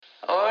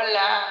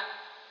Hola,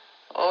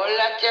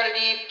 hola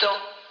Charlito.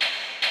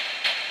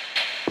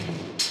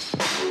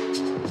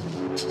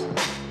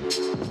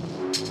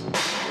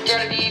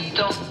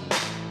 Charlito.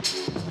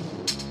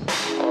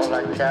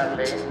 Hola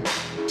Charlie.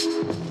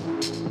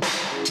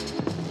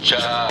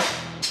 Char.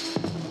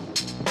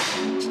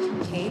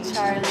 Hey,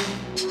 Charlie.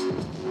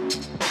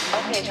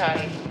 Okay,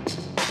 Charlie.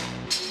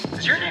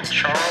 Is your name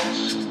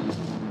Charles?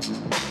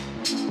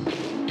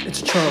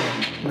 It's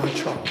Charlie, not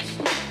Charles.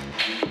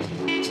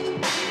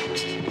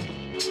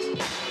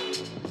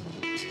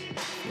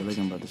 Feel like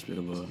I'm about to spit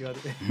a ball.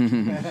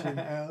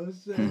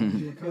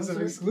 It's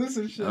an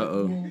exclusive shit.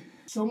 Uh-oh.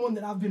 Someone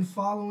that I've been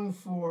following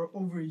for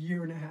over a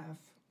year and a half.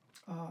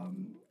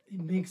 He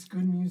makes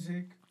good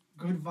music,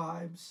 good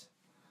vibes.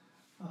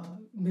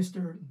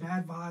 Mr.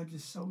 Bad Vibes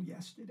is so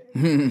yesterday.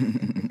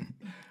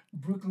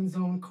 Brooklyn's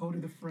own Coda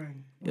the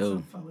Friend. What's Yo.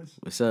 up, fellas?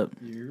 What's up?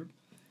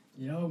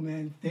 Yo,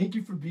 man, thank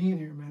you for being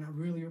here, man. I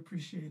really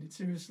appreciate it.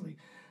 Seriously.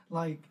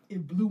 Like,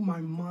 it blew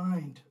my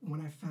mind when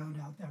I found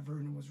out that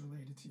Vernon was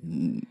related to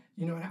you.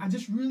 You know, and I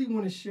just really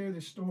want to share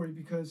this story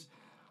because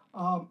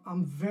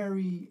I'm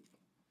very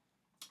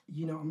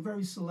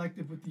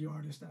selective with the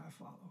artists that I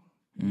follow.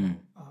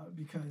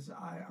 Because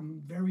I'm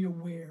very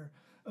aware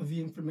of the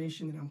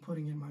information that I'm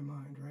putting in my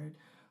mind, right?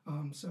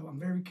 So I'm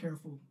very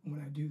careful when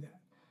I do that.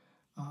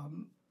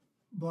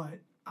 But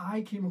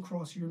I came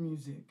across your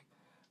music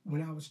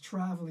when I was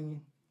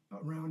traveling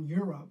around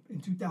Europe in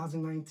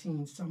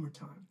 2019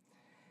 summertime.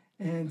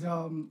 And,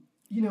 and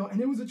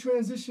it was a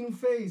transitional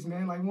phase,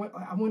 man. Like,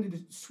 I wanted to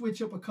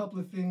switch up a couple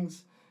of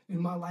things in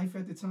my life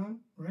at the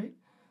time, right?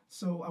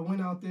 So I went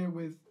out there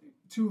with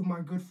two of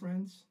my good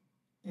friends,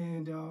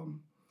 and,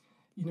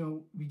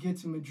 we get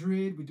to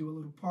Madrid, we do a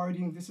little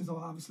partying. This is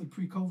all obviously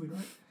pre-COVID,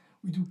 right?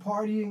 We do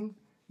partying,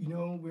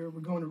 we're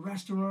going to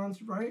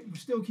restaurants, right? We're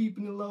still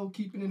keeping it low,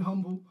 keeping it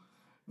humble,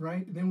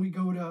 right? Then we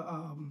go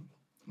to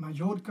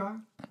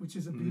Mallorca, which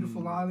is a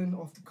beautiful island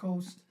off the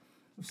coast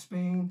of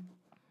Spain,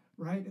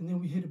 right? And then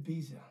we hit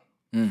Ibiza,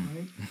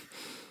 right?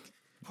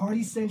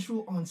 Party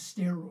Central on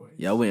steroids.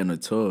 Y'all went on a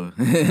tour.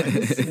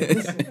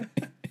 Listen.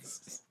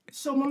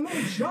 So my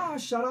man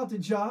Josh, shout out to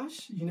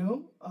Josh,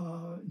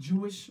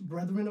 Jewish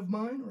brethren of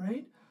mine,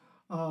 right?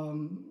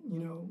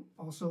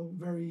 Also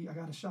I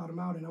got to shout him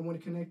out, and I want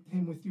to connect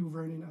him with you,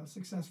 Vernon,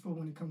 successful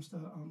when it comes to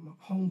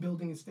home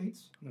building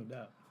estates. No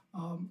doubt.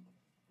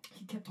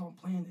 He kept on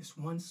playing this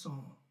one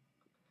song,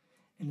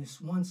 and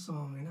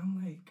I'm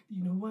like,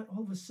 you know what?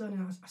 All of a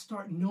sudden, I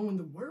start knowing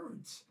the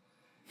words,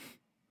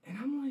 and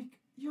I'm like,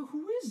 yo,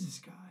 who is this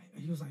guy?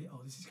 And he was like,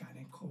 oh, this is a guy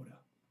named Coda.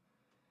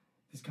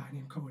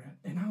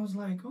 And I was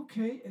like,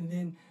 okay. And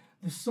then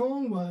the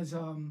song was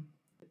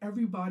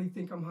Everybody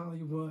Think I'm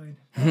Hollywood.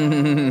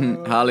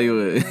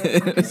 Hollywood. I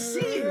could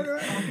see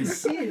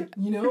it,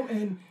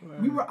 and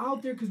we were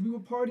out there because we were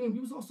partying. We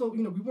was also,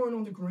 we weren't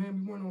on the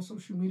gram, we weren't on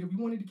social media. We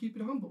wanted to keep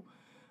it humble.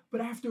 But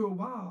after a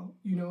while,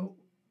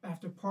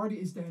 after party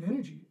is that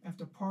energy.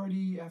 After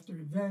party, after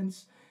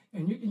events,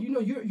 and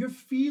you're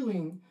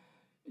feeling,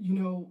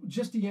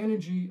 just the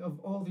energy of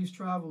all these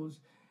travels.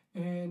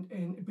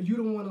 But you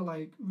don't want to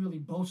like really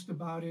boast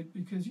about it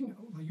because you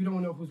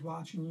don't know who's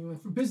watching you,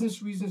 and for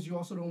business reasons you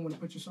also don't want to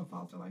put yourself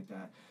out there like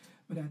that.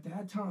 But at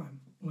that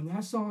time, when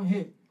that song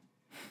hit,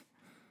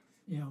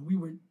 we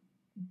were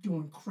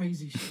doing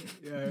crazy shit.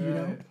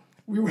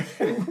 We were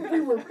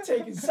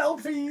taking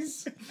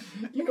selfies,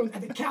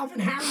 at the Calvin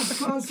Harris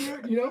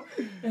concert,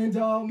 and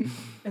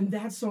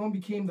that song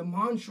became the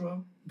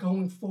mantra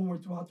going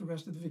forward throughout the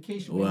rest of the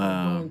vacation. We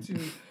Wow. were going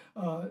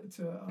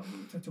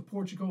to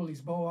Portugal,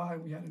 Lisboa,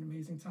 and we had an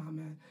amazing time,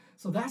 man.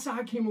 So that's how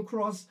I came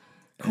across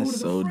Coda That's the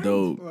so Friend.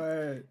 dope.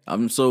 Right.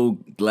 I'm so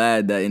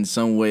glad that in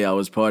some way I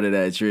was part of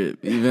that trip.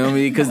 You feel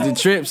me? Because the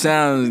trip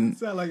sounds,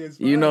 Sound like it's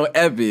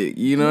epic.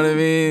 You know what I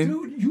mean?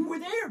 Dude, you were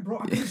there, bro.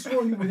 I could have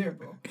sworn you were there,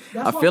 bro.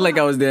 That's I why feel like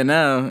I was there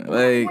now.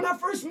 when Like, I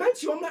first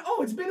met you, I'm like,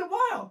 oh, it's been a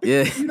while.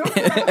 yeah. You know?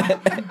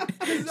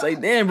 It's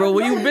like, damn, bro,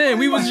 where you been?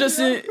 We was just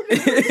in.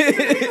 Remember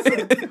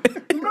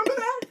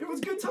that? It was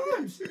good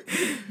times.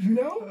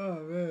 Oh,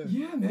 man.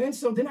 Yeah, man.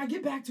 So then I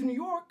get back to New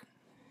York,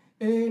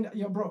 and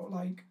bro,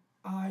 like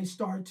I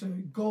start to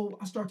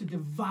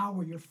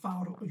devour your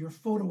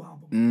photo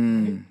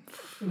album.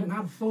 Right?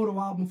 Not a photo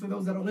album for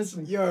those that are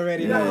listening. You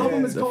already That know.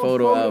 album is The called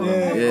photo album.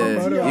 Yeah, Yeah.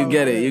 photo You album.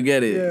 get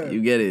it. Yeah.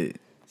 You get it.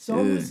 So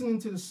I'm Yeah. listening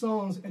to the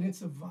songs, and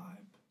it's a vibe.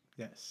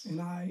 Yes.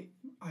 And I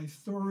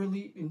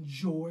thoroughly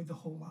enjoy the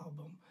whole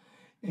album.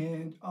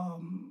 And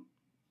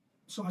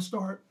so I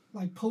start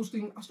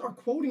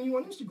quoting you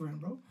on Instagram,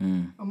 bro.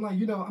 I'm like,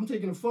 I'm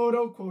taking a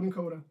photo, quoting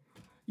Coda.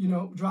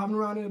 Driving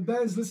around in a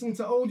Benz, listening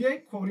to Old Ye,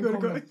 quoting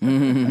Coda.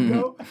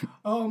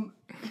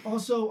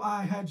 Also,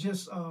 I had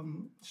just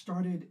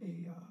started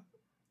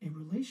a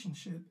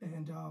relationship,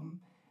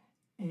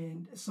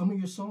 and some of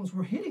your songs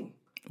were hitting.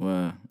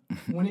 Wow.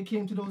 When it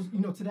came to those,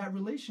 to that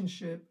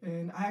relationship,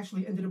 and I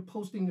actually ended up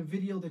posting the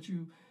video that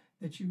you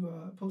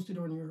posted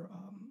on your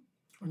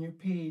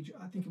page.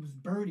 I think it was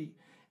Birdie,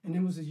 and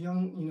it was a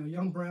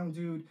young brown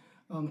dude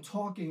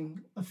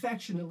talking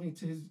affectionately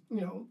to his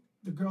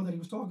the girl that he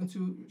was talking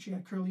to, she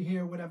had curly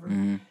hair, whatever.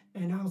 Mm-hmm.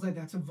 And I was like,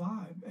 that's a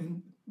vibe.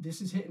 And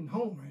this is hitting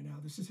home right now.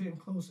 This is hitting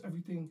close,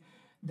 everything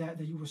that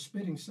you were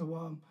spitting.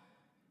 So,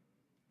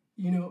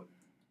 you know,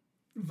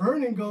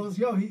 Vernon goes,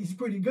 yo, he's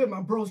pretty good.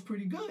 My bro's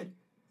pretty good.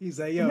 He's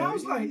like, yo, and I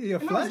was like, you're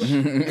and I was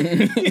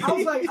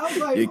flesh. like, I was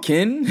like, Your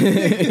kin?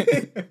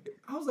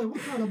 I was like,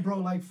 what kind of bro?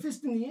 Like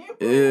fist in the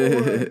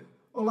air, bro?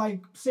 Or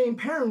like same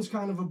parents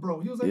kind of a bro?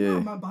 He was like,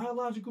 no, my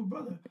biological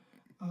brother.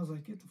 I was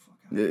like, get the fuck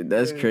out.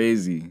 That's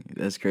crazy.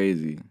 That's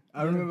crazy.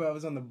 I remember I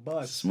was on the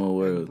bus. Small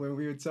world. When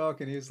we were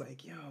talking, he was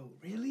like, yo,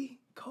 really?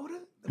 Coda?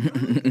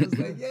 I was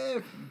like, yeah,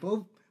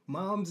 both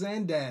moms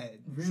and dad.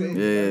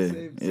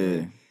 Really?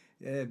 Same.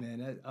 Yeah, man.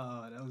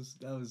 That was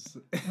That's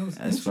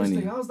interesting.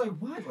 funny. I was like,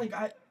 what? Like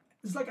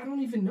it's like I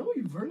don't even know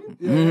you, Vernon.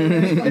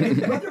 Yeah. Like, his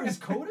brother is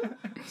Coda.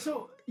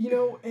 So, you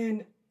know,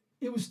 and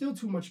it was still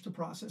too much to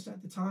process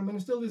at the time, and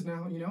it still is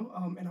now, you know.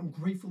 And I'm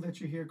grateful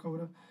that you're here,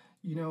 Coda.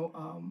 You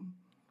know,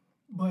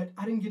 but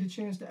I didn't get a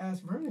chance to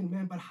ask Vernon,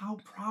 man. But how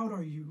proud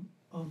are you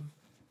of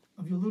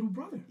your little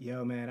brother?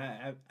 Yo, man,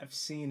 I've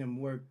seen him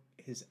work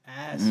his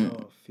ass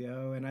off,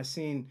 yo, and I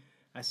seen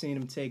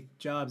him take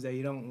jobs that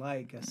he don't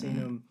like. I seen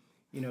him,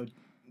 you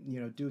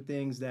know, do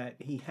things that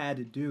he had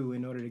to do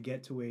in order to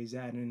get to where he's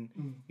at, and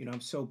you know, I'm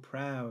so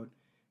proud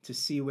to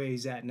see where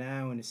he's at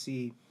now and to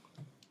see,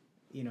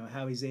 you know,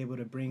 how he's able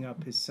to bring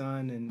up his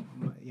son and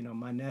you know,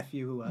 my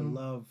nephew who I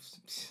love.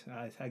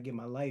 I give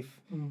my life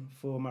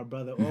for my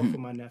brother or for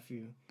my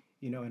nephew,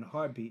 you know, in a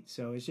heartbeat.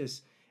 So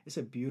it's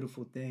a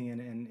beautiful thing,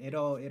 and it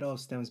all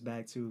stems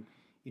back to,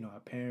 you know,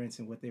 our parents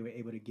and what they were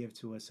able to give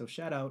to us. So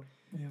shout out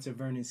to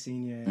Vernon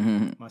Sr.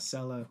 and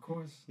Marcella. Of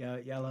course.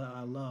 Y'all are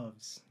our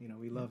loves. You know,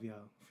 we love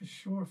y'all. For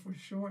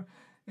sure.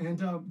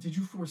 And did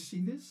you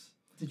foresee this?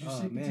 Did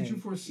you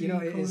foresee, you know,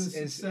 Coda's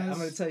it's success? I'm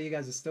gonna tell you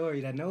guys a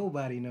story that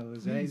nobody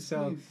knows, right?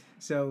 Please.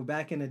 So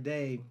back in the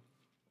day,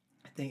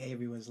 I think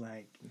Avery was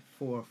like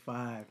 4 or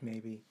 5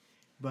 maybe,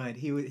 but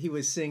he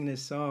would sing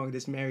this song,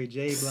 this Mary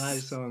J.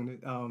 Blige song.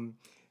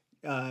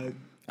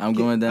 I'm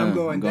going down. I'm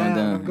going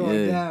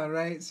Yeah. down,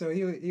 right? So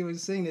he would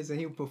sing this and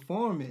he would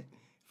perform it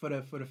for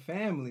the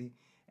family.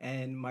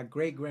 And my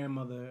great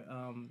grandmother,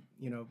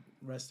 you know,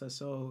 rest her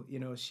soul, you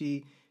know,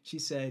 she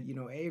said, you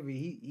know,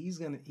 Avery, he's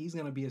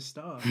gonna be a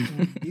star.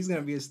 He's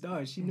gonna be a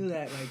star. She knew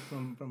that like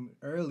from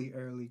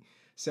early.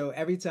 So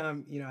every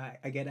time, you know,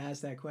 I get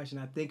asked that question,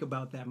 I think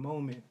about that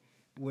moment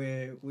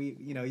where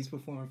he's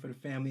performing for the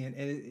family, and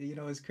you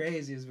know, it's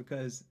crazy is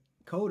because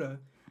Coda,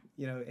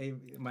 you know,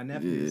 my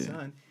nephew's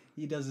son,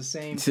 he does the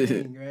same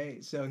thing,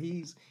 right? So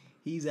he's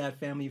at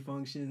family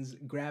functions,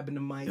 grabbing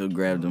the mic. He'll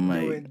grab the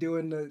mic.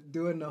 Doing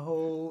the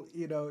whole,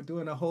 you know,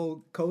 doing the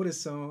whole Coda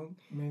song.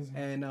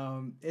 Amazing.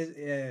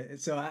 And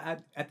so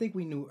I think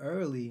we knew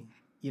early,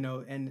 you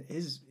know, and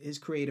his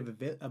creative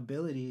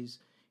abilities,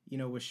 you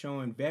know, were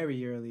showing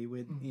very early.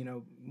 With you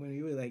know, when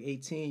you were like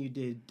 18, you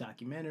did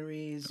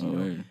documentaries. You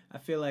know, I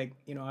feel like,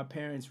 you know, our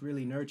parents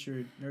really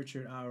nurtured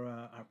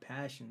our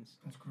passions.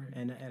 That's great.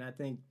 And I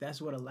think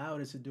that's what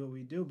allowed us to do what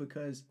we do,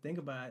 because I think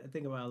about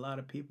a lot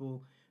of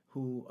people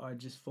who are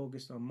just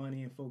focused on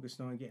money and focused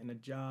on getting a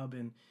job,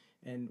 and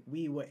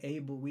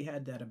we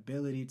had that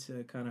ability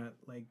to kind of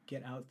like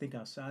think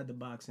outside the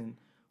box and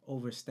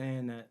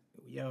understand that,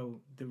 yo,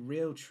 the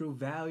real true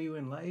value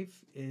in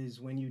life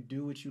is when you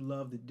do what you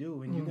love to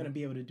do, and you're going to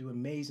be able to do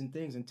amazing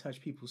things and touch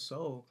people's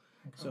soul.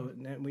 Okay. So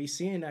we're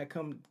seeing that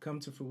come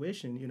to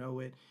fruition, you know,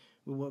 with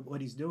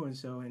what he's doing.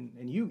 So, and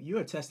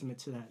you're a testament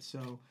to that.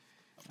 So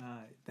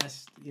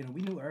that's, you know, we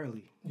knew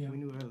early. Yeah.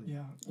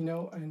 Yeah. You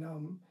know,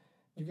 and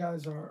you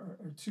guys are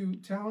too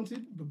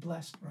talented but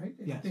blessed, right?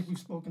 And yes. I think we've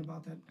spoken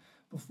about that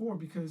before,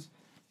 because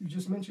you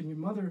just mentioned your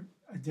mother,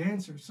 a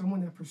dancer,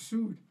 someone that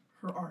pursued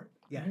her art.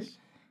 Yes. Right?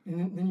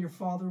 And then your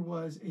father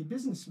was a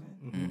businessman.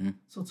 Mm-hmm.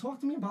 So talk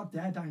to me about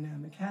that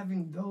dynamic,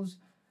 having those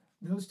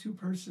two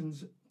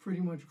persons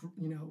pretty much,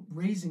 you know,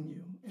 raising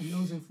you and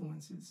those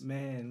influences.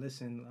 Man,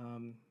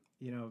 listen,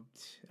 you know,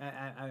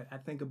 I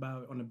think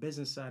about, on the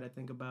business side, I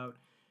think about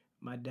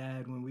my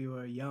dad. When we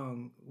were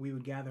young, we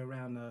would gather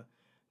around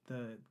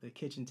the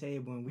kitchen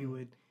table, and we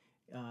would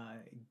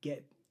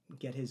get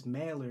his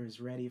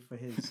mailers ready for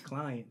his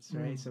clients,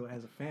 right? So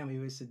as a family,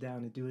 we would sit down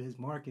and do his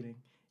marketing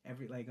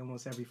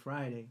almost every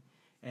Friday.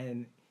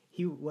 And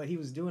what he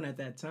was doing at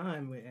that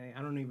time,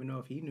 I don't even know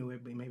if he knew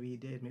it, but maybe he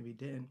did, maybe he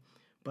didn't.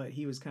 But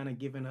he was kind of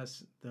giving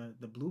us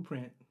the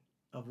blueprint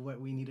of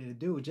what we needed to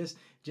do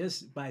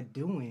just by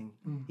doing.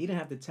 He didn't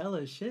have to tell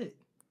us shit,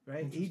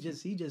 right? He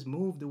just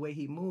moved the way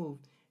he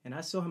moved. And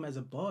I saw him as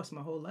a boss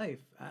my whole life.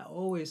 I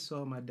always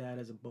saw my dad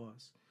as a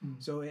boss.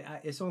 So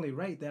it's only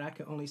right that I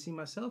can only see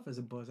myself as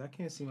a boss. I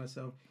can't see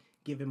myself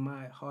giving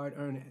my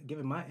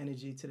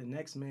energy to the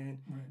next man,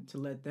 to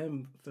let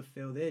them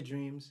fulfill their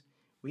dreams.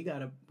 We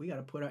gotta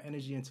put our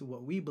energy into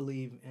what we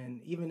believe,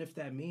 and even if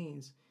that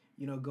means,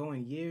 you know,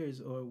 going years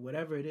or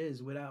whatever it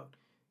is without,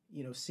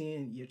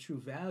 seeing your true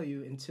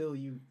value until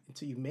you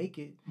make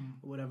it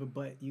or whatever.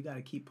 But you got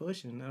to keep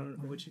pushing. I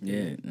don't know what you think.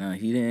 Yeah, nah,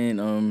 he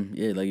didn't.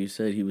 Yeah, like you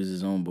said, he was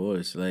his own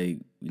boss. Like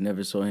we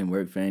never saw him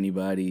work for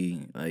anybody.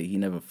 Like he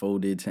never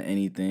folded to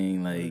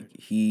anything. Like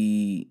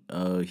he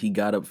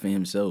got up for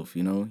himself.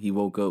 You know, he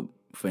woke up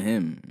for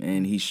him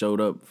and he showed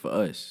up for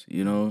us.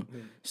 You know,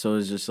 so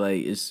it's just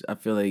like I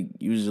feel like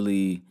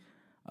usually,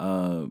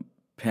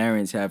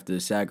 parents have to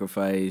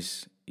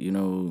sacrifice. You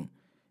know,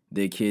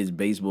 their kids'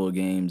 baseball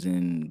games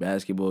and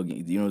basketball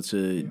games, you know,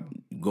 to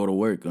go to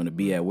work or to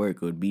be at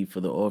work or to be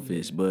for the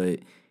office. But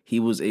he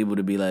was able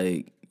to be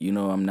like, you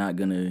know, I'm not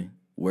gonna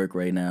work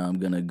right now. I'm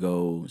gonna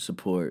go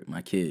support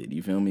my kid.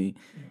 You feel me?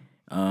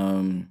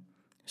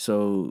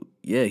 So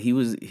yeah,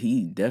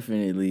 he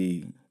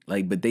definitely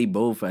like, but they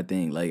both, I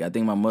think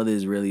my mother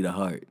is really the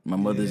heart. My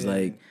mother's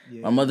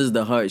my mother's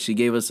the heart. She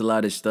gave us a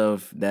lot of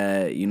stuff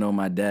that, you know,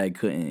 my dad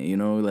couldn't, you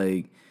know,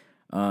 like,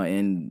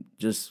 and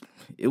just,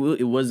 it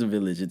was a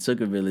village. It took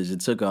a village.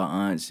 It took our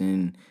aunts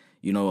and,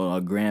 you know,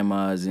 our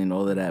grandmas and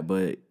all of that.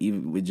 But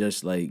even with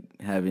just like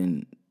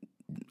having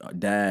our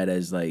dad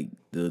as like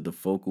the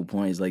focal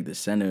point, is like the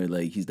center,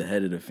 like he's the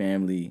head of the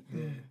family.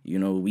 You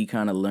know, we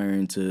kind of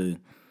learned to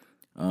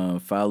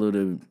follow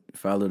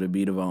the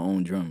beat of our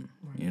own drum.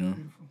 You know.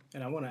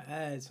 And I want to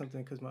add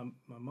something because my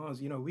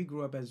mom's, you know, we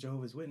grew up as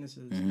Jehovah's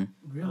Witnesses.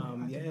 Really?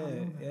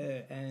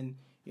 Yeah, and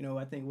you know,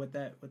 I think what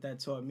that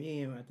taught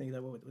me, and I think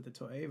that what it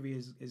taught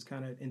Avery is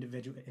kind of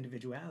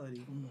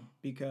individuality,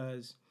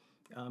 because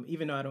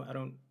even though I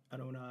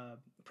don't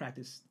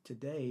practice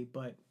today,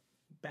 but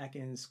back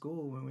in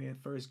school when we were in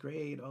first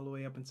grade all the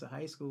way up into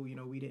high school, you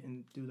know, we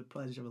didn't do the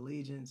Pledge of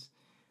Allegiance.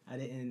 I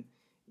didn't.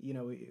 You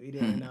know, we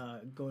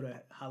didn't go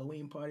to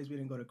Halloween parties. We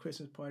didn't go to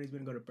Christmas parties. We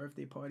didn't go to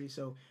birthday parties.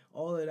 So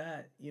all of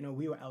that, you know,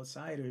 we were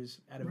outsiders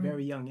at a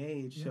very young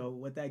age. Yeah. So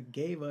what that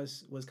gave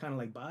us was kind of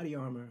like body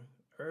armor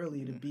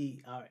early to be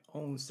our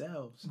own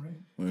selves.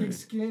 Thick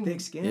skin.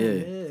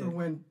 Yeah. For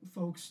when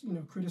folks, you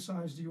know,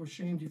 criticized you or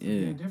shamed you for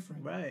being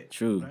different. Right.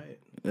 True.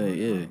 Right.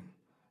 Yeah.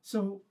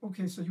 So,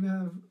 okay, so you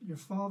have your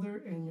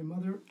father and your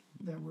mother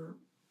that were,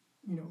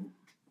 you know,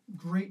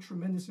 great,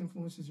 tremendous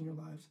influences in your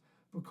lives.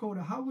 But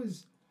Coda, how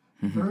was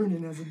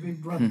Vernon as a big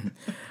brother?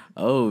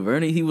 Oh,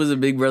 Vernon, he was a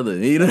big brother.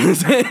 You know what I'm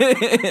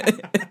saying?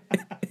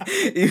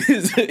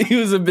 he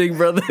was a big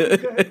brother.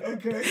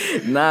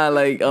 Okay. Nah,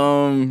 like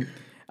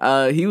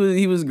he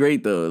was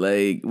great though.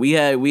 Like we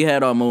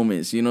had our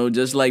moments, you know,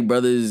 just like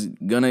brothers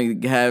gonna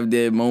have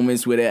their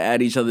moments where they're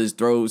at each other's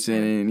throats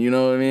and you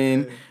know what I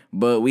mean? Yeah.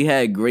 But we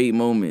had great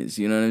moments,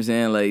 you know what I'm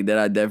saying? Like that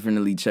I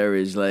definitely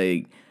cherish.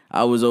 Like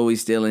I was always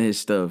stealing his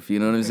stuff, you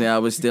know what I'm saying? I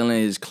was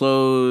stealing his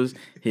clothes,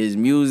 his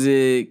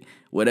music,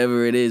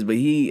 whatever it is. But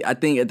I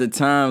think at the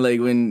time, like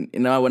when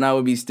I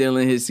would be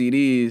stealing his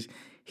CDs,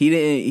 he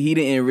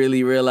didn't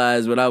really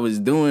realize what I was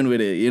doing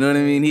with it. You know what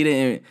I mean? He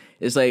didn't.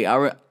 It's like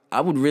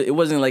it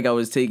wasn't like I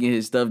was taking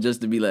his stuff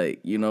just to be like,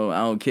 you know, I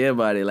don't care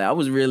about it. Like I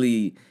was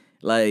really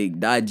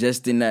like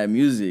digesting that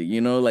music.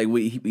 You know, like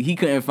he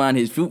couldn't find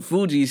his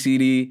Fuji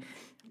CD.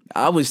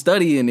 I was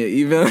studying it,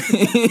 you feel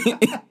me?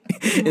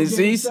 And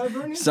see,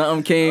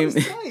 something came.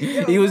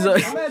 He was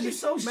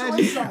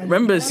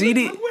remember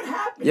CD.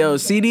 Yo,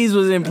 CDs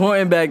was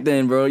important back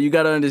then, bro. You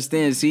gotta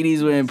understand,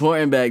 CDs were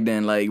important back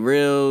then. Like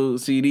real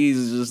CDs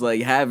is just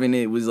like having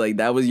it was like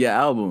that was your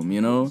album,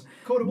 you know.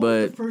 Coda, what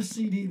was the first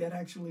CD that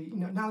actually, you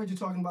know, now that you're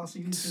talking about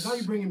CDs, because now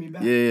you're bringing me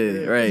back.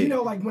 Yeah, right. You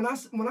know, like when I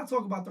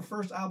talk about the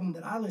first album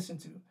that I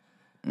listened to,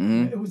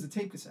 it was the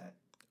tape cassette.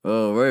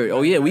 Oh, right.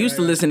 Oh, yeah. We used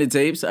to listen to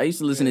tapes. I used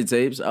to listen to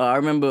tapes. I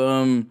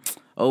remember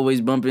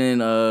always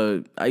bumping.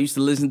 I used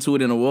to listen to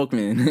it in a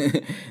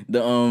Walkman.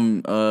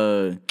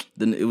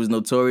 It was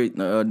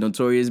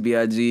Notorious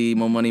B.I.G.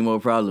 More Money,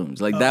 More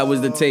Problems. Like that was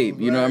the tape.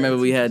 You know, I remember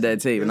we had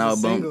that tape, and I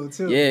would bump.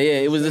 Too. Yeah.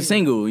 It was a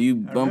single.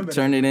 You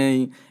turn it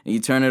in, and you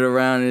turn it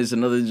around, and it's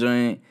another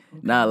joint.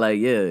 Okay. Nah, like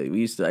I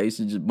used to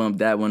just bump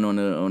that one on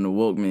the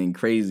Walkman.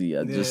 Crazy.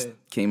 I just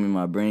came in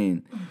my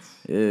brain.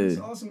 Yeah. It's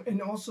awesome. And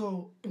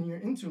also in your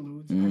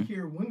interludes, I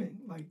hear women,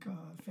 like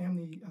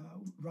family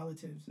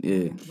relatives.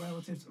 Yeah.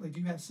 Relatives. Like, do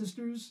you have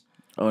sisters?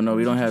 Oh no,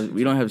 we don't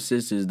have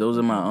sisters. Those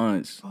are my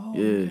aunts. Oh,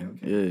 yeah. Okay.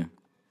 Yeah.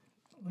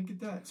 Look at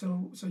that.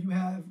 So you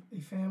have a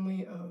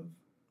family of,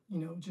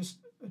 you know, just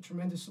a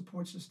tremendous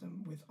support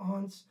system with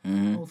aunts,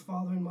 both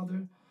father and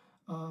mother,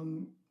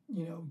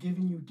 you know,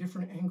 giving you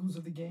different angles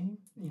of the game.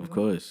 You know? Of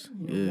course.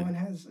 You know, one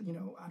has, you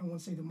know, I don't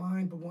want to say the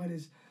mind, but one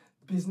is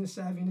business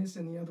savviness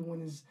and the other one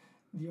is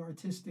the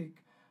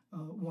artistic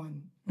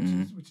one,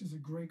 which is a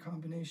great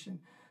combination.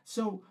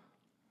 So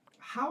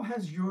how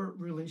has your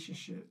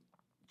relationship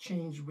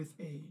changed with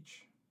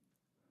age?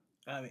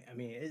 I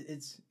mean,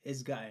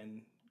 it's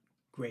gotten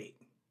great.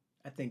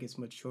 I think it's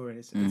maturing.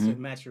 It's a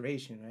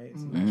maturation, right?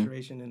 It's a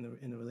maturation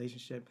in the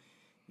relationship.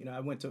 You know, I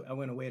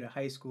went away to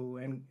high school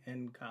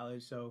and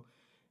college, so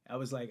I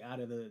was like out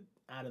of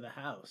the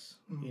house,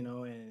 you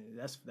know, and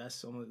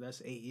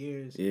that's 8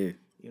 years. Yeah.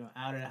 You know,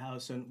 out of the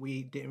house, and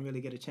we didn't really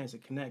get a chance to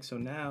connect. So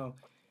now,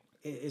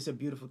 it's a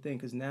beautiful thing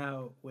because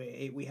now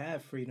we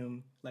have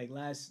freedom. Like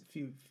last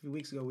few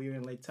weeks ago, we were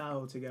in Lake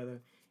Tahoe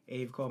together.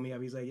 Abe called me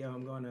up. He's like, "Yo,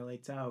 I'm going to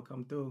Lake Tahoe.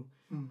 Come through."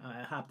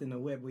 I hopped in the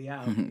whip. We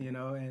out,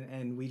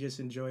 and we just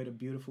enjoyed a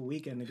beautiful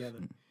weekend together.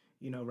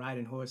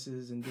 Riding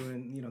horses and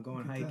doing,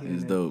 going hiking.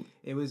 It's dope.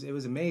 It was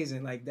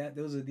amazing. Like that.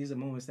 These are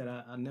moments that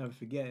I'll never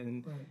forget.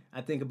 And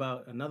I think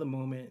about another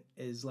moment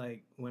is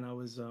like when I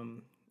was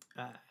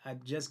I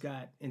just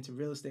got into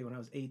real estate when I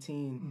was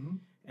 18,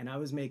 and I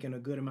was making a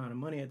good amount of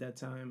money at that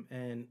time.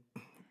 And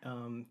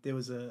there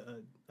was a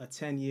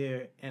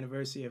 10-year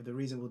anniversary of the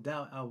Reasonable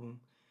Doubt album,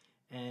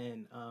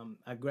 and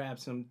I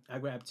grabbed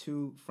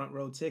 2 front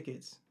row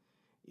tickets.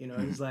 It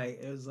was like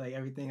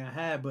everything I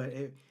had, but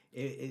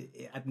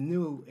I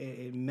knew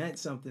it meant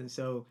something.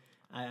 So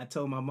I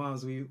told my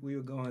moms we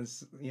were going,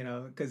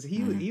 because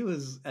he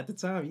was at the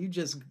time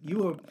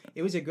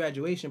it was your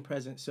graduation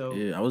present. So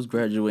yeah, I was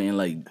graduating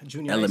like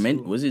junior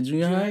element. Was it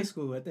junior high? High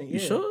school? I think. Yeah.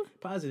 You sure?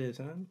 Positive,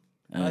 son.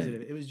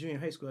 Positive. It was junior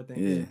high school, I think.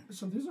 Yeah.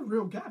 So there's a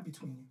real gap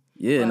between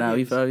you. Yeah,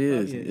 we 5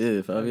 years. 5 years.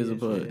 Yeah, 5 years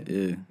apart.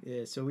 Yeah.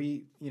 Yeah. So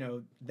we,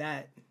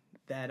 that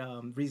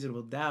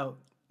Reasonable Doubt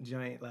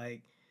joint,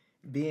 like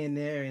being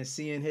there and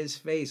seeing his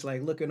face,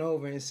 like looking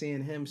over and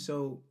seeing him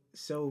so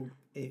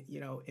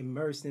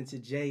immersed into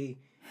Jay,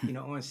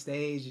 on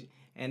stage.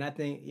 And I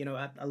think,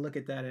 I look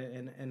at that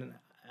and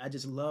I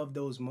just love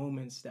those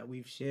moments that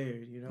we've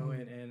shared,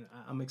 and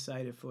I'm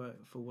excited for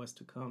what's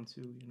to come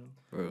too,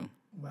 Bro.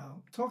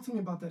 Wow. Talk to me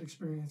about that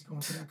experience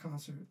going to that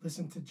concert.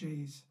 Listen to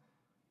Jay's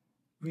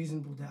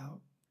Reasonable Doubt.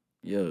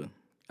 Yo,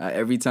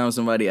 every time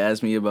somebody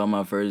asks me about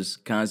my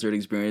first concert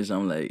experience,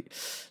 I'm like,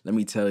 let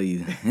me tell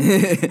you.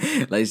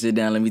 Like, sit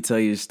down, let me tell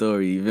you a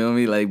story. You feel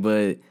me? Like,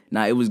 but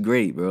nah, it was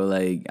great, bro.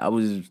 Like, I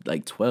was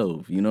like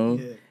 12, Yeah.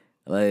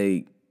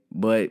 Like,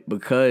 but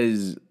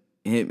because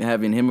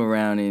having him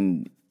around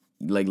and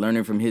like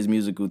learning from his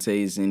musical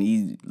taste, and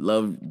he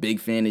big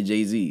fan of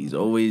Jay-Z. He's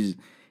always,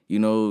 he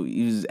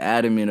was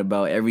adamant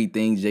about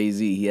everything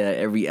Jay-Z. He had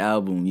every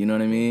album, you know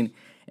what I mean?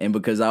 And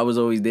because I was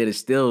always there to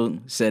steal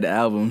said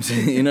albums,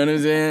 you know what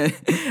I'm saying?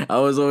 I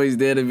was always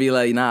there to be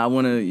like, nah, I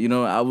want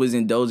to, I was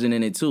indulging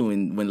in it too.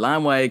 And when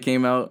LimeWire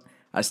came out,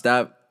 I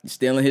stopped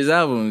stealing his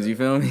albums, you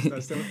feel me?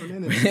 Start stealing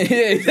from the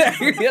Yeah,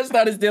 exactly. I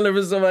started stealing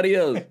from somebody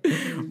else.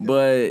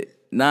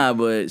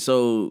 But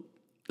so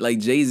like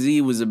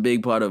Jay-Z was a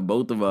big part of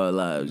both of our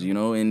lives,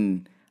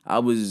 and I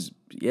was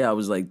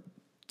like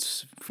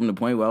from the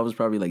point where I was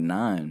probably like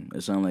 9 or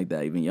something like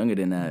that, even younger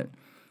than that.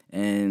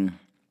 And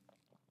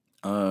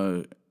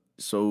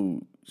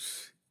so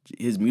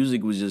his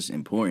music was just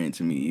important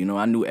to me.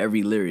 I knew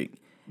every lyric.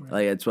 Right.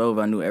 Like at 12,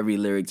 I knew every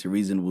lyric to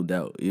Reasonable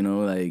Doubt,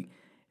 like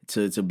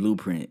to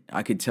Blueprint.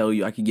 I could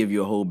give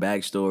you a whole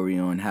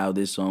backstory on how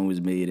this song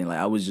was made. And like,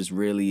 I was just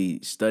really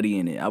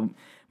studying it.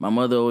 My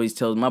mother always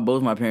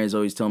both my parents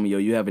always tell me, yo,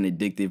 you have an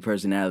addictive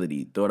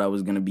personality. Thought I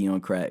was going to be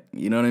on crack.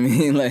 You know what I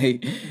mean?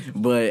 Like,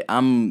 but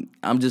I'm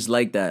just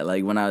like that.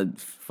 Like when I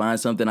find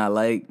something I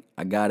like,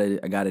 I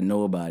gotta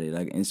know about it.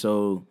 Like, and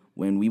so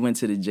when we went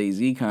to the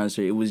Jay-Z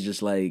concert, it was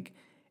just like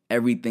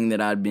everything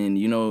that I'd been,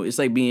 it's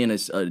like being a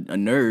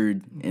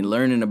nerd and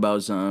learning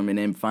about something and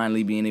then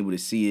finally being able to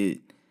see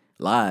it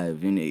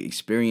live and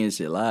experience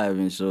it live.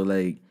 And so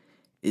like,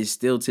 it's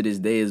still to this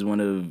day is one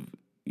of,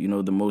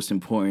 the most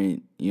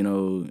important,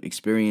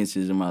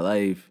 experiences in my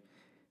life.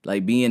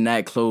 Like being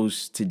that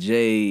close to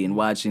Jay and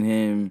watching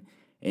him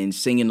and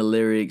singing the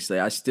lyrics,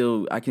 like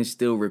I can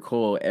still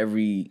recall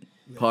every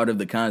part of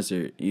the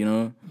concert,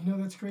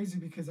 That's crazy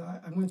because I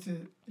went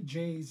to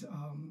Jay's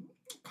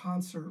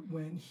concert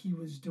when he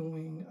was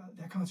doing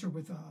that concert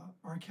with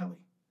R. Kelly.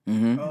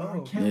 Mm-hmm.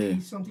 R. Kelly,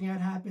 something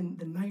had happened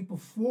the night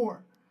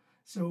before.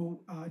 So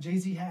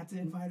Jay-Z had to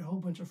invite a whole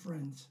bunch of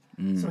friends.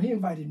 So he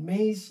invited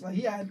Mace. Like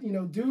he had,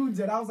 dudes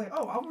that I was like,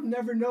 oh, I would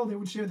never know they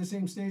would share the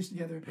same stage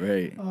together.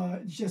 Right.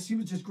 He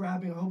was just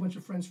grabbing a whole bunch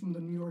of friends from the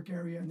New York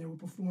area, and they were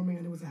performing,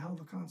 and it was a hell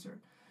of a concert.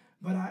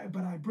 But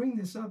I bring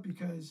this up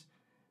because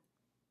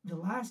the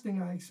last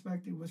thing I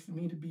expected was for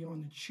me to be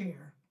on the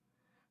chair,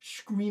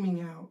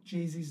 screaming out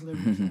Jay-Z's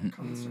lyrics at a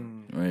concert.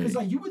 Because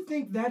like you would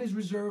think that is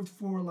reserved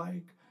for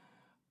like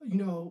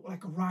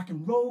a rock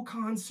and roll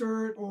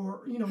concert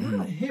or,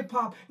 not a hip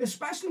hop,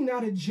 especially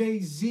not a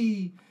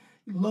Jay-Z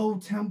low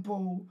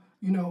tempo,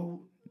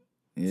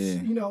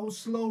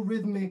 slow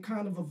rhythmic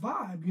kind of a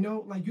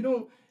vibe, like you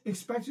don't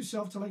expect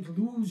yourself to like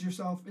lose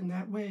yourself in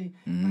that way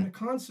at a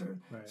concert.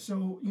 Right.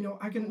 So,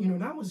 I can,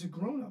 and I was a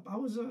grown up. I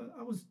was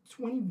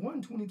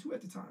 21, 22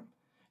 at the time.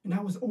 And I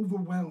was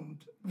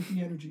overwhelmed with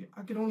the energy.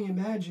 I could only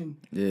imagine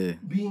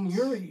being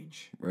your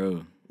age.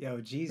 Bro. Yo,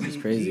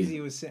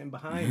 Jeezy was sitting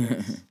behind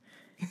us.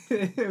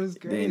 It was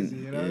crazy,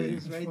 he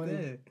was right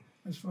there.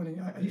 That's funny.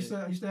 I used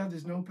to have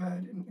this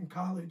notepad in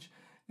college,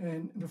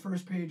 and the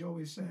first page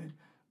always said,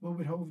 "What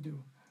would Hov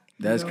do?"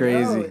 That's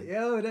crazy.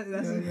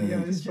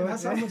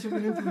 That's how much of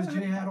an influence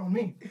Jay had on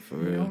me. For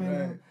real.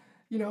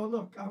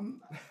 Look,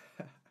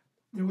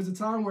 there was a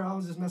time where I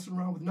was just messing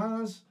around with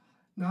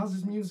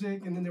Nas's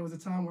music, and then there was a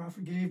time where I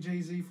forgave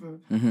Jay-Z for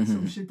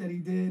some shit that he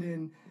did,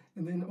 and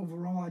And then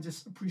overall, I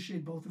just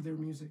appreciate both of their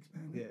music,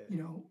 man. Yeah. You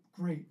know,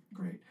 great.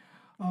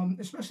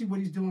 Especially what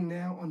he's doing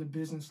now on the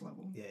business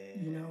level. Yeah.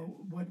 You know,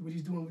 what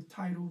he's doing with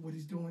Tidal, what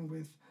he's doing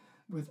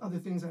with other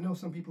things. I know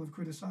some people have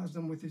criticized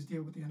him with his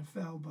deal with the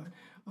NFL, but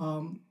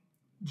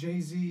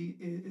Jay-Z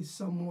is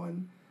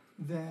someone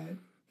that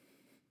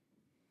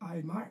I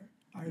admire.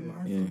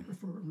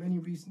 For many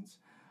reasons.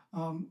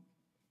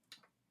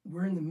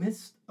 We're in the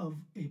midst of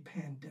a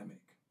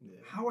pandemic. Yeah.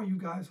 How are you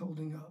guys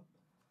holding up?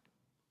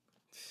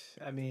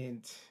 I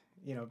mean,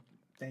 you know,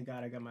 thank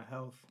God I got my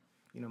health.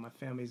 You know, my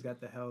family's got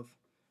the health.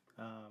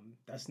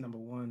 That's number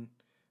one.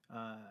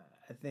 I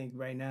think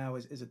right now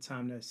is a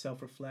time to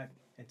self-reflect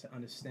and to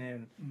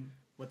understand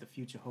what the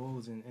future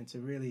holds and to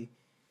really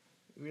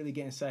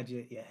get inside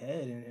your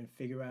head and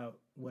figure out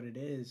what it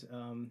is.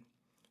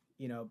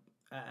 You know,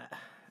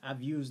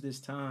 I've used this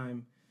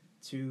time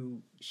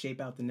to shape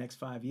out the next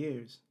 5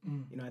 years.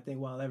 You know, I think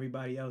while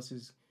everybody else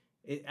is,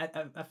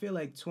 I feel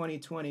like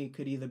 2020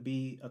 could either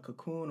be a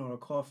cocoon or a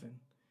coffin.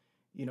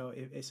 You know,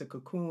 it's a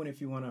cocoon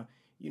if you want to,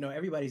 you know,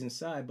 everybody's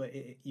inside, but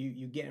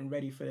you getting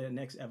ready for the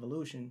next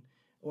evolution.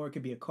 Or it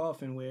could be a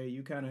coffin where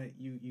you kind of,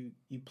 you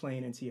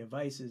playing into your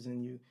vices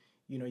and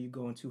you know, you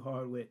going too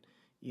hard with,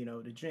 you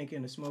know, the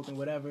drinking, the smoking,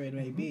 whatever it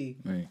may be.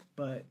 Right.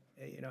 But,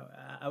 you know,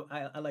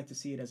 I like to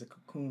see it as a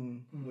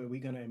cocoon where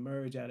we're going to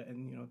emerge out of,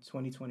 and, you know,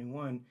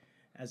 2021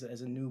 as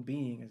a new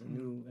being,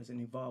 as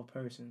an evolved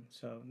person.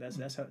 So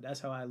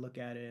that's how I look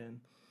at it, and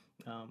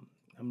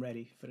I'm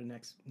ready for the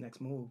next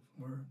move.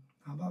 Word.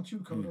 How about you,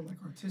 Coda? Like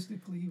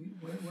artistically,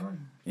 where are you?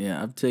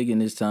 Yeah, I've taken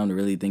this time to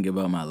really think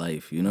about my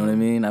life. You know what I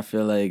mean? I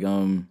feel like,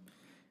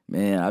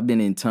 man, I've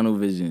been in tunnel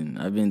vision.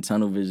 I've been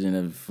tunnel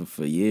vision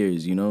for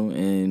years, you know?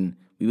 And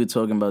we were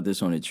talking about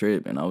this on a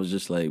trip, and I was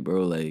just like,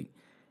 bro, like,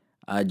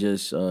 I've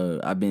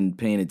been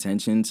paying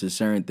attention to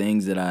certain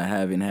things that I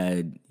haven't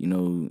had, you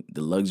know,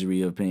 the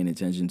luxury of paying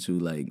attention to,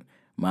 like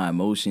my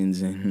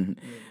emotions and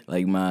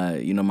like my,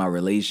 you know, my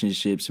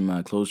relationships and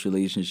my close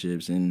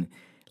relationships, and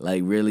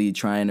like really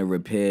trying to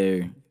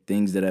repair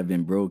things that have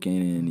been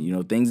broken and, you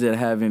know, things that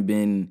haven't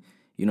been,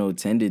 you know,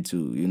 tended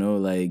to, you know,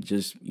 like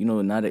just, you know,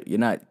 you're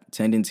not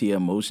tending to your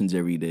emotions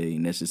every day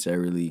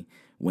necessarily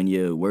when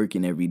you're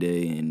working every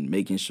day and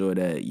making sure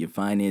that your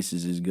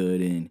finances is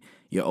good and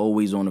you're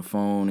always on the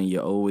phone and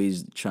you're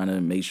always trying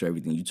to make sure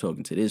everything you're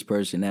talking to this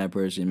person, that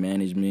person,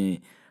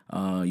 management,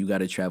 you got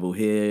to travel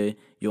here,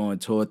 you're on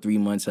tour 3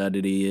 months out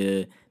of the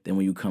year, then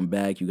when you come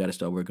back, you got to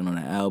start working on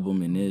an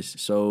album and this.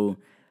 So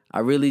I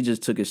really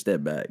just took a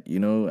step back, you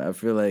know. I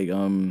feel like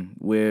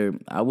where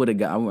I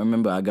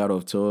remember I got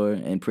off tour,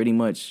 and pretty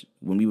much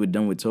when we were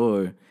done with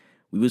tour,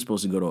 we were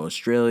supposed to go to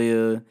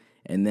Australia,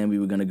 and then we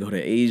were gonna go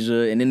to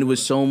Asia, and then there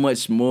was so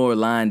much more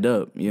lined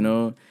up, you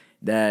know,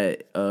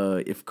 that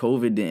if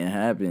COVID didn't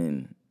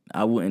happen,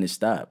 I wouldn't have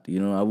stopped, you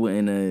know. I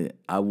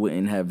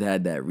wouldn't have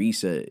had that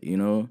reset, you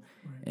know,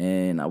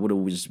 and I would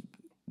have just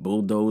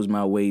bulldozed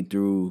my way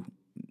through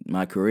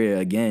my career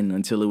again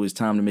until it was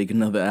time to make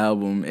another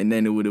album, and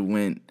then it would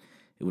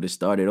have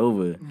started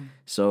over.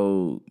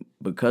 So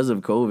because of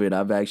COVID,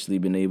 I've actually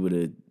been able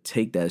to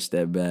take that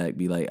step back,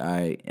 be like, all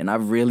right, and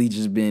I've really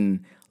just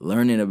been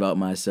learning about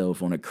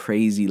myself on a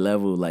crazy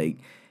level, like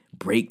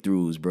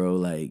breakthroughs, bro,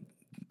 like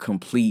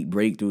complete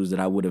breakthroughs that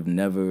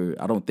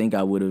I don't think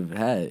I would have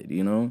had,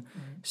 you know?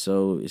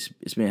 So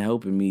it's been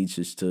helping me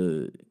just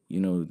to, you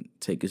know,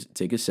 take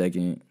a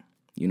second,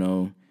 you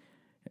know,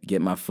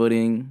 get my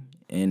footing,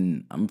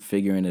 and I'm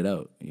figuring it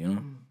out, you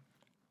know?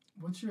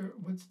 What's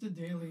the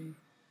daily,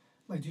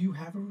 like, do you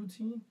have a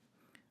routine?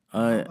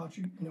 How about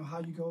you know, how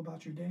you go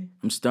about your day?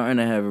 I'm starting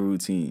to have a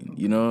routine,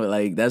 you know?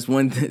 Like, that's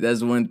one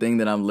thing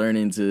that I'm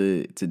learning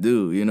to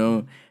do, you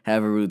know?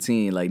 Have a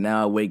routine. Like,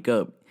 now I wake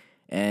up,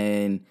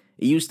 and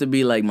it used to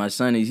be like my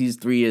son, he's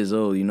 3 years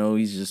old, you know?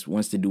 He just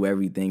wants to do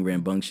everything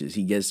rambunctious.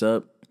 He gets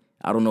up.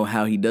 I don't know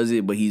how he does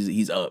it, but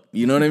he's up.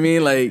 You know what I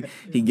mean? Like,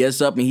 he gets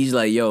up, and he's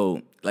like,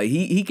 yo, like,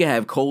 he can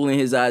have coal in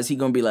his eyes. He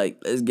gonna be like,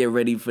 let's get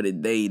ready for the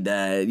day,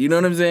 Dad. You know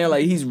what I'm saying?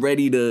 Like, he's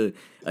ready to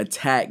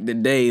attack the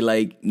day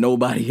like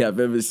nobody I've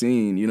ever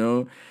seen, you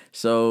know?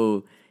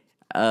 So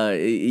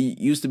it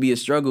used to be a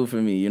struggle for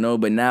me, you know?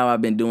 But now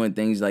I've been doing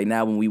things like,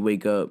 now when we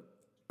wake up,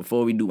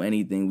 before we do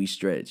anything, we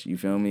stretch. You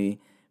feel me?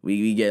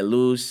 We get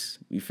loose.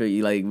 We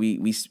feel like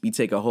we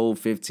take a whole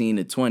 15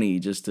 to 20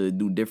 just to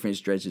do different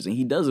stretches. And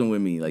he does them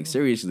with me, like,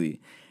 seriously.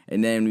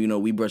 And then, you know,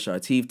 we brush our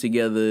teeth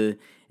together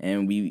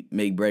and we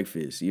make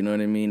breakfast, you know what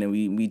I mean? And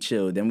we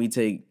chill. Then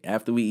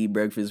after we eat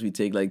breakfast, we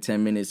take like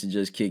 10 minutes to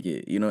just kick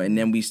it, you know? And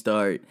then we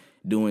start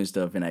doing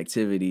stuff and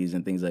activities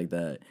and things like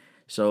that.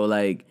 So,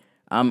 like,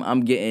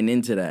 I'm getting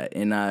into that.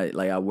 And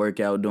I work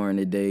out during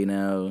the day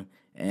now.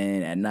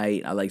 And at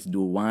night, I like to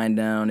do a wind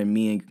down. And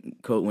me and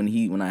Colt,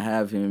 when I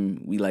have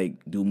him, we like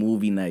do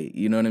movie night.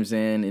 You know what I'm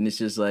saying? And it's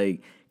just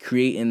like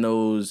creating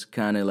those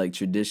kind of like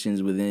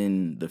traditions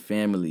within the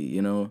family,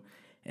 you know?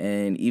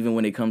 And even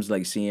when it comes to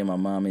like seeing my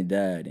mom and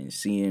dad and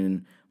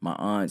seeing my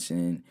aunts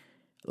and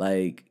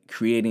like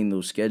creating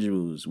those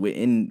schedules,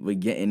 we're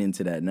getting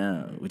into that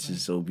now, which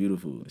is so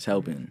beautiful. It's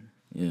helping.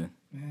 Yeah.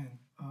 Man,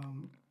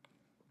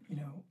 you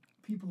know,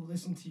 people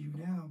listen to you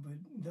now, but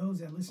those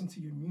that listen to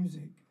your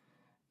music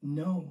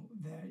know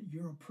that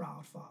you're a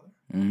proud father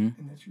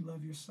and that you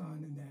love your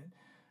son and that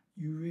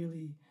you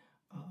really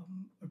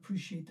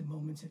appreciate the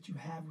moments that you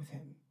have with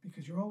him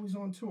because you're always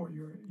on tour.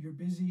 You're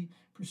busy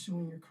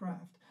pursuing your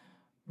craft.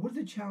 What are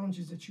the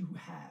challenges that you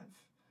have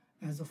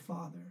as a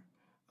father,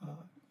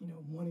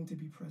 wanting to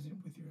be present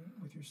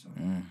with your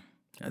son?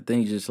 I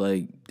think just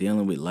like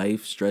dealing with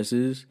life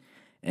stresses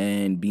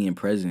and being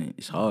present,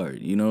 it's hard.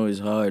 It's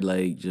hard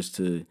like just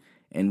to,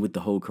 and with the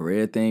whole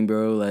career thing,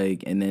 bro,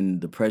 like, and then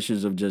the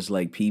pressures of just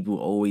like people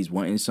always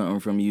wanting something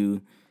from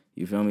you.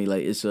 You feel me?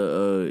 Like it's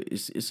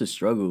a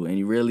struggle,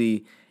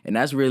 and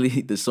that's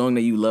really the song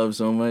that you love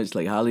so much,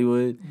 like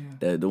Hollywood,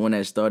 the one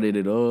that started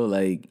it all.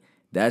 Like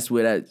that's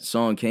where that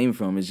song came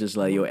from. It's just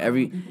like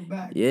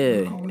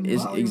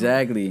it's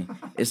exactly.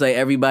 It's like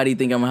everybody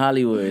think I'm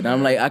Hollywood. And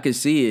I'm like I could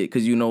see it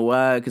because you know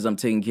why? Because I'm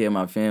taking care of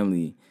my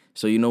family.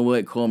 So you know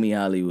what? Call me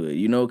Hollywood.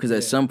 Because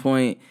at some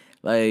point.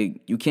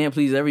 Like, you can't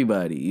please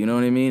everybody, you know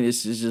what I mean?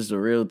 It's just a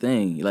real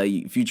thing. Like,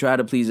 if you try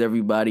to please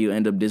everybody, you'll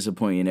end up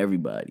disappointing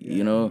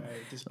everybody, Right.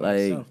 Just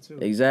like,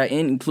 exactly,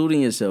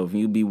 including yourself, and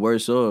you'll be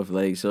worse off.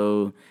 Like,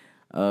 so,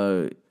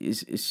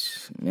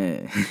 it's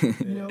man.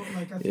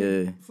 I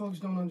think folks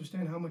don't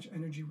understand how much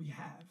energy we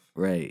have.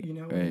 Right,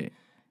 right.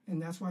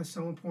 And that's why it's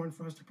so important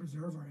for us to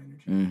preserve our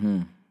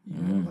energy.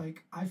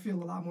 Like, I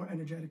feel a lot more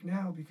energetic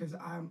now because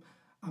I'm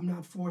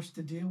not forced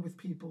to deal with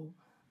people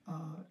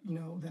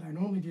that I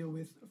normally deal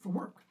with for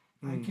work.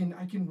 I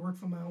can work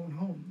from my own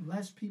home.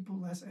 Less people,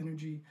 less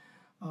energy,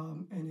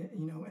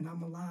 and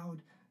I'm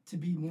allowed to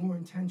be more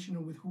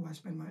intentional with who I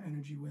spend my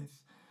energy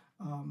with.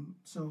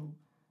 So,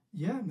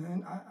 yeah,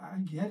 man, I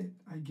get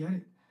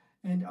it.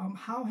 And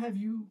how have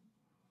you?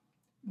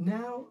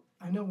 Now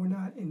I know we're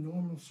not in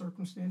normal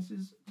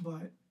circumstances,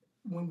 but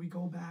when we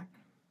go back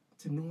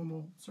to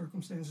normal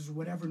circumstances,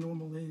 whatever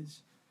normal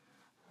is,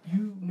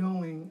 you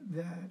knowing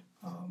that.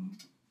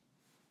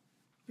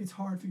 It's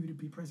hard for you to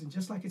be present,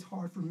 just like it's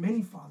hard for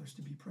many fathers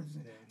to be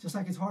present, just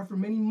like it's hard for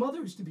many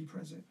mothers to be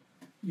present,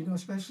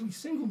 especially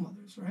single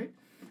mothers, right?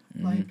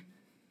 Like,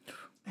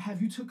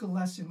 have you took a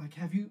lesson? Like,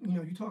 have you,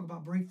 you talk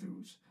about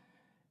breakthroughs.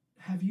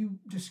 Have you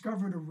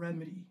discovered a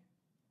remedy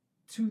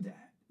to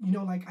that?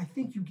 Like, I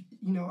think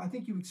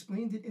you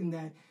explained it in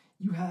that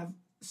you have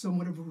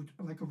somewhat of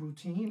a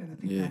routine, and I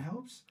think that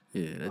helps.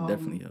 Yeah, that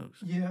definitely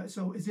helps. Yeah,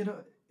 so is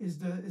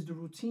the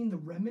routine the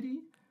remedy?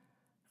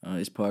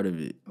 It's part of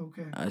it.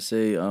 Okay. I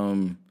say,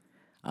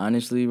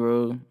 honestly,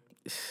 bro,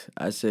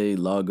 I say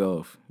log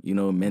off,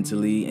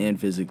 mentally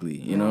and physically,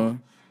 you know?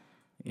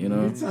 Let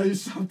me tell you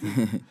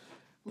something.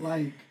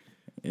 Like,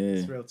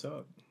 it's real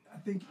talk. I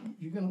think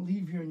you're going to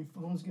leave here and your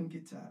phone's going to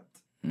get tapped.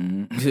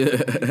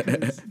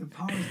 Because the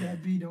powers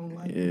that be don't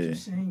like what you're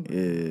saying.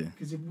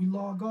 Because if we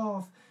log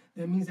off,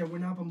 that means that we're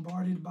not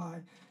bombarded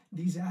by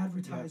these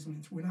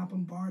advertisements. We're not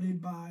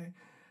bombarded by,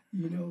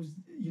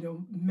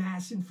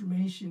 mass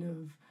information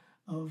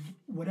of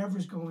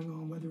whatever's going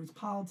on, whether it's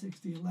politics,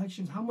 the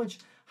elections. How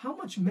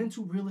much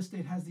mental real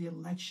estate has the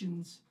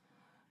elections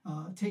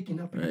taken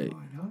up in your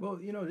mind? Huh? Well,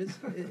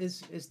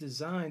 it's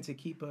designed to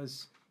keep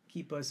us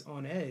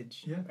on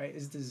edge, right?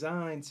 It's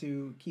designed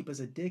to keep us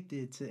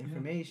addicted to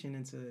information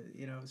and to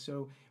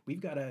so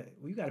we've got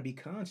to be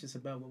conscious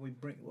about what we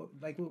bring,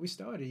 like what we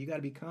started. You got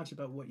to be conscious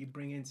about what you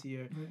bring into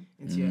your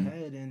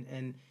head,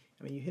 and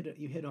I mean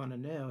you hit on a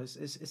nail.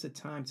 It's a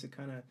time to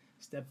kind of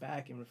step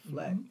back and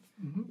reflect.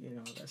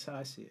 That's how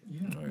I see it.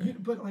 Yeah,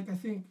 right. But like I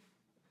think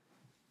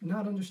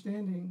not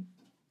understanding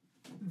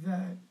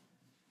that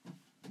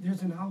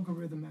there's an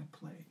algorithm at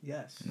play.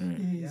 Yes.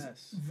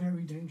 Is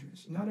very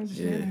dangerous. Not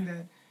understanding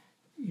that,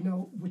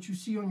 what you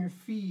see on your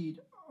feed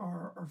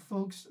are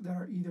folks that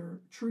are either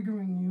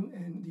triggering you,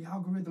 and the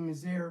algorithm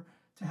is there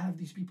to have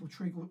these people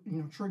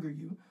trigger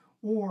you,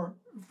 or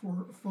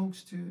for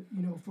folks to,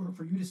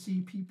 for you to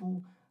see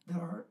people that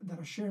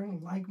are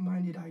sharing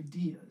like-minded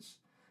ideas.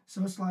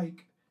 So it's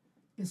like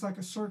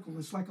a circle.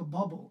 It's like a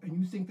bubble, and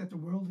you think that the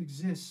world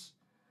exists,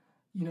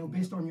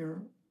 based on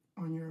your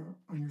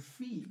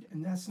feed,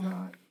 and that's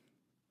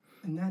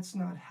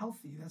not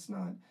healthy. That's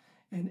not,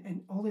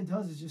 and all it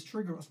does is just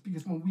trigger us,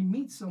 because when we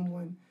meet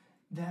someone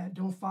that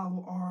don't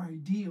follow our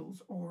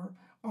ideals or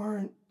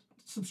aren't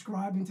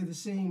subscribing to the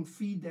same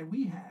feed that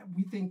we have,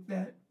 we think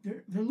that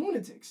they're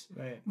lunatics.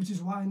 Right. Which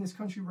is why in this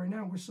country right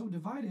now we're so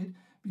divided,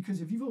 because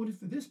if you voted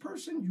for this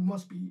person, you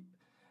must be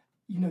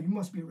a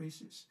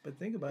racist. But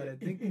think about it.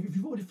 If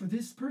you voted for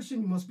this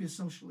person, you must be a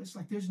socialist.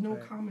 Like, there's no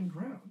common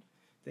ground.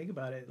 Think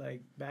about it.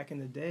 Like, back in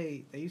the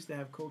day, they used to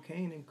have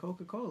cocaine and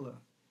Coca-Cola,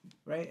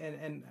 right?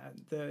 And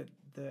the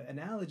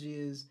analogy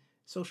is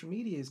social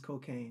media is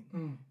cocaine,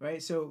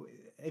 right? So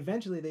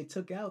eventually they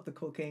took out the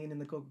cocaine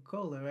and the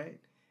Coca-Cola, right?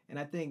 And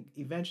I think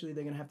eventually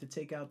they're going to have to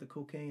take out the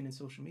cocaine and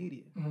social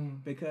media,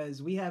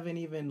 because we haven't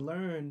even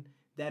learned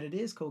that it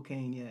is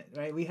cocaine yet,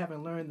 right? We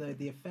haven't learned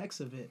the effects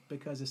of it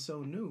because it's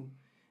so new.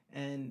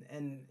 And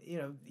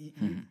you're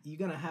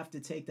going to have to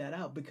take that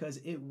out, because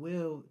it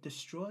will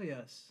destroy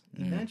us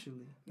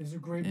eventually. There's a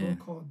great book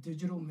called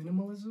Digital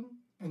Minimalism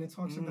and it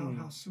talks about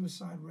how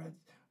suicide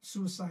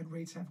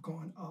rates have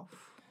gone up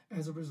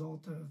as a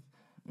result of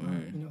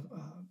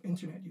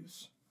internet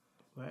use.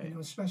 Right. You know,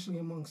 especially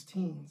amongst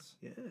teens.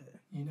 Yeah.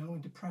 You know,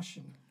 and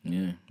depression.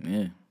 Yeah.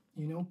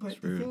 You know, but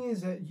the thing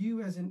is that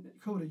you as an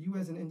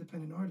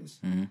independent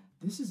artist,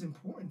 this is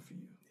important for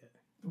you. Yeah.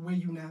 The way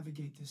you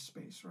navigate this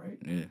space, right?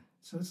 Yeah.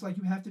 So it's like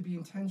you have to be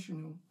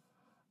intentional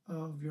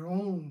of your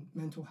own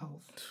mental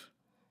health,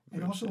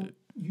 and also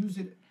use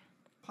it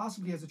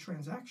possibly as a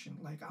transaction.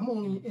 Like, I'm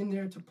only in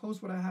there to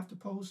post what I have to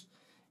post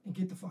and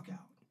get the fuck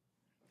out.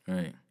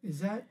 Right.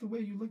 Is that the way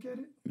you look at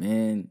it?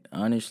 Man,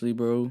 honestly,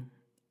 bro,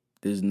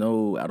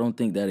 I don't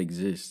think that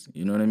exists.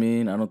 You know what I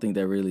mean? I don't think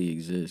that really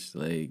exists.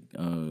 Like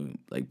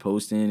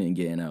posting and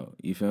getting out.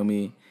 You feel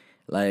me?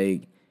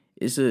 Like,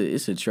 it's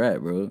a trap,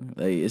 bro.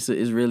 Like, it's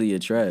really a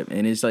trap.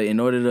 And it's like, in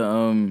order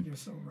to You're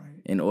so right.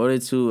 in order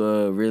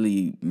to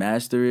really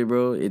master it,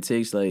 bro, it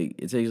takes a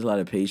lot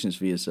of patience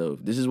for yourself.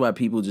 This is why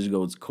people just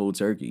go cold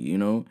turkey, you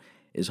know?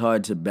 It's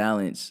hard to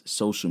balance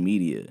social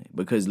media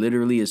because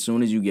literally as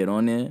soon as you get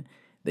on there,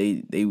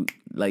 they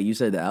like you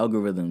said, the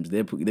algorithms,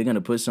 they're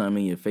gonna put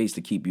something in your face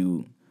to keep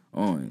you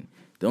on.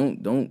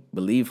 Don't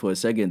believe for a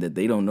second that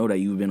they don't know that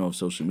you've been off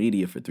social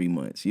media for 3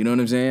 months. You know what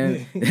I'm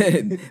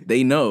saying?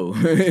 They know.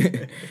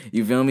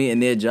 You feel me?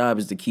 And their job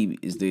is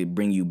to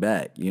bring you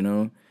back, you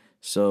know?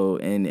 So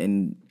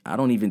and I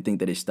don't even think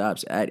that it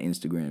stops at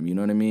Instagram. You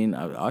know what I mean?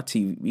 Our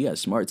TV, we got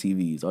smart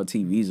TVs. Our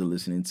TVs are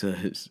listening to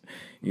us.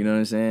 You know what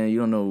I'm saying? You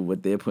don't know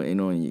what they're putting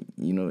on,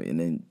 you know, and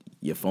then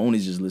your phone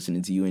is just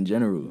listening to you in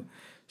general.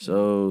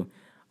 So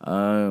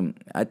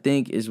I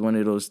think it's one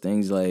of those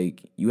things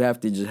like you have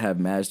to just have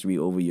mastery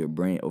over your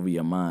brain, over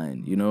your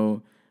mind, you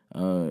know,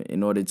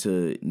 in order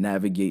to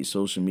navigate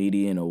social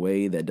media in a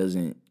way that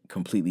doesn't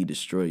completely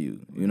destroy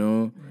you, you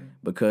know,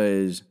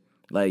 because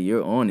like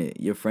you're on it,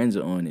 your friends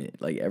are on it,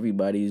 like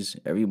everybody's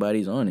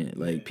on it.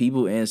 Like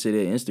people answer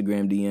their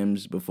Instagram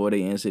DMs before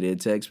they answer their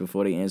text,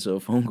 before they answer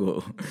a phone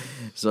call.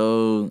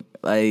 So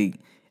like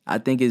I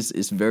think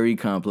it's very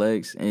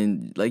complex,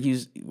 and like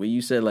what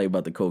you said like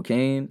about the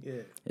cocaine,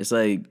 it's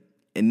like,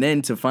 and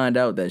then to find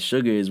out that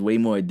sugar is way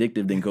more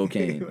addictive than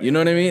cocaine, you know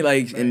what I mean?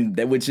 Like, and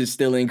that which is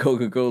still in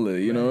Coca-Cola,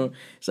 you know?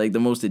 It's like the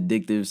most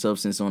addictive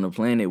substance on the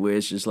planet, where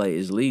it's just like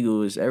it's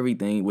legal, it's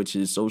everything, which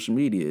is social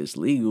media. It's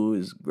legal,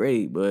 it's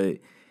great, but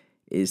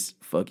it's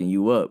fucking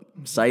you up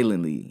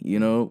silently, you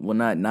know? Well,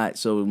 not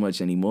so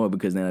much anymore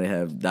because now they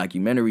have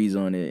documentaries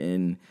on it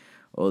and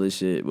all this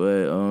shit,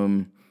 but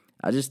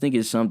I just think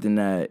it's something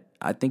that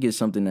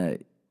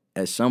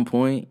at some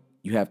point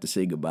you have to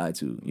say goodbye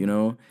to, you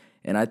know?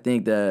 And I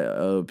think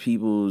that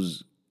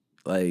people's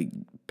like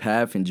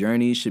path and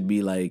journey should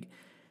be like,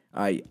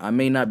 I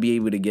may not be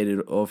able to get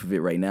it off of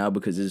it right now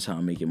because this is how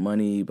I'm making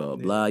money, blah,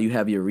 blah. You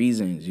have your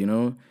reasons, you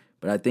know?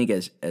 But I think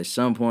at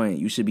some point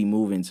you should be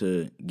moving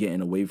to getting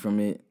away from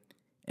it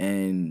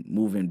and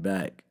moving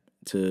back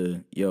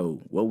to, yo,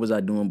 what was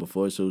I doing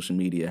before social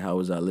media? How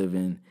was I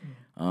living?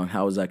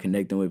 How was I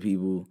connecting with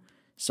people?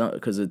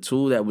 Because a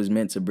tool that was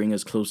meant to bring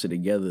us closer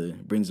together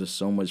brings us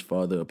so much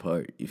farther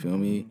apart. You feel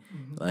me?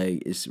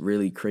 Like, it's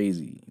really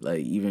crazy.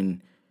 Like,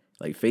 even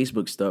like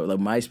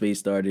MySpace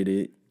started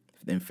it,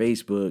 then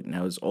Facebook.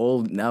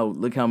 Now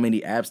look how many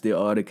apps there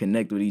are to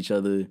connect with each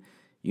other,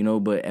 you know,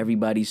 but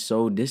everybody's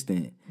so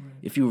distant.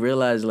 If you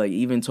realize, like,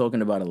 even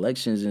talking about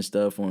elections and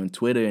stuff on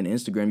Twitter and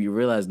Instagram, you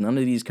realize none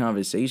of these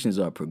conversations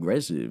are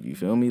progressive. You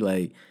feel me?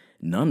 Like,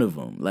 none of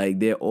them. Like,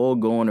 they're all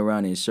going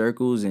around in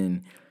circles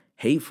and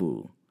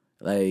hateful.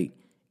 Like,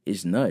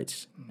 it's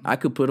nuts. I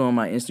could put on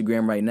my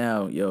Instagram right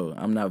now, yo,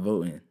 I'm not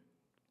voting.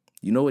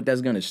 You know what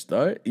that's gonna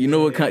start? You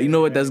know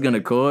what that's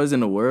gonna cause in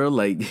the world?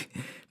 Like,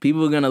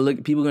 people are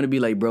gonna be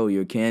like, bro,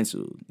 you're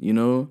canceled, you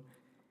know?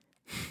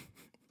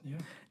 Yeah.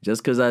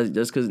 Not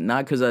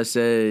cause I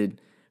said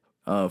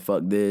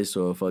fuck this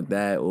or fuck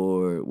that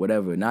or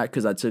whatever. Not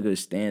cause I took a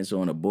stance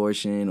on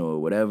abortion or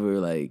whatever,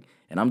 like,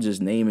 and I'm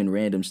just naming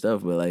random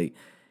stuff, but like,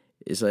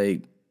 it's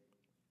like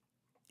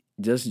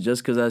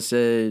just cause I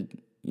said,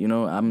 you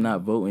know, I'm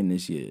not voting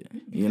this year.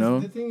 You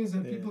know, the thing is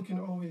that people can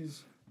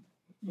always,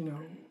 you know,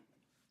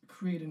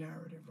 create a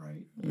narrative,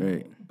 right?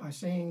 Right. By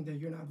saying that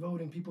you're not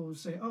voting, people will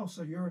say, "Oh,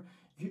 so you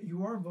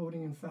are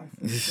voting, in fact,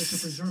 to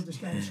preserve the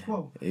status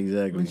quo."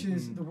 Exactly. Which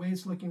is the way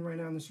it's looking right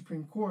now in the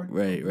Supreme Court.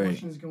 Right.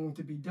 Abortion is going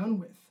to be done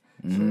with.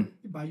 So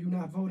by you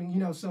not voting,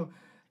 you know, so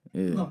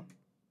look,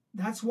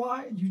 that's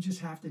why you just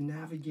have to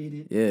navigate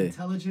it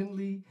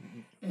intelligently.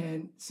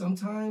 And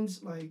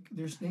sometimes, like,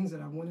 there's things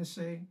that I want to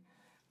say.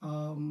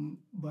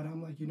 But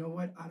I'm like, you know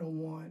what? I don't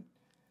want,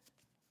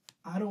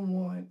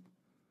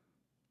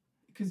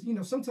 because, you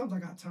know, sometimes I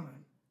got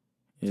time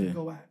to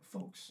go at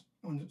folks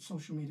on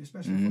social media,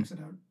 especially folks that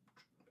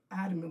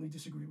I adamantly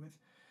disagree with.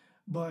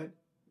 But,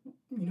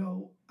 you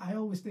know, I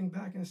always think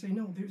back and say,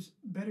 no, there's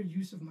better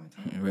use of my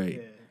time. Right.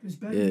 Yeah. There's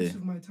better use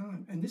of my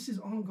time. And this is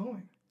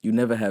ongoing. You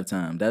never have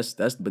time. That's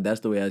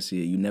the way I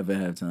see it. You never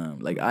have time.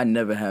 Like, I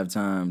never have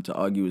time to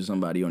argue with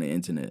somebody on the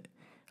internet.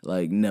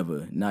 Like,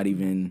 never. Not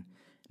even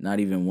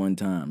one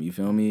time. You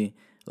feel me?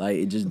 Like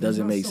it just But there's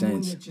doesn't not make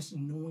someone sense. that just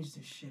annoys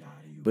the shit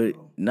out of you, But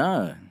bro.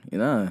 nah, You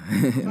not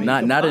can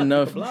not block- you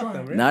enough. can block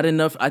them, right? Not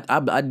enough.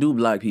 I do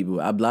block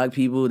people. I block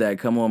people that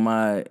come on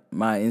my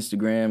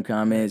Instagram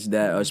comments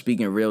that are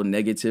speaking real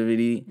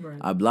negativity. Right.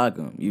 I block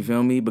them. You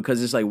feel me?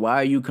 Because it's like, why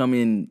are you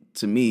coming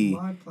to me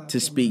My to platform,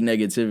 speak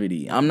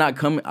negativity? I'm not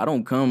coming. I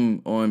don't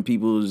come on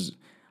people's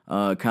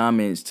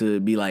comments to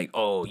be like,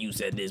 oh, you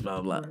said this,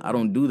 blah blah. I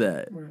don't do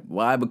that. Right.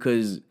 Why?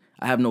 Because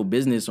I have no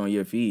business on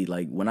your feed.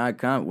 Like when I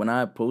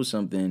post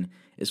something,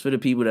 it's for the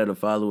people that are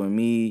following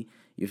me.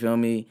 You feel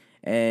me?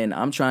 And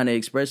I'm trying to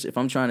express. If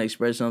I'm trying to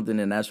express something,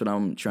 then that's what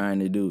I'm trying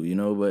to do. You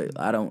know, but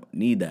I don't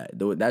need that.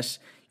 Though that's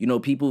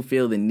people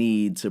feel the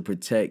need to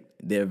protect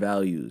their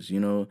values. You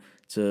know,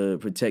 to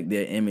protect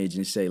their image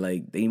and say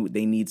like they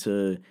need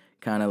to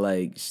kind of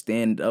like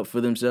stand up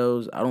for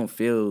themselves. I don't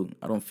feel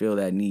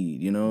that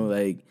need. You know,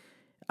 like.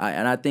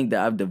 I think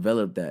that I've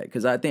developed that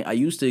because I think I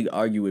used to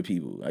argue with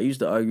people. I used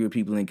to argue with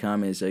people in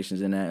comment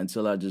sections and that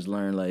until I just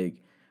learned like,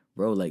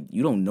 bro, like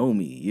you don't know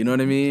me. You know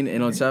what I mean?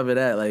 And on top of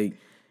that, like,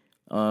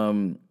 I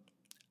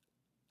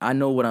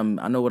know what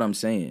I'm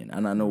saying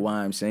and I know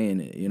why I'm saying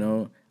it. You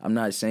know, I'm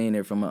not saying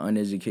it from an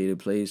uneducated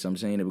place. I'm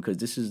saying it because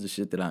this is the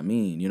shit that I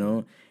mean. You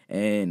know,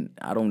 and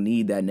I don't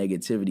need that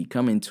negativity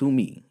coming to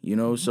me. You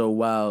know, so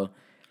while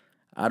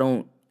I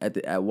don't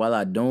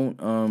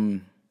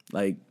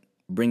like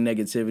bring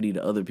negativity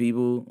to other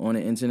people on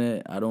the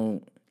internet, I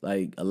don't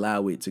like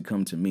allow it to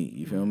come to me.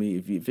 You feel me?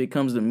 If it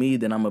comes to me,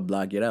 then I'm gonna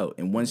block it out.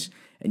 And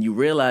and you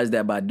realize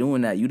that by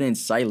doing that, you didn't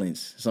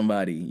silence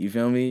somebody. You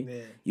feel me?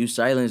 Yeah. You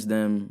silence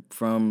them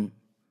from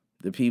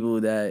the people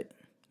that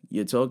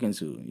you're talking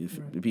to,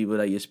 the people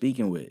that you're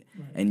speaking with,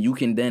 and you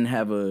can then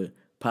have a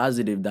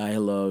positive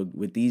dialogue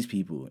with these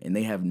people, and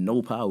they have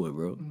no power,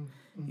 bro.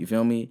 You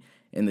feel me?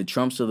 And the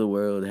Trumps of the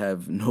world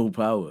have no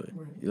power.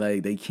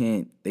 Like they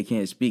can't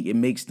speak. It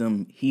makes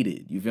them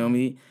heated. You feel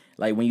me?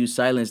 Like when you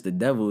silence the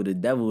devil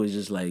is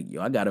just like,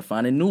 yo, I gotta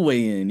find a new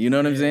way in. You know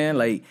what I'm saying?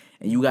 Like,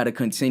 and you gotta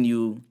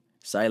continue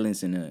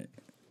silencing it.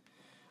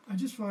 I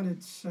just find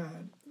it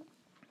sad,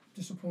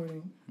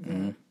 disappointing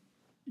that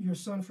your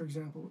son, for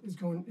example, is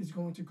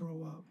going to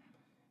grow up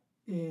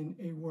in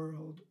a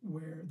world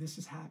where this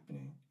is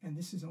happening, and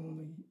this is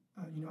only,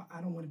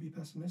 I don't want to be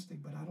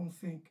pessimistic, but I don't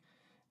think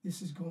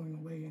this is going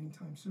away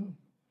anytime soon.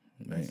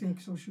 Right. I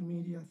think social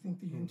media, I think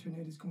the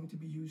internet is going to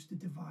be used to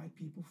divide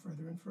people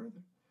further and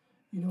further.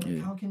 You know,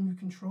 how can you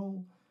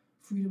control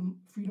freedom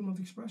of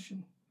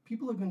expression?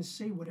 People are going to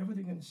say whatever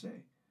they're going to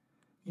say.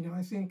 You know,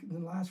 I think in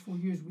the last 4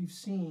 years we've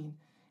seen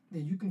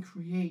that you can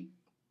create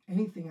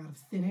anything out of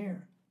thin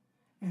air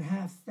and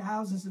have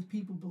thousands of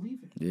people believe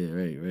it. Yeah,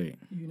 right.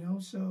 You know,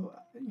 so,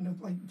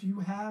 like, do you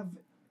have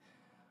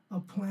a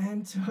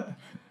plan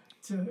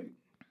to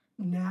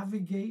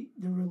navigate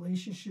the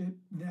relationship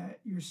that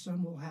your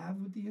son will have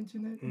with the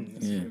internet?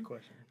 That's a good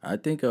question. I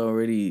think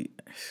already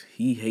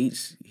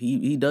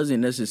he doesn't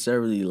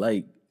necessarily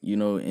like,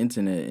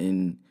 internet,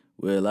 and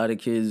where a lot of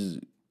kids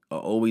are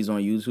always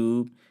on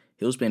YouTube,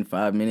 he'll spend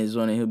 5 minutes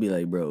on it, he'll be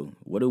like, bro,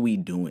 what are we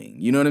doing?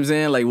 You know what I'm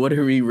saying? Like, what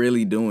are we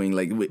really doing,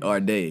 like, with our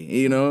day,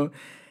 you know?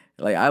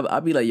 Like,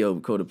 I'll be like, yo,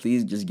 Coda,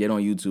 please just get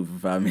on YouTube for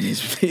 5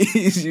 minutes,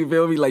 please. You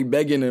feel me? Like,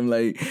 begging him,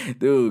 like,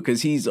 dude,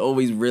 because he's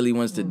always really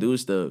wants to do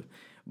stuff.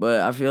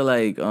 But I feel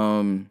like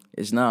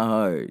it's not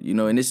hard,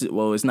 and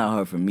it's not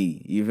hard for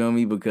me. You feel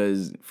me?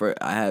 Because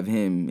I have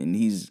him, and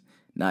he's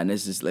not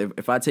necessarily.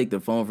 If I take the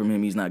phone from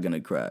him, he's not gonna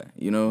cry,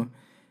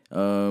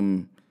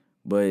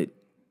 But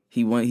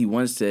he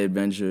wants to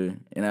adventure,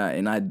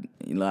 and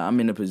I'm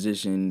in a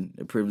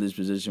privileged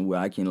position where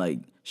I can like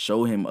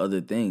show him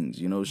other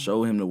things,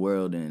 show him the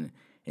world and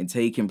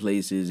take him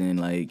places and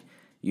like,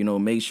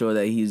 make sure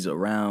that he's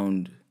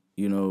around,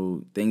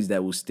 things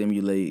that will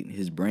stimulate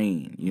his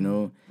brain,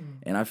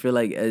 And I feel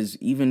like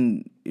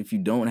even if you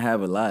don't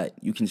have a lot,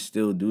 you can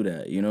still do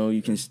that,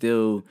 You can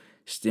still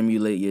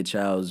stimulate your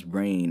child's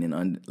brain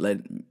and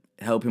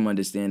help him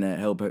understand that,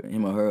 help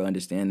him or her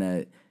understand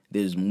that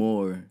there's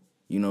more,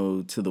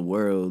 to the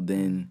world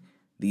than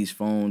these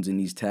phones and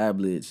these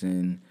tablets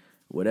and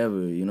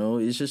whatever,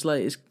 It's just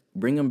like,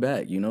 bring them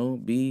back,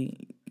 be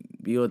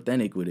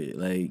authentic with it.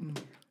 Like,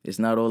 it's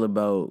not all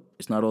about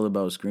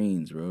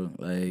screens, bro.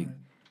 Like,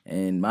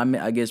 and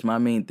I guess my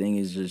main thing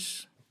is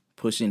just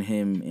pushing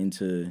him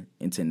into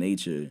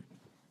nature,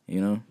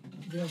 Yeah.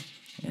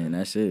 And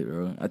that's it,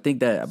 bro. I think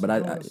that,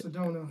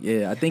 Sedona.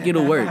 Yeah, I think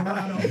it'll work.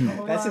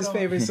 That's his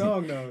favorite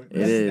song, though.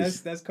 It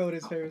is. That's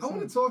Coda's favorite song. I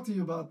want to talk to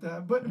you about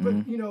that, but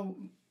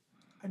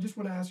I just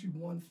want to ask you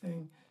one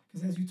thing,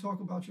 because as you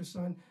talk about your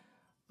son,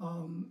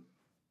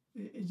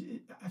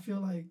 I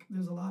feel like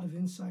there's a lot of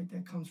insight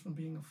that comes from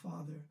being a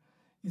father.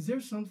 Is there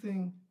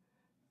something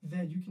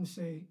that you can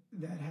say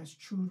that has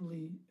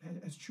truly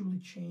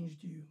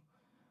changed you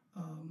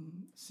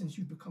since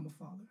you've become a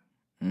father?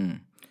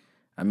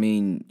 I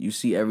mean, you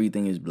see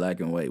everything is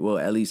black and white. Well,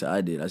 at least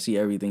I did. I see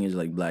everything is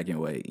like black and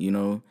white,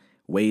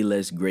 way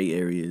less gray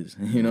areas,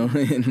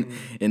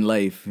 in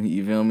life.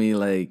 You feel me?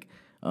 Like,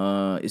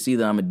 it's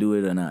either I'm gonna do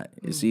it or not.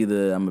 It's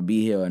either I'm gonna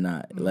be here or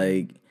not.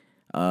 Like,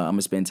 I'm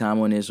gonna spend time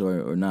on this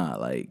or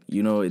not. Like,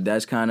 you know,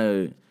 that's kind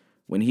of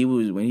when he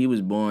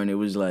was born. It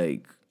was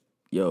like,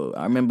 yo,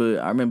 I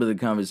remember the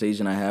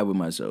conversation I had with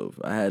myself.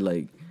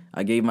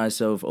 I gave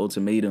myself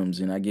ultimatums,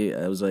 and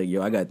I was like,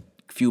 yo, I got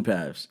few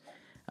paths.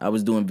 I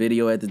was doing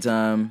video at the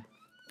time.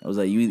 I was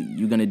like,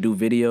 you gonna do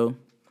video?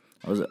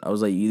 I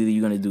was like, either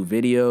you're gonna do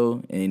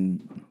video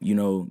and, you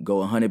know, go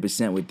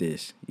 100% with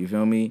this. You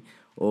feel me?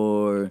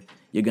 Or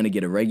you're gonna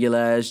get a regular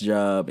ass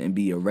job and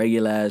be a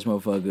regular ass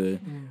motherfucker,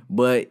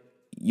 but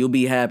you'll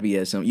be happy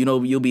at some. You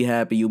know, you'll be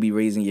happy. You'll be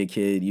raising your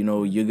kid. You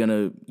know,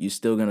 you're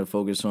still gonna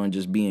focus on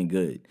just being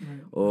good.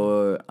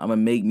 Or I'm gonna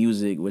make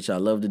music, which I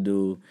love to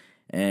do,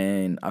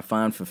 and I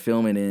find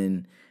fulfillment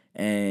in.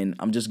 And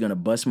I'm just gonna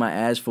bust my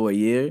ass for a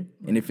year.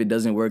 And if it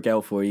doesn't work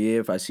out for a year,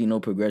 if I see no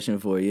progression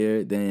for a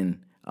year, then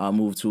I'll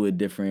move to a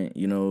different.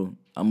 You know,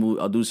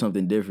 I'll do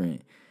something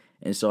different.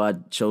 And so I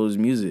chose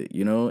music,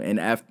 you know? And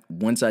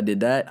once I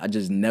did that, I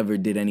just never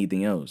did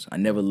anything else. I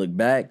never looked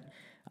back.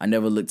 I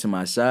never looked to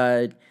my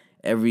side.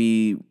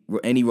 Any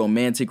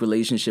romantic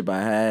relationship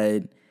I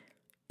had,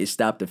 it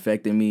stopped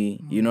affecting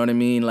me. You know what I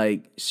mean?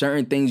 Like,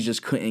 certain things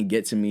just couldn't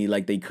get to me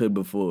like they could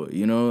before,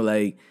 you know?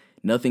 Like,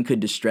 nothing could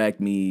distract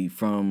me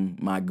from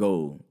my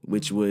goal,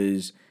 which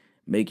was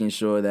making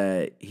sure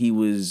that he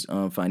was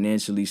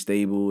financially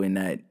stable and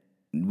that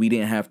we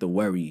didn't have to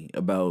worry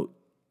about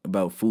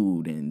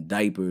food and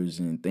diapers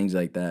and things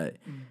like that.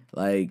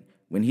 Like,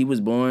 when he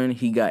was born,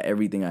 he got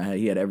everything I had.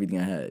 He had everything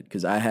I had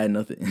because I had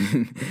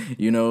nothing.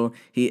 You know,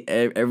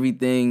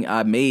 everything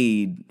I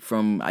made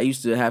from. I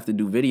used to have to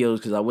do videos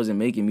because I wasn't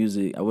making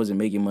music. I wasn't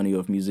making money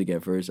off music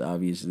at first,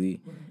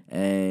 obviously,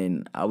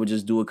 and I would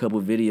just do a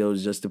couple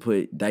videos just to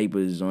put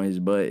diapers on his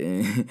butt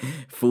and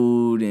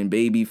food and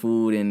baby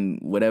food and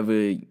whatever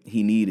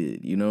he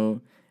needed. You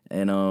know,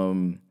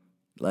 and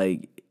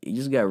like, it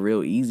just got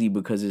real easy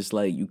because it's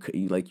like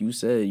like you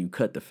said, you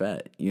cut the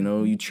fat, you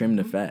know, you trim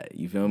the fat,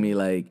 you feel me?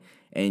 Like,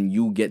 and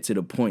you get to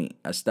the point.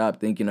 I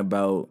stopped thinking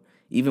about,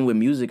 even with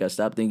music, I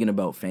stopped thinking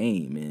about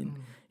fame and,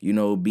 you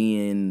know,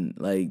 being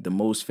like the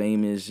most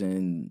famous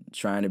and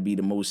trying to be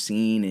the most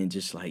seen and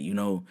just like, you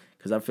know,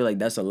 because I feel like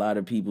that's a lot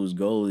of people's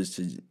goal is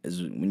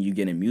when you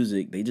get in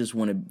music, they just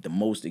want the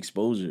most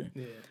exposure.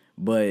 Yeah.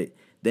 But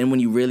then when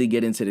you really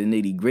get into the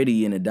nitty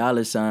gritty and the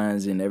dollar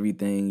signs and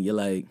everything, you're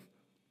like,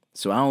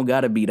 so I don't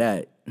gotta be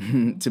that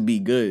to be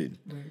good,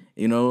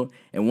 you know?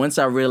 And once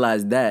I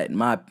realized that,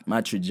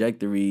 my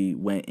trajectory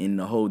went in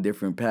a whole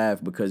different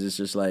path because it's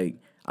just like,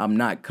 I'm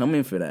not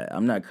coming for that.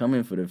 I'm not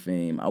coming for the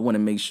fame. I want to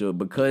make sure,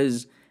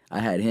 because I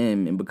had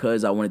him and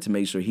because I wanted to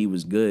make sure he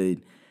was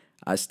good,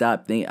 I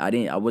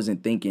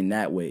wasn't thinking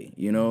that way,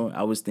 you know?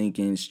 I was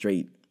thinking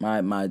straight.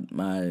 My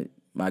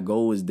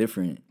goal was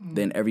different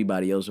than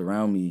everybody else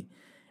around me.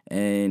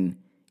 And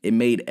it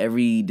made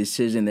every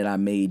decision that I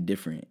made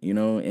different, you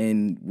know,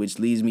 and which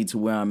leads me to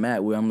where I'm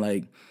at, where I'm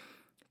like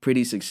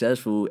pretty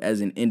successful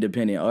as an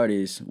independent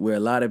artist, where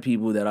a lot of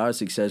people that are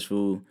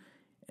successful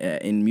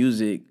in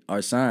music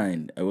are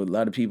signed. A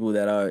lot of people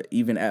that are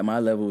even at my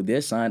level,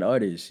 they're signed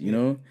artists, you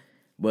know,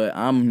 but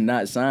I'm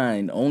not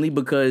signed only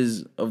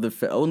because of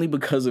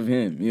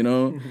him, you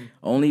know,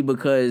 only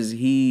because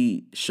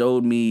he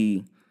showed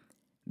me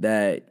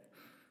that.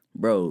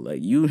 Bro,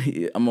 like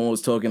I'm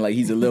almost talking like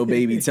he's a little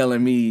baby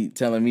telling me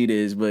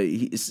this, but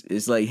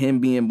it's like him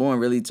being born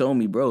really told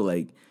me, bro,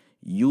 like,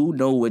 you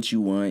know what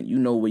you want, you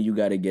know where you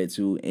got to get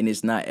to, and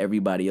it's not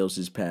everybody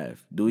else's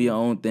path. Do your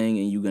own thing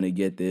and you're going to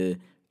get there,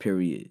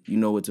 period. You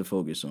know what to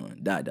focus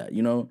on, ...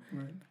 you know?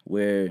 Right.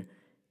 Where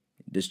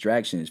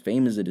distractions,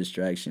 fame is a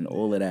distraction,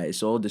 all of that.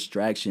 It's all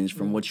distractions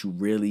from what you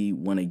really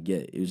want to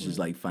get. It's just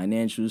like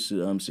financial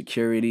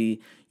security.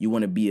 You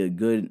want to be a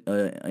good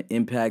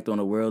impact on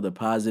the world, a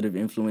positive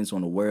influence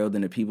on the world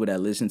and the people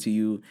that listen to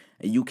you.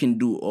 And you can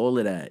do all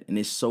of that. And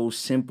it's so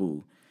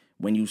simple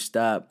when you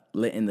stop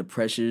letting the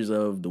pressures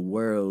of the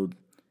world,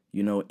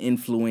 you know,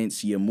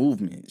 influence your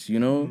movements, you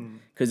know?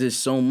 Because there's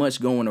so much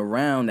going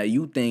around that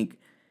you think,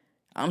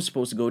 I'm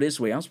supposed to go this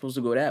way, I'm supposed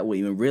to go that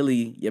way. And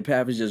really, your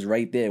path is just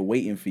right there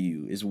waiting for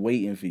you. It's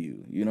waiting for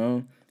you, you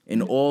know?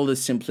 And all the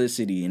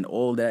simplicity and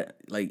all that,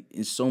 like,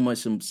 it's so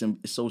much,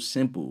 it's so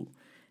simple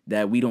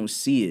that we don't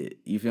see it.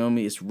 You feel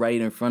me? It's right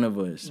in front of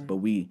us. But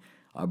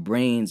our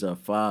brains are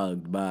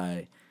fogged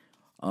by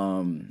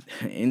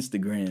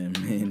Instagram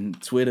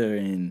and Twitter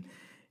and,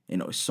 you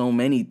know, so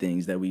many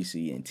things that we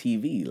see in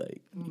TV,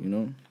 like, you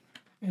know?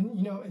 And,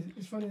 you know,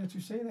 it's funny that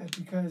you say that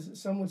because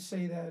some would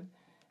say that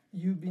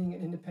you being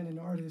an independent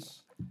artist,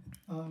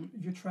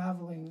 you're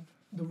traveling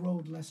the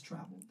road less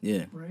traveled.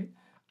 Yeah. Right?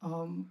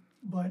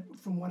 But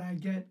from what I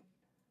get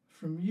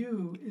from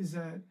you is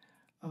that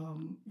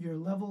your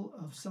level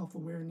of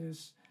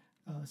self-awareness,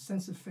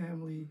 sense of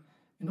family,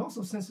 and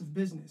also sense of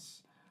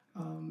business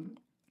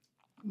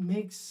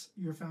makes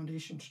your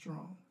foundation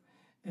strong.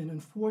 And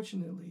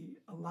unfortunately,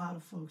 a lot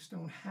of folks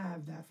don't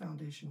have that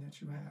foundation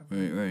that you have.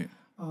 Right.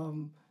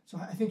 So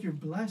I think you're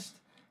blessed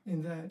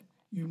in that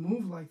you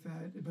move like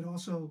that, but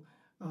also,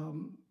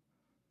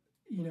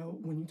 you know,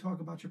 when you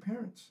talk about your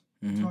parents,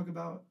 you talk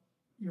about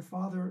your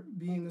father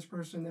being this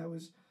person that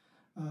was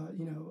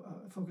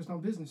focused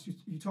on business.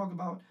 You talk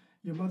about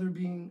your mother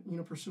being,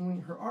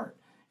 pursuing her art.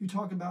 You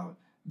talk about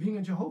being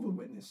a Jehovah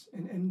Witness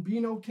and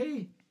being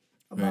okay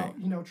about,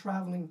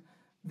 traveling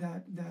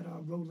that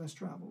road less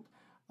traveled.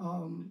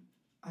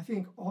 I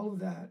think all of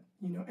that,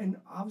 and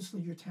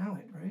obviously your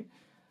talent, right?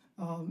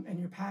 And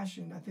your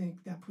passion, I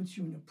think that puts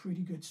you in a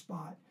pretty good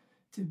spot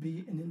to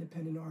be an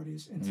independent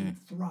artist and to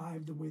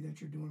thrive the way that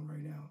you're doing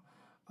right now.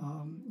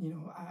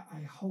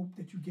 I hope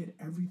that you get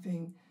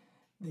everything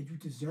that you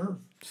deserve.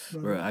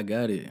 Bro, I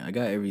got it. I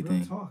got everything.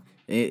 Real talk.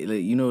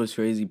 What's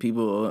crazy?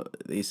 People,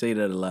 they say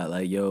that a lot.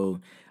 Like,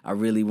 yo, I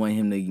really want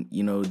him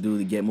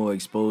to, get more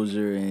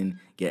exposure and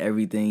get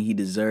everything he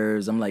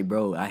deserves. I'm like,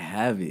 bro, I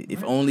have it.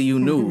 If only you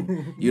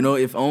knew.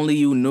 If only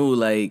you knew,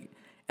 like,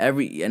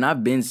 and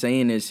I've been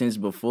saying this since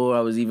before I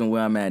was even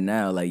where I'm at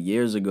now, like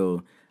years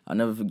ago. I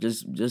never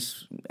just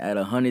at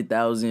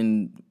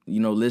 100,000,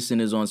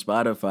 listeners on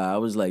Spotify. I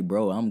was like,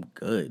 bro, I'm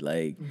good.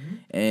 Like,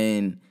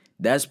 and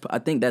I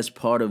think that's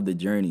part of the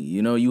journey.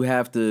 You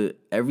have to,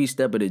 every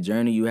step of the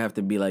journey, you have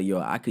to be like, yo,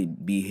 I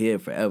could be here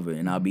forever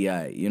and I'll be all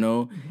right,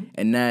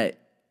 And that,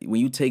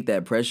 when you take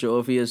that pressure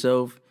off of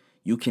yourself,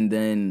 you can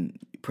then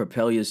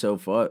propel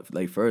yourself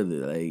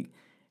further. Like,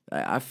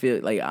 I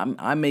feel like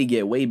I may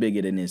get way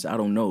bigger than this. I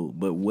don't know.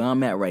 But where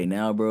I'm at right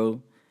now,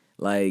 bro,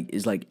 like,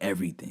 it's like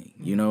everything,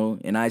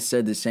 And I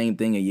said the same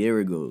thing a year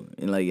ago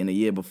and like in a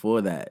year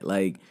before that.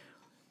 Like,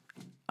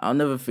 I'll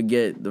never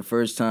forget the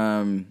first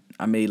time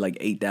I made like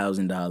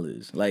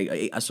 $8,000.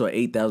 Like, I saw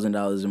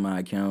 $8,000 in my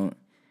account,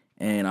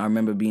 and I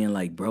remember being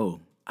like,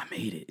 bro, I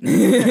made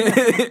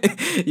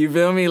it. You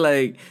feel me?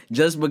 Like,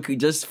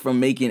 just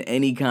from making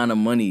any kind of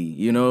money,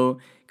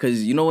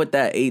 Because you know what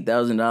that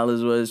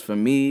 $8,000 was? For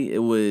me, it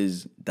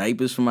was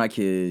diapers for my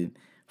kid,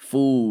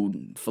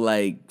 food for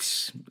like,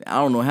 I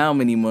don't know how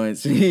many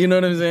months. You know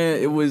what I'm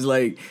saying?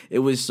 It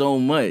was so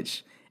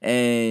much.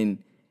 And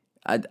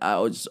I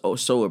was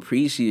so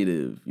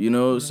appreciative,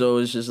 So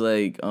it's just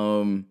like,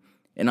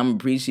 and I'm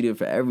appreciative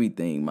for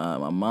everything. My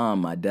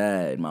mom, my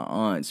dad, my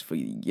aunts for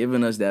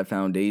giving us that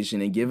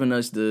foundation and giving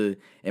us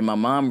and my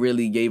mom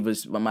really gave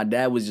us, my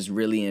dad was just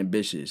really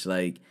ambitious.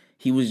 Like,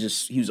 he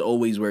was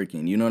always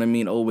working, you know what I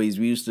mean? Always.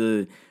 We used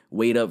to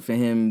wait up for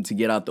him to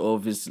get out the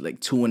office like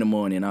 2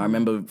 a.m. I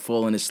remember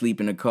falling asleep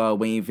in the car,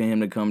 waiting for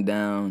him to come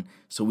down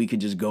so we could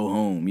just go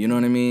home, you know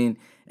what I mean?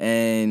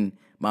 And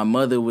my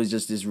mother was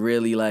just this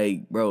really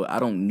like, bro, I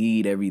don't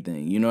need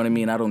everything. You know what I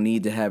mean? I don't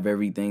need to have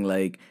everything.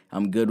 Like,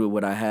 I'm good with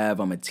what I have.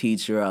 I'm a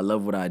teacher. I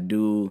love what I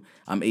do.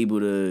 I'm able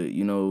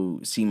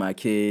to, see my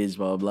kids,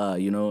 blah, blah,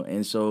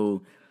 And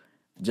so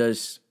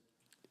just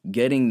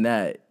getting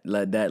that,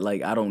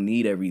 like, I don't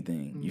need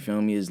everything. You feel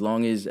me? As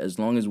long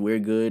as we're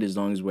good, as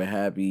long as we're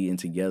happy and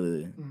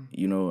together,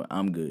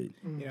 I'm good.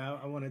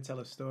 I want to tell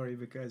a story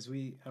because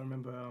I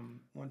remember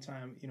one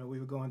time, we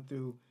were going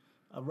through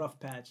a rough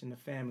patch in the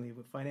family,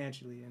 but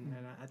financially, and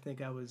I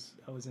think I was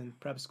in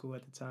prep school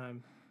at the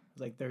time. I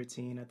was like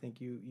 13. I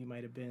think you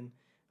might have been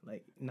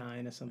like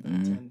 9 or something,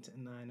 10,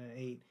 9 or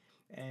 8,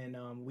 and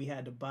we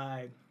had to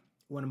buy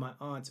one of my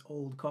aunt's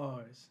old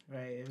cars.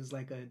 Right, it was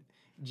like a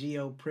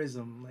Geo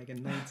Prism, like a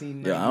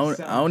 1990. Yeah,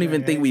 I don't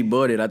even think we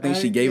bought it. I think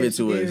she gave it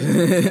to us.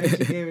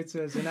 She gave it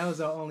to us, and that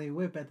was our only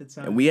whip at the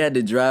time. And we had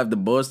to drive to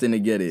Boston to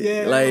get it.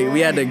 Yeah, like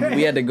we had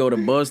to go to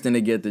Boston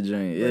to get the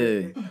joint.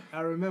 Yeah.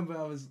 I remember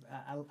I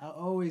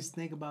always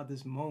think about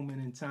this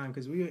moment in time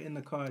because we were in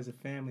the car as a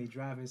family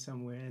driving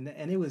somewhere,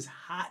 and it was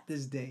hot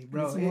this day,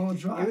 bro. It's a long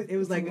drive. It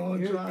was like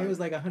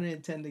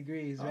 110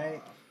 degrees,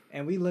 right?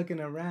 And we looking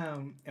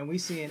around and we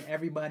seeing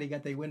everybody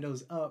got their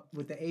windows up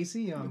with the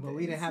AC on, but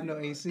we didn't have no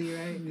AC,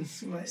 right?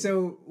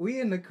 So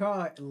we in the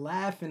car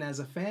laughing as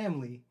a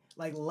family,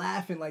 like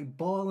laughing, like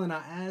bawling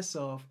our ass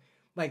off,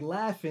 like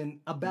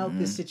laughing about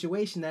this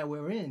situation that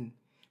we're in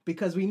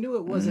because we knew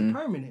it wasn't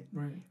permanent,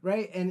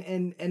 right?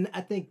 And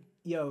I think,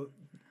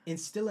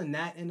 instilling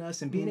that in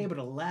us and being able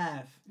to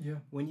laugh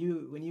when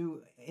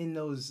you in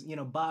those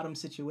bottom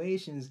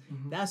situations,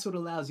 that's what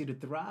allows you to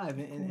thrive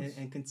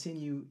and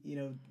continue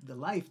the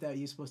life that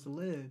you're supposed to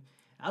live.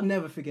 I'll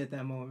never forget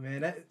that moment,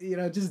 man. That,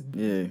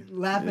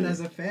 laughing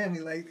as a family,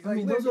 like I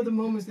mean, those are the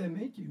moments that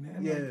make you, man.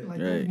 Yeah. Like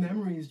those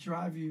memories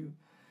drive you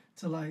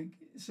to like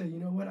say, you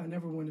know what, I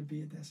never want to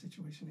be at that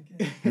situation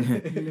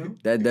again.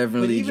 That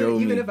definitely drove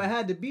me. Even if I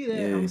had to be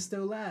there, I would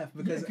still laugh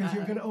because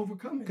you're gonna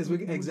overcome it. Because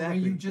exactly.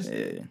 You just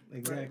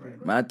exactly.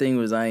 Right. My thing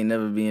was I ain't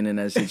never being in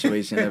that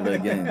situation ever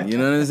again. You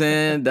know what I'm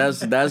saying?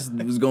 That's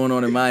what's going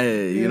on in my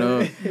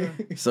head.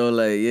 So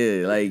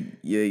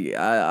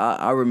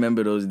I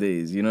remember those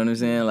days. You know what I'm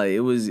saying? Like it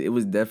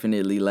was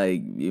definitely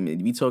like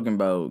we talking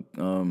about.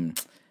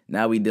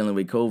 Now we dealing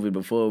with COVID.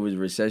 Before it was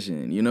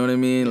recession. You know what I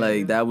mean?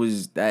 Like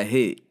that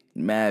hit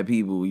mad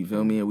people. You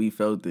feel me? And we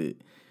felt it.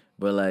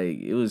 But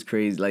like it was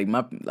crazy. Like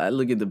I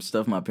look at the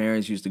stuff my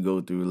parents used to go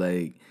through.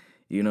 Like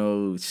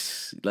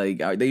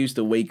like they used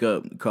to wake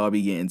up, car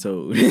be getting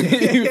towed.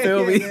 You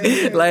feel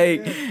me?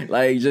 Like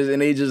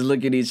and they just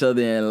look at each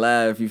other and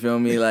laugh. You feel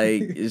me?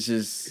 Like it's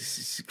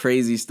just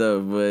crazy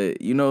stuff. But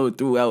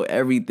throughout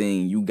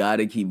everything, you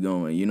gotta keep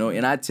going.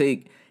 And I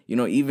take. you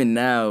know, even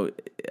now,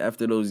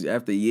 after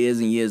years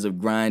and years of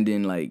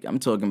grinding, like I'm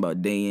talking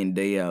about day in,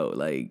 day out,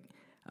 like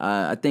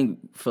I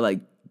think for like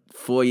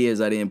 4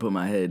 years I didn't put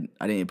my head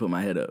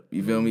up.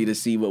 You feel me? To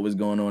see what was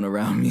going on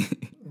around me.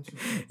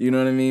 You know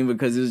what I mean?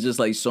 Because it's just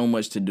like so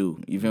much to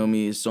do. You feel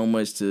me? It's so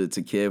much to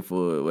care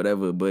for,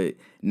 whatever. But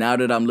now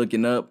that I'm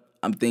looking up,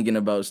 I'm thinking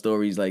about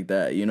stories like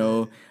that, you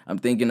know? I'm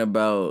thinking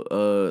about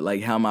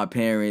like how my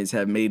parents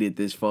have made it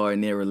this far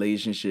in their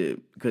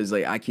relationship, because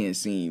like I can't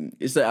seem.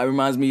 It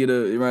reminds me of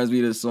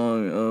the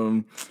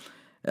song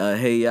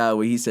Hey Ya,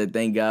 where he said,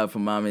 "Thank God for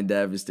mom and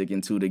dad for sticking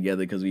two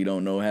together because we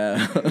don't know how."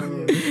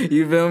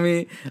 You feel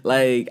me?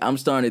 Like I'm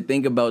starting to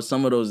think about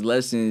some of those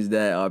lessons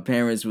that our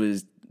parents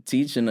was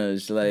teaching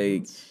us,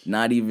 like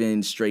not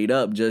even straight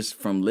up, just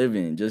from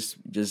living, just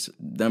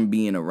them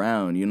being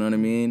around. You know what I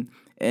mean?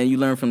 And you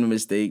learn from the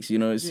mistakes, you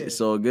know, it's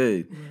all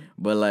good.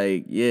 But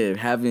like, yeah,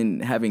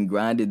 having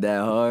grinded that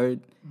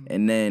hard,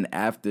 and then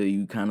after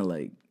you kind of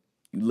like,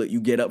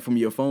 you get up from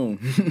your phone,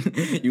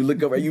 you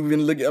look up,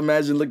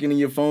 imagine looking in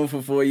your phone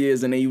for 4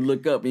 years, and then you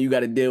look up and you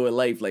got to deal with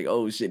life. Like,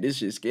 oh shit, this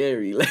shit's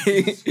scary.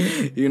 Like,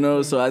 you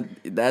know, so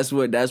that's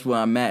where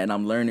I'm at, and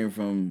I'm learning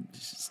from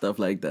stuff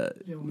like that.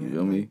 Yo, man, you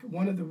feel me?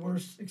 One of the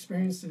worst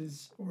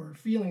experiences or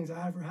feelings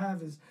I ever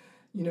have is,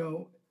 you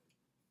know,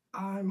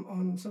 I'm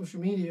on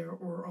social media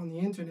or on the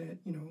internet,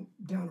 you know,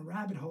 down a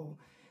rabbit hole,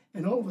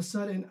 and all of a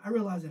sudden I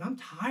realize that I'm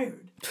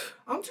tired.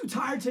 I'm too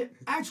tired to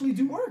actually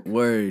do work.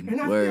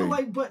 And I feel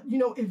like, but you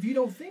know, if you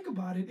don't think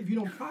about it, if you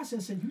don't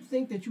process it, you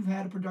think that you've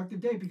had a productive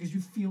day because you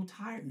feel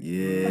tired.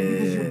 Yeah. Like,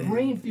 because your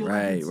brain feels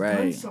like it's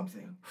done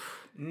something.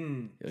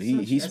 Yo,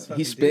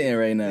 he's spitting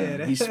right now.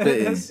 Yeah, he's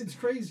spitting. It's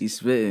crazy. He's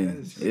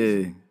spitting.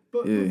 Yeah.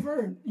 But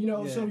Vern, you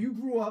know, so you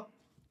grew up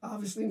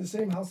obviously in the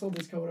same household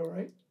as Kodo,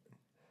 right?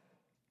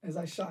 As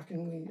I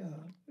shockingly,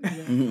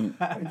 again,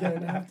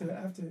 I have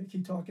to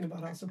keep talking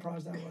about how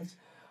surprised I was.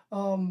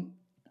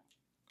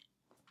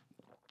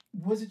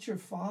 Was it your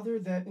father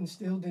that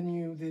instilled in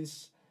you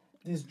this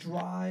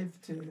drive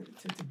to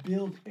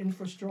build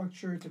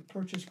infrastructure, to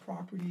purchase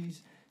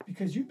properties?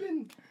 Because you've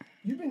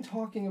been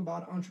talking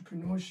about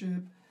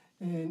entrepreneurship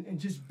and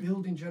just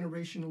building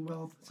generational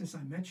wealth since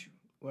I met you.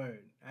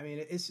 Word. I mean,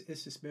 it's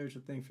a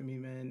spiritual thing for me,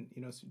 man.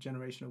 You know, it's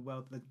generational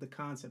wealth, the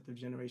concept of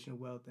generational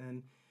wealth.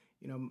 And,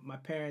 you know, my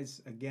parents,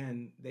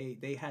 again,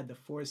 they had the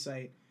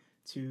foresight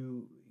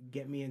to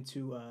get me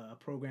into a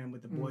program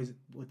with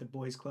the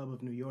Boys Club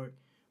of New York,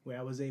 where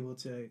I was able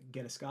to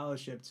get a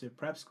scholarship to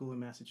prep school in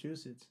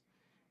Massachusetts.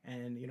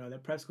 And, you know,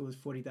 that prep school was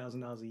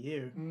 $40,000 a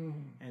year.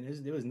 And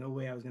there was no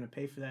way I was going to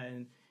pay for that.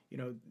 And, you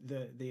know,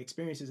 the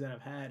experiences that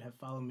I've had have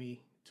followed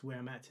me to where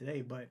I'm at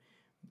today. But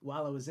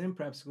while I was in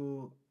prep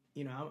school,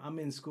 you know, I'm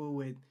in school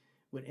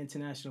with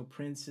international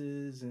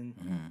princes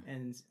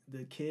and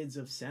the kids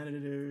of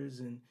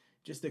senators, and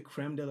just the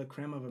creme de la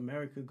creme of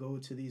America go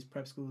to these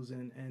prep schools.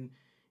 And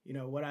you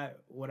know, what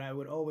I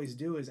would always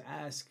do is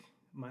ask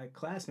my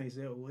classmates,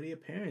 what do your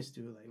parents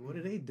do? Like, what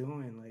are they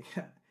doing? Like,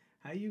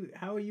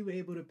 how are you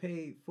able to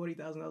pay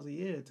 $40,000 a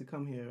year to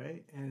come here,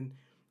 right? And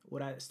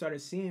what I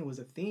started seeing was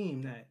a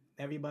theme that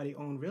everybody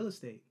owned real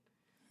estate.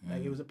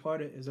 Like, it was a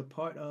part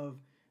of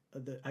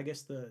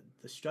the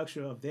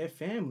structure of their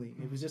family.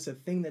 It was just a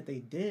thing that they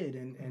did,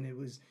 and it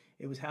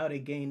was how they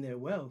gained their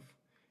wealth.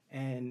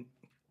 And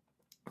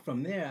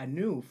from there, I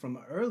knew from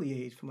an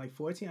early age, from like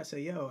 14, I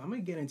said, yo, I'm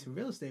going to get into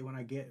real estate when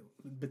I get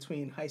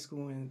between high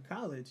school and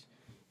college.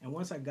 And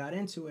once I got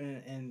into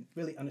it and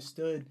really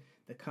understood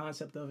the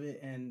concept of it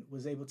and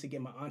was able to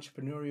get my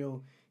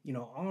entrepreneurial, you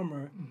know,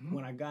 armor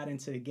when I got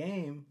into the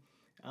game,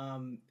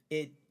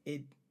 it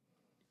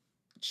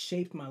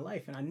shaped my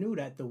life. And I knew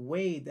that the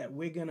way that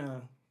we're going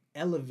to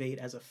elevate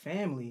as a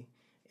family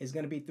is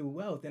going to be through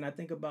wealth. And I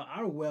think about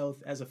our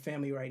wealth as a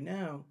family right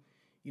now.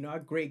 You know, our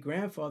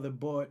great-grandfather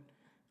bought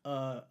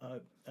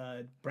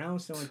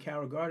Brownstone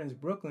Carroll Gardens,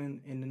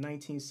 Brooklyn, in the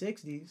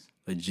 1960s.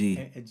 A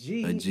G.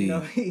 You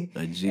know,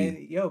 a G.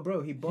 And yo,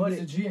 bro, he bought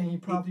it. A G, and he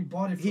probably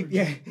bought it for a G.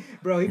 Yeah,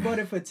 bro, he bought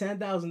it for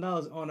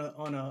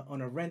 $10,000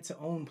 on a rent to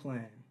own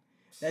plan.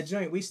 That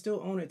joint, we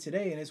still own it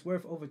today, and it's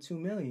worth over $2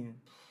 million.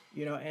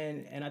 You know,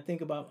 and I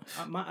think about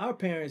our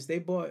parents. They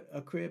bought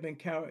a crib in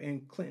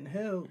Clinton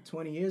Hill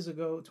 20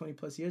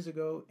 plus years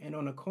ago, and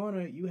on the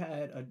corner you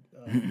had a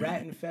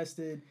rat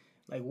infested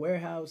like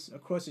warehouse.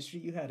 Across the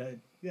street you had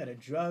a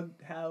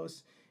drug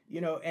house. You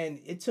know, and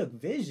it took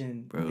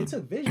vision. Bro. It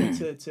took vision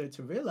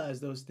to realize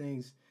those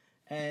things.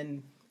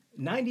 And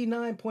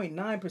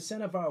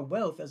 99.9% of our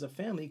wealth as a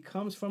family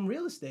comes from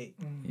real estate.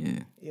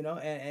 Yeah. You know,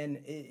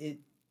 and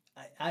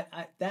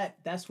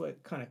that's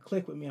what kind of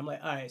clicked with me. I'm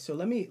like, all right, so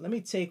let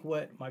me take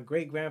what my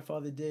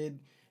great-grandfather did.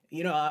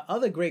 You know, our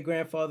other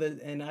great-grandfather,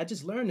 and I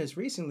just learned this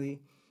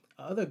recently,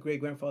 our other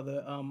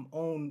great-grandfather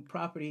owned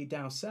property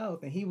down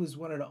south, and he was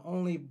one of the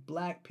only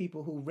black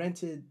people who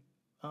rented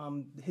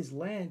his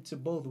land to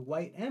both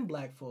white and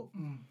black folk.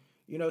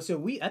 You know,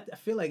 so I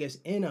feel like it's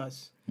in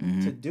us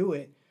to do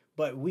it,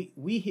 but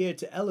we here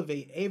to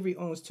elevate. Avery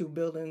owns 2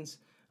 buildings.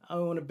 I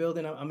own a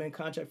building. I'm in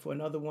contract for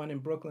another one in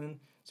Brooklyn.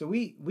 So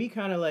we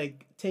kind of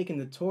like taking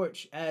the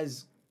torch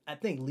as I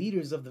think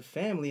leaders of the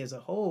family as a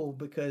whole,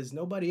 because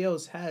nobody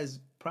else has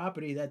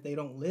property that they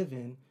don't live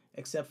in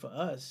except for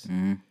us.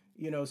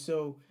 You know,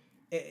 so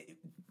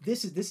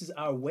this is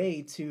our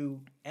way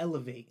to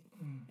elevate,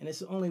 and it's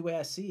the only way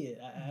I see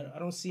it. I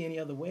don't see any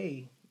other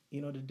way,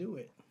 you know, to do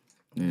it.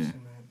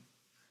 Listen, man.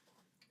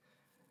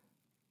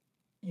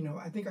 You know,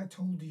 I think I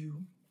told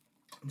you.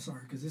 I'm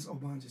sorry, because this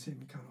Oban just hit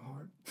me kind of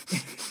hard.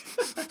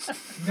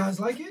 You guys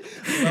like it?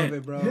 Love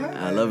it, bro.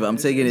 Yeah. I love it. I'm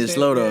taking it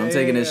slow though. I'm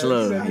taking it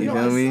slow. I You know,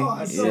 feel me?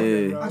 I saw Yeah.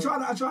 it, bro.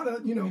 I try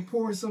to, you know,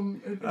 pour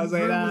some. I was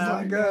like,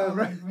 nah, good,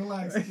 bro. like,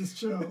 relax, just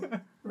chill.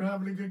 We're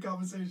having a good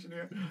conversation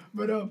here.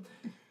 But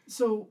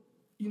so,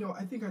 you know,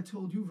 I think I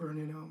told you,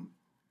 Vernon.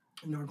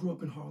 You know, I grew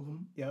up in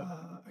Harlem. Yeah.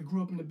 I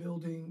grew up in a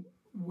building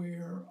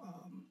where,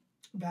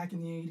 back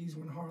in the '80s,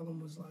 when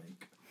Harlem was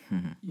like,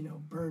 you know,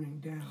 burning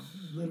down,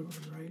 literally,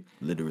 right?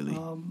 Literally.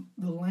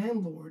 The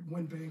landlord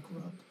went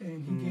bankrupt,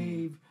 and he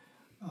gave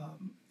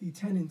the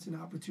tenants an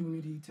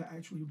opportunity to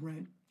actually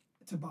rent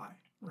to buy,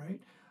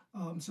 right?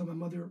 So my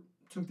mother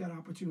took that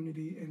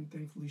opportunity, and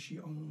thankfully she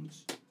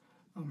owns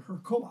her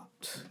co-op,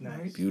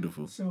 right?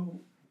 Beautiful. So,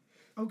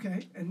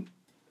 okay, and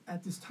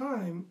at this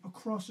time,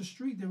 across the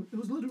street, there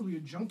was literally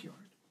a junkyard.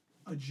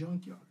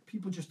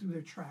 People just threw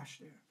their trash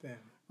there, Damn.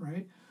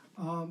 right?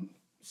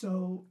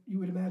 So you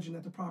would imagine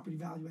that the property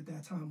value at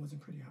that time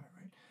wasn't pretty high,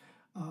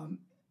 right?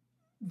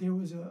 There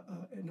was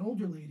an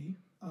older lady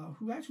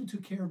who actually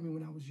took care of me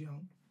when I was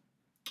young,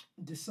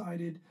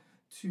 decided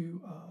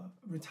to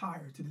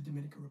retire to the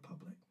Dominican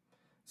Republic.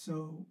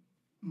 So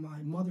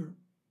my mother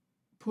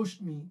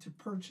pushed me to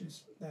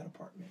purchase that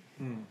apartment.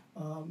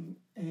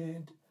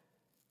 And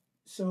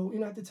so, you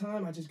know, at the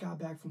time, I just got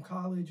back from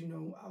college. You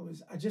know,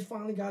 I just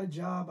finally got a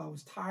job. I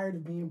was tired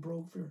of being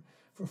broke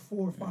for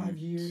 4 or 5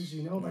 years,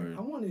 you know. Like,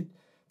 I wanted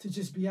to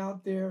just be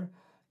out there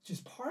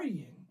just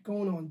partying,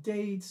 going on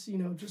dates, you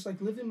know, just like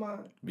living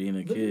Being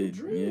a the kid.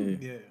 dream.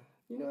 Yeah.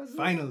 You know,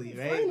 Finally,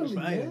 right? Finally,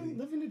 Finally. man,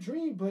 living the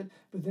dream. But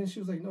then she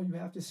was like, no, you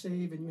have to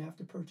save and you have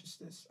to purchase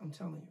this. I'm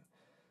telling you.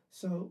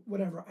 So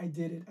whatever, I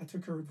did it. I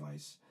took her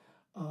advice.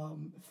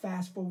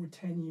 Fast forward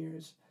 10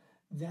 years,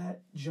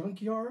 that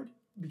junkyard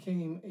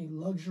became a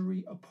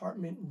luxury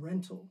apartment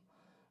rental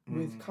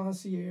with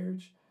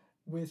concierge,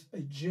 with a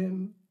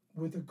gym,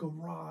 with a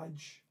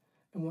garage.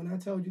 And when I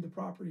tell you the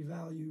property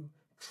value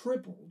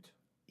tripled.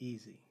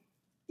 Easy.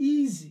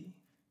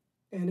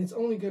 And it's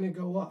only going to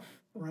go up,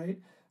 right?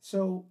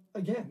 So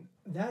again,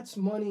 that's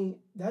money,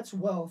 that's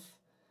wealth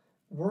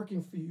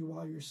working for you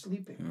while you're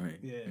sleeping. Right.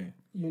 Yeah.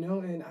 You know,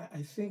 and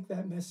I think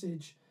that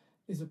message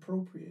is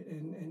appropriate,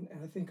 and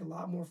I think a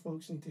lot more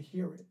folks need to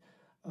hear it.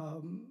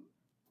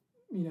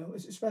 You know,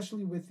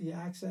 especially with the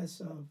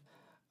access of,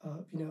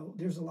 you know,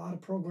 there's a lot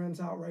of programs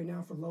out right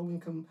now for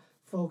low-income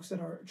folks that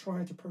are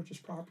trying to purchase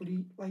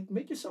property. Like,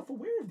 make yourself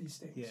aware of these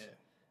things. Yeah.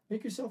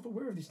 Make yourself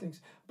aware of these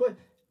things. But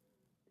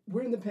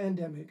we're in the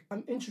pandemic.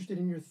 I'm interested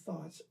in your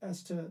thoughts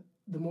as to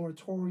the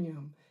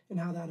moratorium and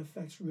how that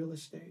affects real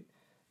estate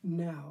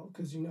now.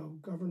 Because, you know,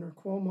 Governor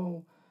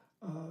Cuomo,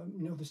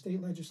 you know, the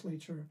state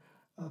legislature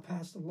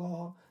passed a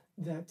law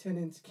that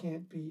tenants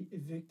can't be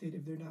evicted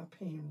if they're not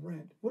paying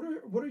rent.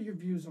 What are your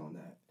views on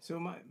that? So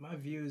my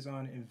views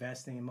on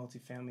investing in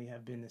multifamily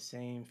have been the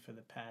same for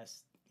the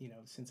past, you know,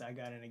 since I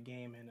got in the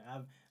game, and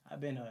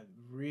I've been a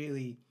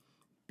really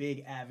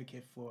big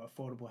advocate for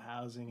affordable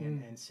housing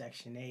and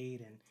Section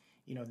 8 and,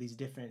 you know, these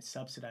different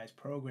subsidized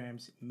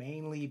programs,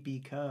 mainly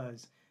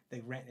because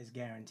the rent is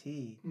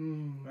guaranteed,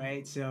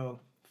 right? So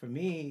for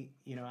me,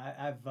 you know, I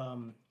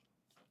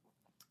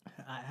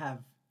have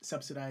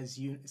subsidized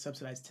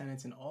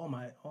tenants in all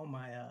my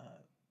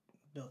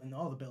in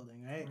all the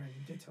building, right?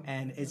 You did tell me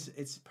And that,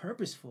 it's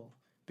purposeful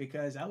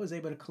because I was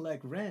able to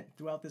collect rent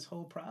throughout this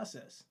whole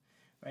process,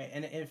 right?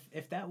 And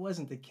if that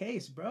wasn't the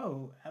case,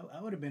 bro, I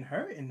would have been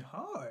hurting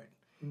hard,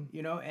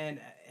 you know.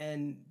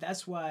 And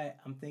that's why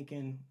I'm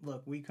thinking,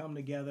 look, we come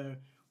together,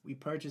 we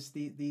purchase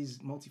these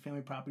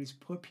multifamily properties,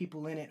 put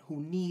people in it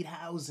who need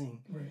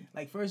housing. Right.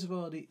 Like, first of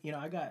all, you know,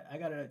 I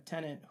got a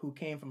tenant who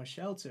came from a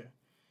shelter.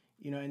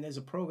 You know, and there's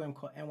a program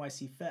called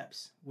NYC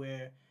FEPS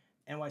where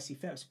NYC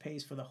FEPS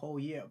pays for the whole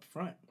year up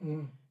front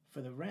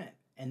for the rent.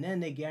 And then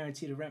they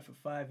guarantee the rent for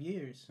 5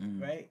 years,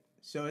 right?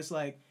 So it's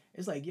like,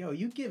 yo,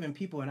 you giving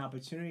people an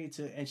opportunity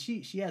to, and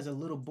she has a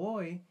little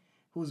boy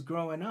who's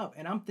growing up.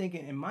 And I'm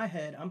thinking, in my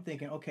head,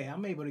 okay,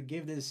 I'm able to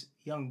give this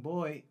young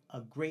boy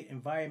a great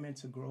environment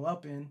to grow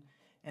up in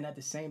and at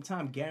the same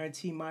time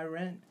guarantee my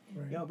rent.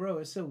 Right. Yo, bro,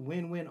 it's a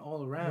win-win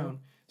all around.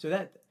 So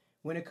that,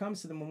 when it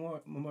comes to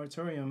the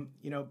moratorium,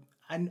 you know,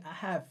 I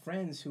have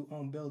friends who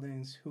own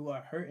buildings who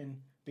are hurting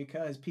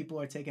because people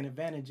are taking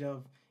advantage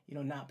of, you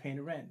know, not paying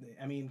the rent.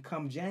 I mean,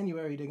 come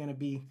January, they're going to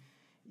be,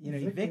 you know,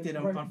 evicted,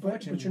 right,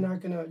 unfortunately.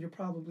 But you're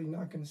probably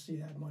not going to see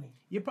that money.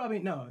 You're probably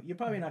not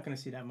going to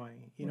see that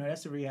money. You know,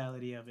 that's the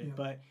reality of it. Yeah.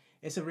 But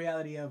it's a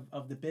reality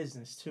of the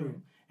business too. Right.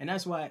 And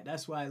that's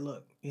why,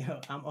 look, you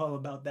know, I'm all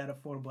about that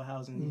affordable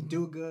housing. You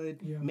do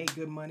good, make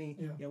good money.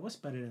 Yeah, what's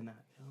better than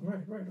that? You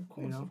know? Right, of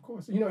course, you know? of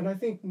course. You know, and I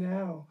think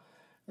now,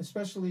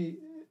 especially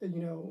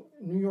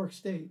New York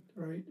State,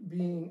 right,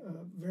 being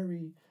a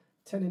very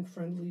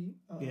tenant-friendly,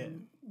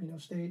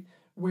 state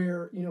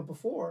where,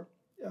 before,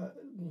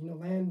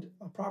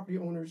 property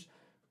owners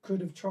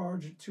could have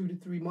charged 2 to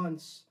 3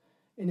 months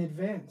in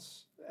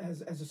advance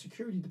as a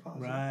security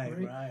deposit.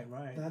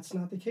 Right. That's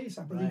not the case.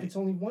 I believe it's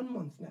only 1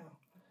 month now.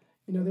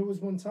 There was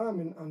one time,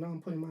 and I know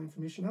I'm putting my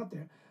information out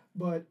there,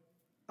 but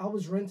I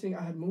was renting.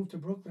 I had moved to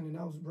Brooklyn, and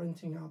I was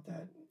renting out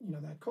that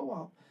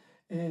co-op,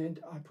 and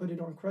I put it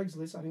on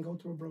Craigslist. I didn't go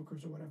through a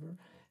broker's or whatever,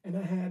 and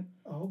I had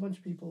a whole bunch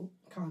of people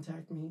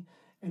contact me,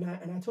 and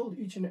I told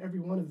each and every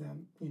one of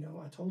them,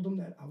 I told them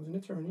that I was an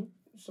attorney,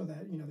 so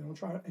that they don't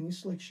try any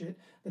slick shit.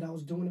 That I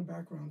was doing a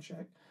background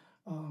check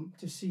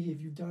to see if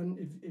you've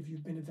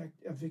been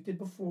evicted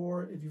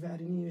before, if you've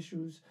had any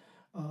issues.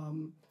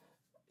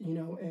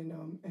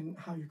 And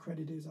how your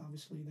credit is,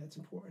 obviously, that's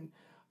important.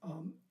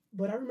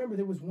 But I remember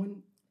there was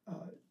one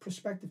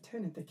prospective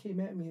tenant that came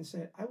at me and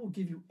said, I will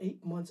give you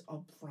 8 months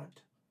up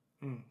front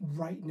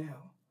right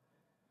now.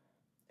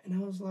 And I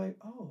was like,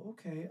 oh,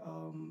 okay.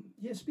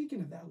 Yeah,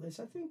 speaking of that, Liz,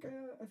 I think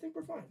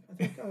we're fine.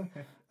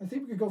 I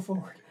think we could go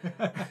forward.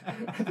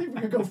 I think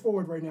we could go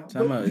forward right now.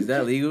 Is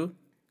that legal?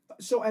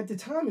 So at the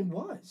time it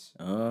was.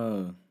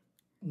 Oh.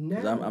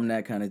 Now, I'm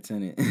that kind of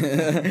tenant.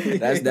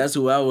 That's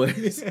who I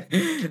was.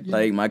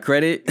 Like my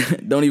credit,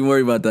 don't even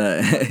worry about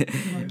that.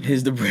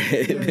 Here's the bread.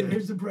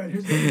 Here's the bread.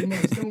 Here's the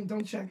months.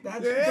 Don't check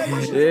that.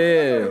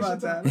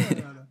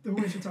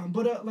 Don't waste your time.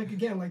 But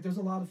there's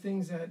a lot of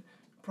things that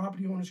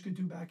property owners could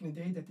do back in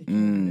the day that they can't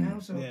do now.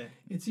 So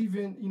it's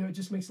even, it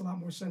just makes a lot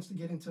more sense to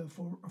get into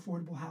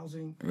affordable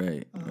housing.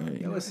 Right.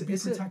 It's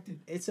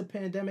protected. It's a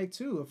pandemic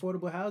too.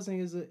 Affordable housing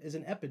is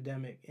an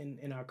epidemic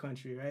in our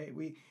country, right?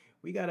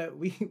 We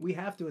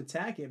have to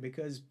attack it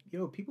because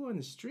people are in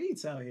the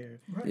streets out here.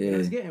 Right. Yeah.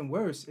 It's getting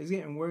worse. It's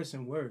getting worse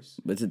and worse.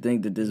 But to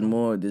think that there's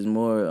more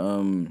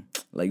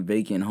like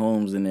vacant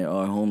homes than there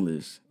are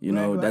homeless.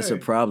 That's a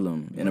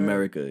problem in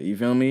America. You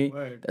feel me?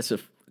 That's a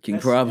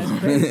fucking problem.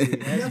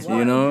 That's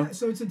why. Yeah,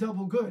 so it's a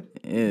double good.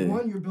 Yeah.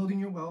 One, you're building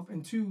your wealth,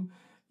 and two,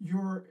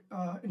 you're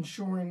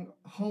ensuring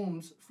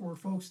homes for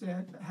folks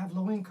that have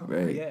low income.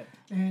 Right. Yeah.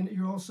 And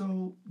you're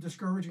also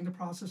discouraging the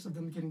process of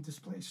them getting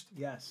displaced.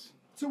 Yes.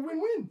 It's a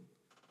win-win.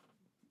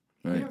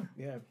 Right.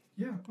 Yeah.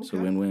 Okay. It's a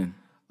win-win.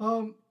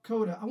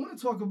 Coda, I want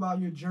to talk about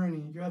your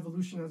journey, your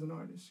evolution as an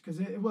artist, because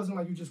it wasn't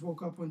like you just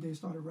woke up one day and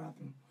started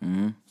rapping,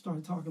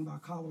 started talking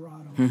about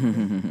Colorado.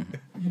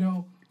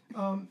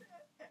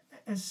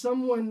 As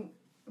someone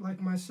like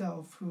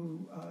myself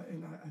who,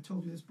 and I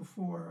told you this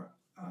before,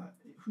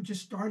 who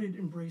just started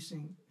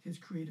embracing his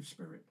creative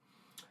spirit,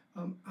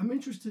 I'm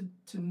interested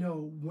to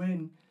know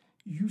when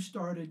you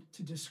started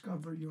to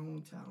discover your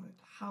own talent.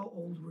 How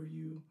old were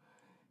you?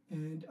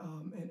 And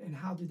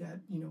how did that,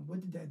 what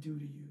did that do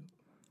to you?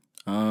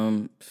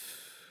 I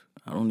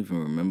don't even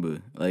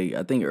remember. Like,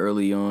 I think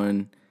early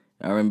on,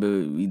 I remember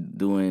we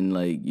doing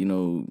we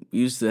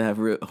used to have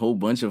a whole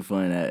bunch of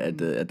fun at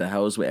the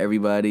house with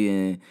everybody,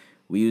 and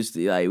we used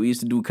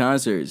to do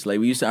concerts. I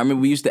remember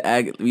we used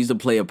to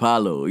play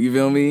Apollo. You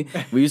feel me?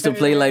 We used to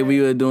play like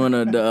we were doing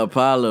the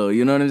Apollo.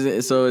 You know what I'm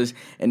saying? So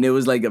and there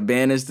was like a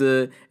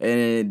banister,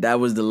 and that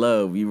was the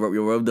love. You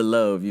rub the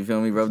love. You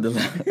feel me? Rub the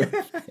love.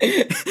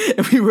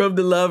 And we rub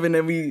the love, and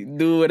then we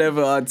do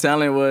whatever our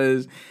talent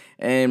was.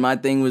 And my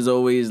thing was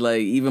always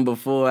like, even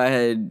before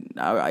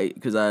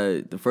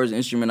the first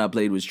instrument I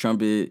played was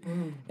trumpet,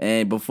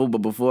 and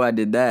before I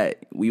did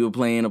that, we were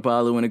playing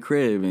Apollo in the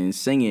crib and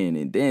singing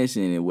and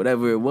dancing and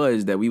whatever it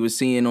was that we were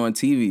seeing on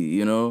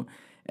TV,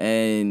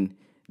 and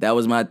that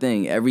was my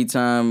thing. Every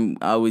time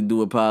I would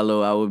do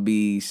Apollo, I would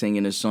be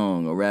singing a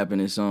song or rapping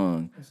a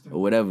song or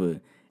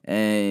whatever.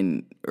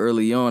 And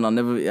early on,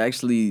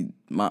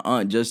 my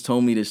aunt just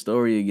told me the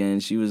story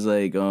again. She was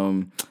like,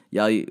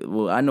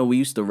 I know we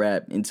used to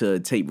rap into a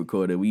tape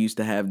recorder. We used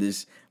to have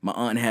this, my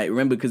aunt had,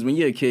 remember, because when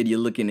you're a kid,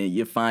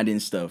 you're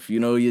finding stuff,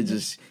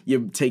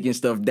 you're taking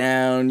stuff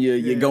down,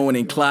 you're going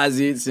in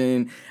closets.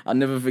 And I'll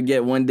never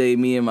forget one day,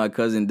 me and my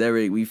cousin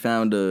Derek, we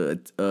found a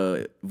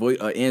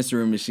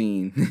answering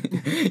machine.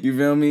 You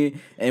feel me?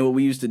 And what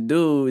we used to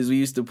do is we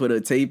used to put a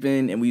tape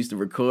in and we used to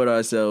record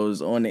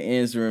ourselves on the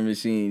answering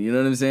machine. You know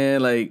what I'm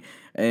saying?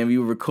 And we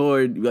would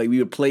record, we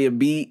would play a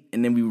beat,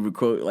 and then we would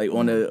record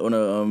on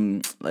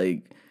a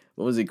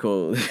what was it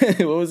called?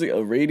 What was it?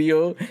 A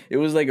radio? It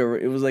was like a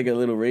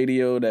little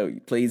radio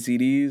that played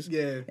CDs.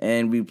 Yeah.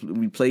 And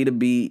we played a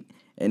beat,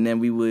 and then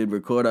we would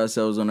record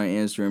ourselves on our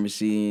answering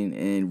machine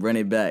and run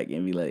it back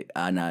and be like,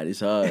 nah,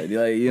 it's hard.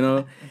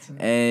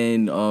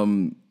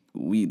 And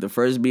the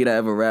first beat I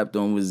ever rapped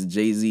on was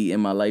Jay-Z In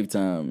My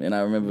Lifetime, and I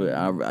remember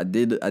I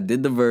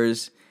did the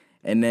verse,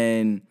 and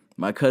then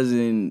my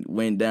cousin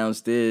went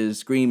downstairs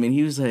screaming.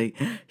 He was like,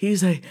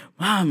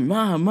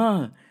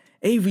 Mom,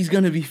 Avery's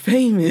gonna be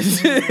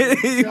famous. You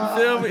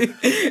feel me?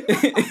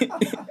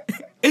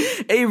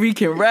 Avery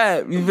can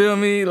rap. You feel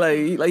me?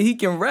 Like he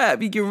can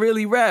rap. He can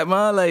really rap,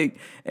 man. Like,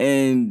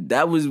 and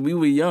we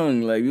were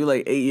young. Like we were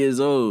like 8 years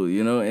old,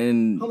 you know.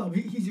 And hold on,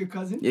 he's your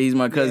cousin. yeah, he's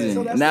my cousin.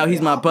 So that's now the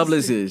he's my opposite.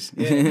 publicist.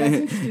 That's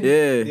interesting.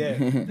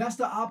 Yeah. That's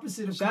the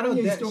opposite of Shout out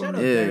Kanye's De- story. shout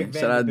out Yeah. Derek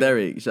Shout out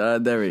Derek. Shout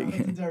out Derek.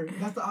 Shout out to Derek.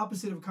 That's the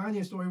opposite of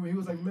Kanye's story where he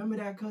was like, remember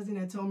that cousin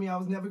that told me I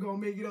was never gonna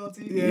make it on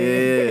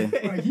TV?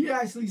 Yeah. Like, he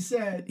actually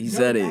said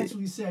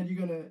actually said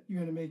you're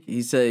gonna make it.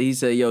 He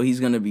said, yo, he's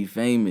gonna be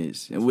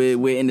famous. And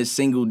we're in the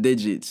single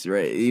digits,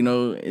 right? You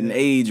know, in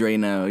age right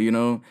now, you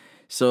know?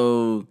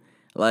 So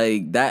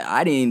like that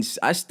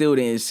I still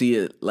didn't see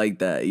it like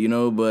that, you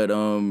know, but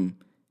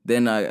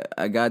then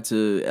I got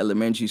to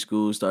elementary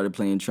school, started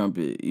playing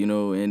trumpet, you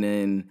know, and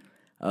then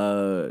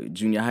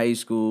junior high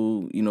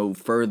school, you know,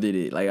 furthered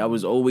it. Like I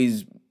was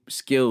always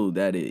skilled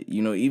at it,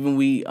 you know. Even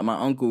my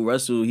uncle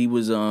Russell, he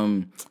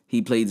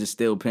played the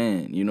steel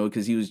pan, you know,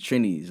 because he was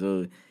Trini,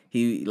 so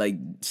he like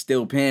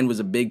steel pan was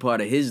a big part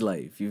of his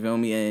life. You feel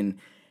me? And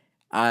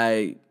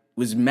I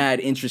was mad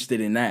interested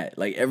in that.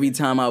 Like every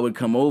time I would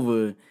come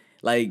over,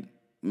 like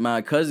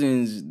my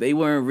cousins, they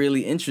weren't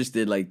really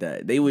interested like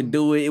that. They would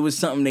do it. It was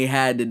something they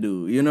had to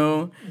do, you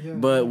know? Yeah.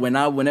 But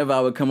whenever I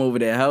would come over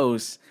their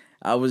house,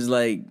 I was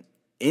like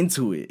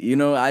into it, you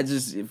know? I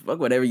just fuck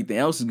what everything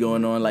else is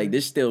going on. Like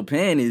this steel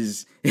pan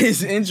is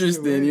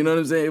interesting, you know what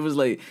I'm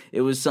saying?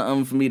 It was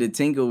something for me to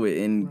tinker with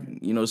and,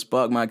 you know,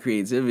 spark my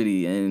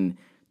creativity. And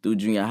through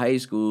junior high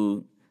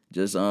school,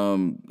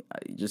 I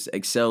just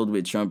excelled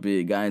with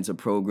trumpet, got into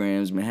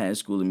programs, Manhattan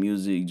School of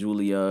Music,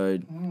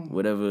 Juilliard,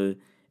 whatever.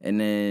 And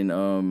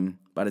then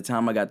by the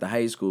time I got to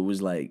high school, it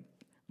was like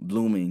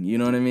blooming. You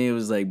know what I mean? It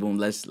was like, boom,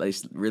 let's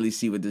really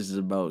see what this is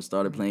about.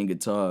 Started playing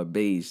guitar,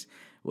 bass,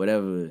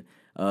 whatever.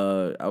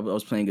 I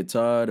was playing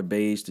guitar, the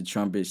bass, the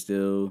trumpet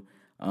still.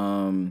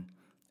 And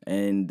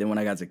then when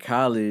I got to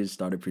college,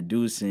 started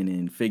producing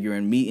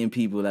and meeting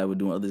people that were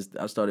doing others.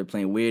 I started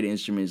playing weird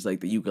instruments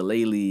like the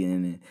ukulele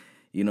and,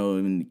 you know,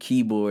 and the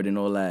keyboard and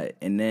all that.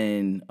 And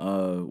then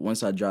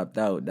once I dropped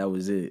out, that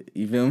was it.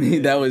 You feel me?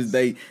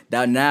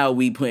 That now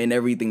we putting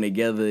everything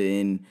together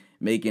and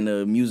making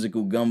a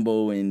musical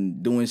gumbo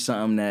and doing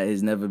something that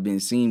has never been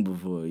seen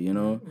before, you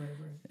know? Right.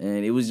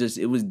 And it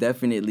was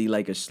definitely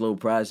like a slow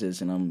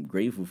process, and I'm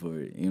grateful for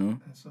it, you know?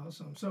 That's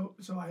awesome. So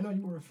I know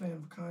you were a fan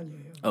of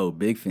Kanye. Oh,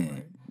 big fan.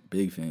 Right.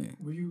 Big fan.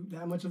 Were you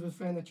that much of a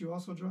fan that you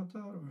also dropped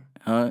out? Or?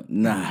 Huh?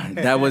 Nah,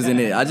 that wasn't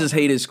it. I just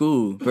hated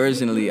school,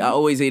 personally. I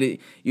always hated,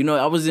 you know,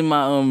 I was in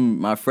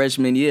my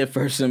freshman year,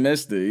 first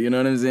semester, you know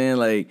what I'm saying?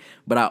 Like,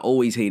 but I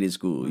always hated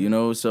school, you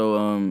know? So,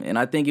 and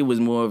I think it was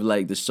more of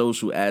like the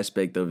social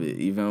aspect of it,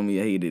 you feel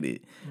me? I hated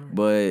it.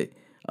 Right.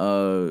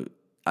 But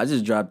I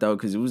just dropped out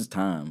because it was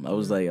time. I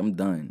was like, I'm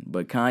done.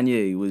 But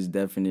Kanye was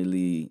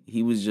definitely,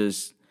 he was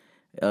just,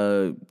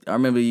 I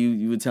remember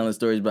you were telling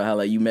stories about how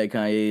like you met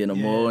Kanye in the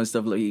mall and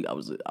stuff like.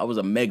 I was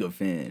a mega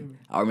fan.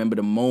 I remember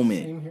the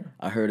moment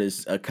I heard a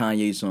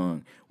Kanye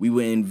song. We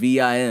were in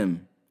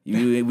VIM.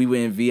 We were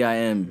in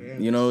VIM.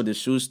 You know, the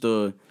shoe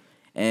store.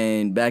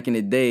 And back in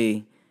the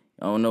day,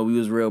 I don't know, we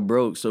was real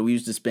broke, so we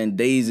used to spend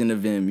days in the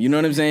Vim. You know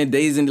what I'm saying?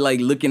 Days in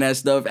like looking at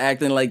stuff,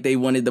 acting like they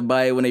wanted to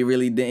buy it when they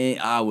really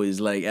didn't. Hours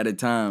like at a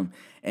time.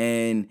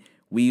 And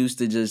we used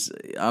to just,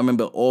 I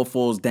remember All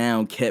Falls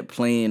Down kept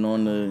playing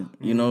on the,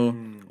 you know,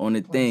 on the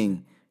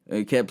thing.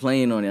 It kept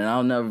playing on it. And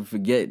I'll never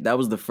forget, that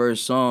was the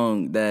first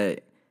song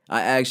that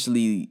I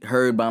actually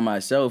heard by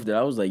myself that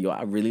I was like, yo,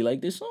 I really like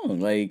this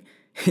song. Like,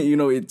 you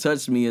know, it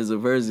touched me as a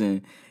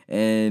person.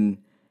 And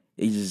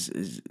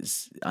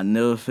I'll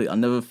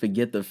never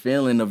forget the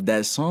feeling of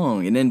that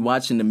song. And then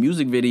watching the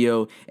music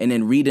video and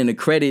then reading the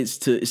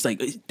credits it's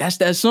like, that's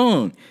that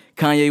song.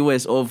 Kanye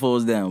West, All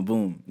Falls Down,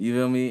 boom. You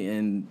feel me?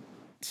 And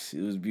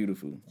it was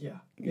beautiful. Yeah.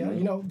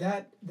 You know,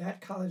 that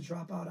College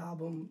Dropout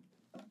album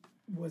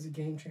was a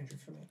game changer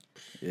for me.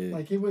 Yeah.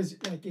 Like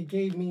it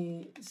gave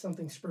me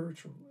something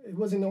spiritual. It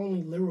wasn't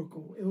only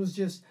lyrical. It was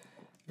just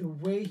the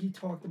way he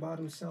talked about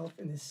himself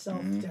in his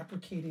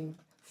self-deprecating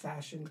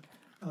fashion.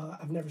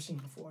 I've never seen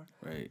before.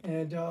 Right.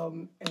 And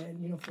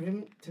you know, for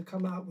him to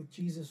come out with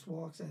Jesus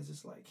Walks as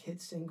this like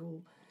hit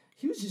single,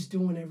 he was just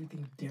doing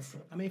everything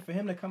different. I mean, for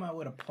him to come out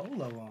with a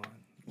polo on.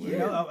 You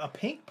know, a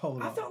pink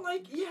polo. I felt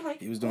like,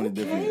 he was doing it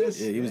different.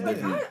 Yeah, he was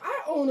different.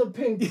 I own a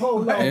pink polo.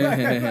 Like,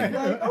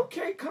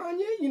 okay, Kanye.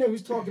 You know, he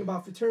was talking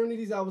about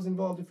fraternities. I was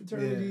involved in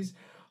fraternities.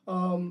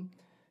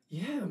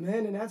 Yeah,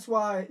 man, and that's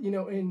why, you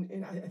know,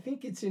 and I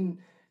think it's in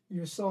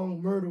your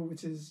song Myrtle,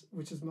 which is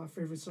my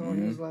favorite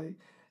song. It was like,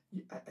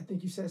 I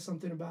think you said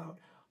something about,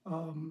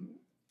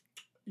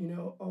 you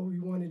know, all we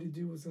wanted to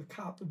do was a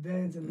cop the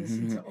Benz and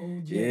listen to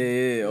OJ.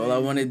 Yeah. All I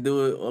want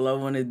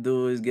to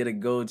do is get a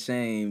gold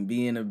chain,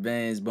 be in a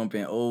Benz,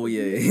 bumping. Oh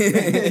yeah.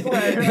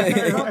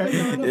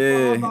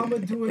 I'ma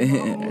do it my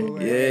own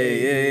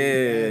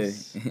way.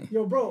 Yeah.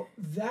 Yo, bro,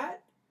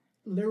 that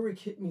lyric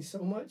hit me so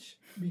much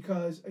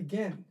because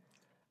again,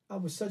 I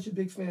was such a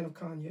big fan of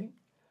Kanye,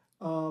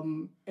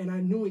 and I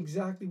knew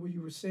exactly what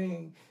you were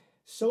saying.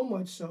 So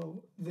much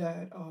so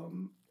that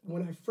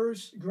when I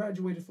first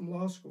graduated from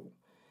law school,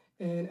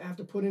 And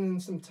after putting in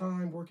some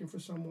time working for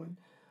someone,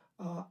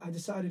 I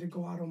decided to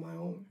go out on my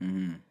own.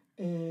 Mm-hmm.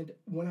 And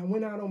when I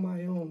went out on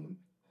my own,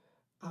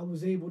 I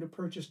was able to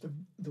purchase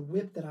the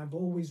whip that I've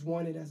always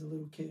wanted as a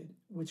little kid,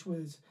 which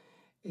was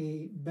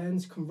a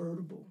Benz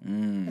convertible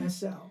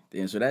SL.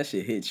 Damn, so that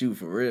shit hit you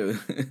for real.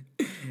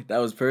 That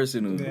was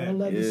personal. Red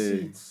leather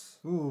seats.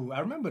 Ooh,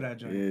 I remember that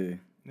joint.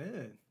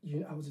 Yeah.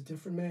 I was a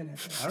different man at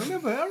that. I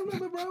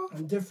remember, bro.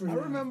 I'm different. I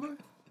remember.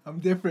 I'm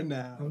different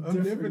now.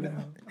 I'm different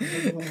now. I'm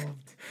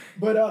evolved.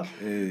 But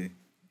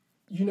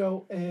you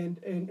know,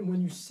 and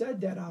when you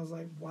said that, I was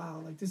like,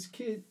 wow, like this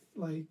kid,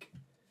 like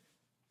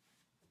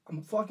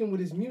I'm fucking with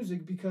his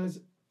music because,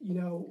 you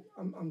know,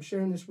 I'm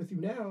sharing this with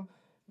you now.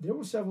 There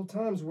were several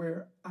times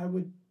where I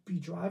would be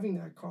driving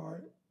that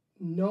car,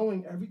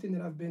 knowing everything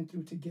that I've been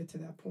through to get to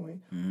that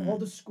point, all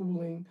the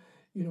schooling,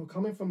 you know,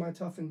 coming from my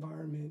tough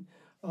environment,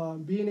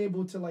 being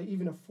able to like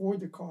even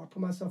afford the car,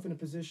 put myself in a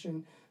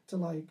position to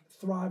like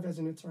thrive as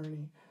an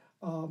attorney.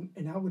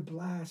 And I would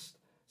blast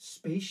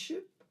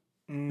Spaceship.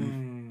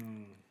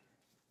 I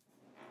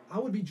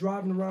would be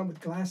driving around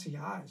with glassy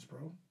eyes,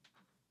 bro.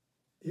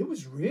 It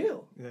was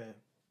real. Yeah.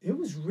 It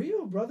was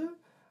real, brother.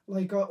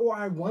 Like, or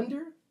I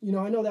Wonder, you know,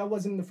 I know that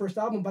wasn't the first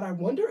album, but I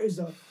Wonder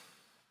is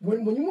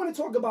when you want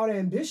to talk about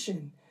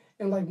ambition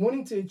and like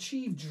wanting to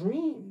achieve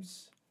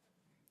dreams.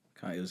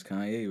 It was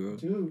Kanye, bro.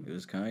 Dude. It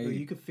was Kanye. Bro,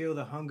 you could feel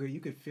the hunger. You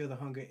could feel the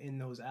hunger in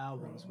those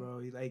albums,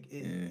 bro. Like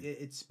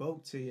it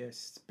spoke to your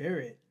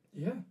spirit.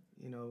 Yeah.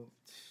 You know.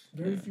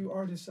 Very few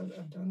artists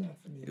have done that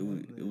for me.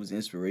 It was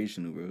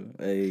inspirational, bro.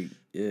 Like,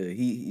 yeah,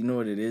 he you know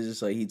what it is?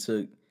 It's like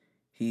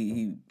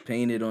he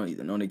painted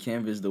on the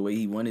canvas the way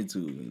he wanted to,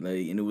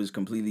 like, and it was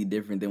completely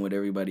different than what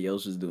everybody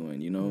else was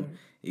doing. You know, Right.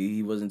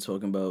 He wasn't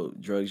talking about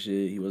drug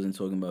shit. He wasn't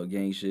talking about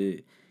gang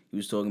shit. He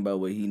was talking about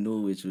what he knew,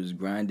 which was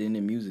grinding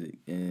and music,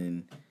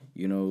 and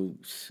you know,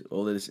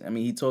 all of this. I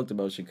mean, he talked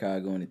about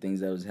Chicago and the things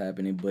that was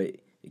happening, but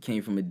it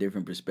came from a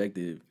different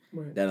perspective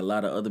Right. that a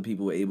lot of other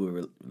people were able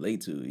to relate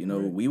to. You know,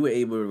 Right. we were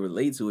able to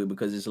relate to it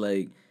because it's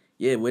like,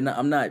 yeah,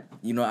 I'm not,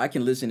 you know, I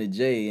can listen to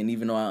Jay, and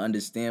even though I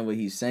understand what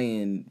he's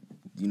saying,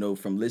 you know,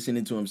 from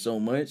listening to him so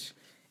much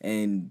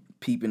and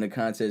peeping the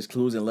context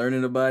clues and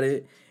learning about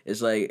it,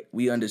 it's like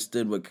we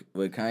understood what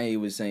Kanye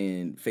was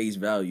saying face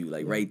value,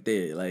 like right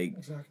there. Like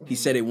Exactly. he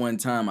said it one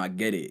time, I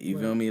get it. You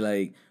feel Right. me?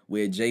 Like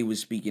where Jay was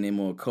speaking in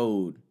more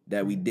code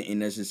that we didn't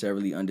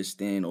necessarily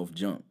understand off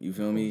jump. You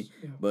feel me?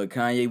 Yeah. But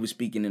Kanye was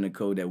speaking in a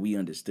code that we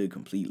understood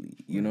completely.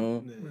 You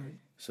know? Right.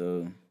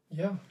 So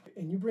Yeah.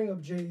 And you bring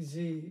up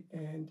Jay-Z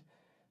and,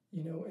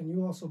 you know, and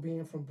you also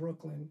being from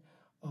Brooklyn,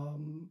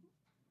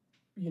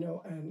 you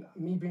know, and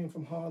me being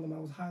from Harlem, I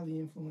was highly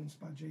influenced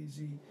by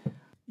Jay-Z.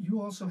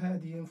 You also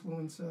had the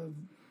influence of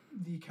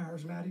the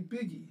charismatic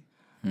Biggie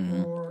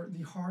or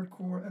the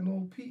hardcore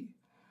MOP.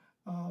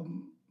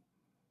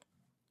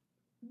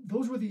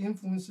 Those were the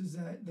influences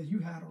that you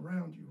had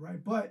around you,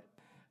 right? But,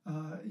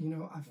 you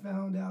know, I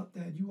found out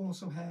that you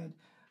also had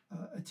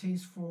a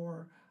taste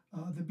for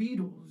the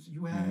Beatles.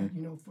 You had,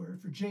 you know, for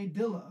Jay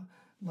Dilla,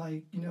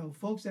 like, you know,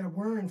 folks that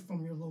weren't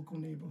from your local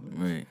neighborhoods.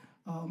 right.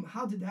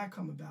 How did that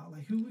come about?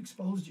 Like, who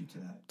exposed you to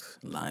that?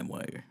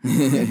 LimeWire.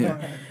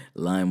 Right.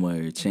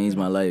 LimeWire changed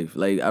my life.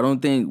 Like, I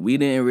don't think we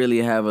didn't really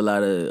have a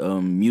lot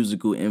of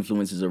musical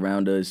influences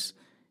around us,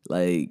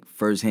 like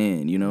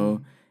firsthand. You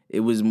know,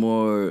 it was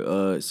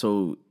more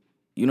so.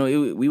 You know,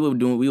 we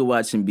were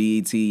watching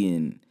BET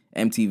and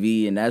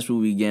MTV, and that's where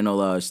we getting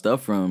all our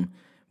stuff from.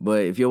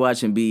 But if you're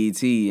watching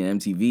BET and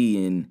MTV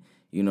in,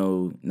 you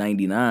know,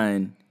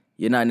 '99,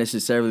 you're not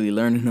necessarily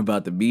learning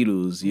about the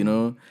Beatles. You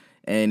know.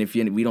 And if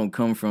we don't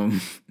come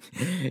from,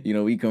 you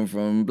know, we come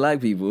from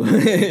black people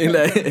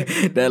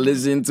that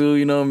listen to,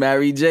 you know,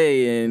 Mary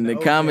J and the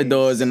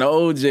Commodores and the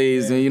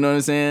OJs, and you know what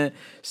I'm saying?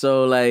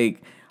 So,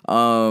 like,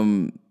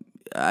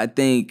 I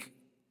think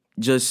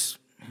just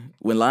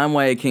when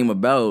LimeWire came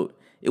about,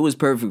 it was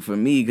perfect for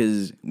me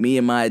because me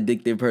and my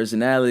addictive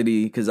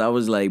personality, because I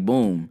was like,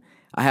 boom,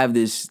 I have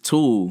this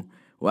tool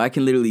where I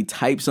can literally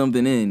type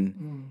something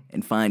in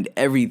and find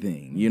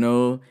everything, you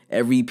know,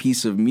 every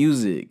piece of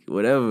music,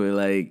 whatever,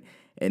 like,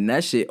 and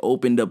that shit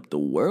opened up the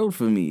world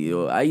for me.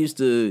 Yo, I used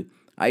to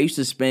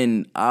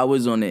spend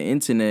hours on the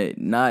internet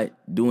not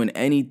doing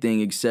anything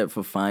except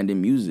for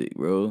finding music,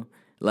 bro.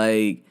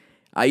 Like,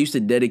 I used to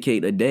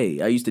dedicate a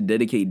day. I used to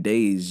dedicate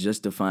days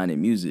just to finding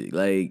music.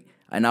 Like,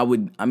 and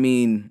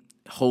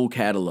whole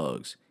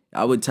catalogs.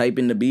 I would type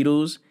in the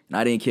Beatles, and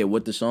I didn't care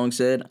what the song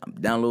said.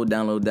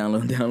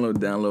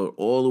 Download,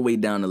 all the way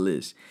down the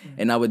list.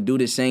 And I would do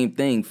the same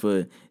thing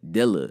for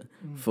Dilla,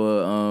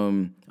 for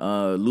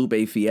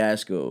Lupe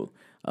Fiasco,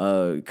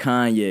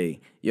 Kanye.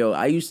 Yo,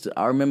 I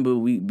remember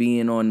we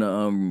being on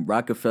the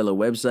Rockefeller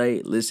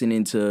website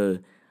listening to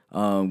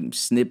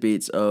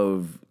snippets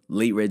of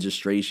Late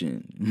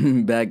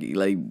Registration back,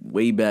 like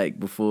way back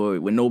before,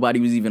 when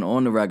nobody was even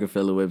on the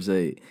Rockefeller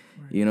website,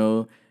 you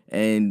know?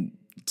 And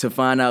to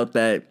find out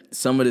that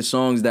some of the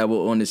songs that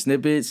were on the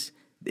snippets,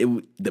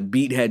 the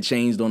beat had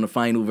changed on the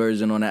final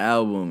version on the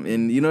album.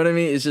 And you know what I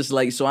mean? It's just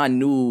like, so I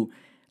knew,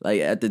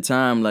 like at the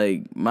time,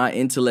 like my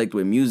intellect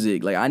with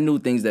music, like I knew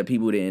things that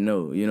people didn't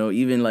know. You know,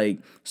 even like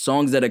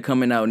songs that are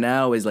coming out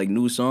now as like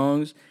new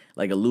songs,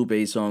 like a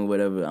Lupe song,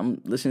 whatever.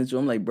 I'm listening to.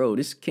 I'm like, bro,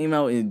 this came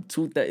out in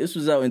This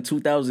was out in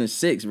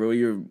 2006, bro.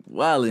 You're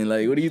wilding.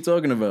 Like, what are you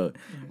talking about?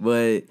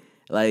 But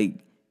like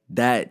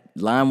that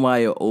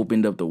LimeWire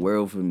opened up the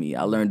world for me.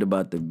 I learned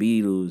about the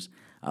Beatles.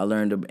 I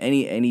learned of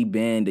any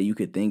band that you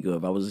could think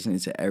of. I was listening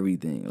to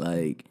everything,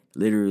 like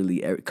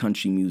literally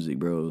country music,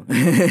 bro.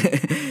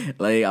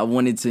 Like I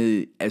wanted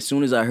to. As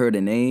soon as I heard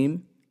a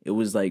name, it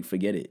was like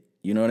forget it.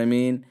 You know what I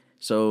mean?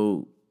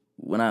 So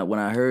when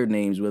I heard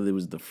names, whether it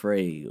was The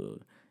Fray or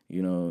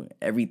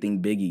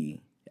everything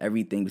Biggie,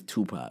 everything with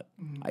Tupac,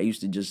 I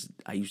used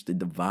to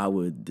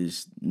devour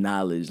this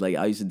knowledge. Like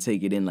I used to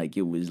take it in like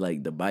it was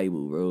like the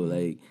Bible, bro.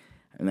 Like.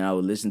 And then I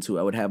would listen to it.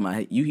 I would have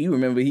you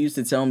remember he used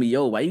to tell me,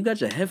 yo, why you got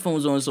your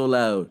headphones on so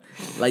loud?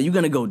 Like, you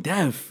gonna go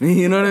deaf.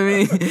 You know what I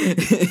mean?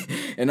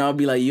 And I'll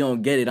be like, you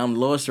don't get it. I'm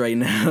lost right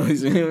now.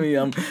 You know what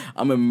I mean?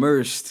 I'm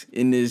immersed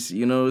in this,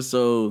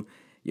 So,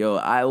 yo,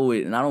 I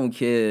don't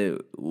care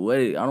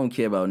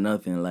about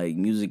nothing. Like,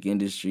 music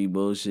industry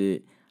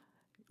bullshit.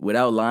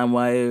 Without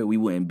LimeWire, we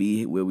wouldn't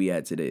be where we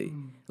at today.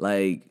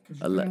 Like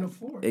and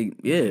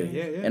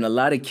a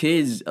lot of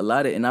kids,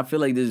 and I feel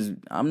like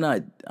I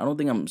don't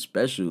think I'm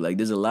special. Like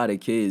there's a lot of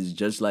kids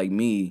just like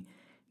me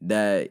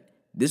that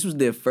this was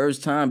their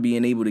first time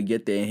being able to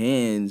get their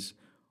hands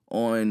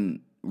on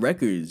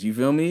records. You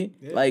feel me?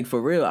 Yeah. Like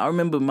for real. I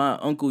remember my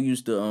uncle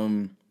used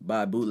to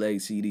buy bootleg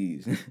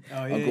CDs.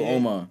 Uncle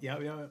Omar. Yeah.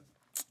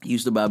 He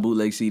used to buy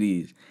bootleg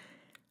CDs.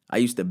 I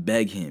used to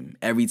beg him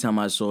every time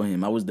I saw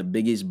him. I was the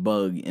biggest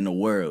bug in the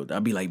world.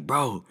 I'd be like,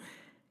 bro,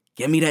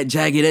 get me that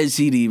Jagged Edge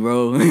CD,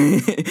 bro.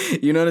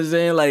 You know what I'm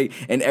saying? Like,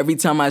 and every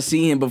time I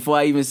see him, before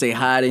I even say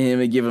hi to him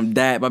and give him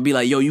dap, I'd be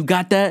like, yo, you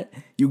got that?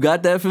 You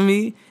got that for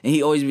me? And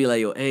he always be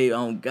like, yo, hey, I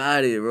don't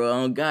got it, bro.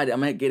 I don't got it. I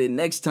might get it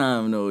next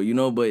time,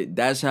 though, But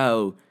that's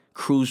how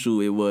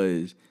crucial it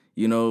was,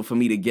 for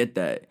me to get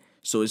that.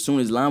 So as soon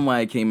as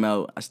LimeWire came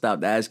out, I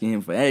stopped asking him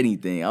for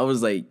anything. I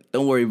was like,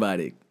 don't worry about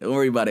it. Don't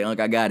worry about it, Unc.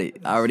 I got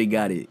it. I already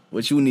got it.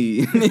 What you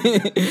need?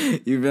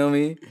 You feel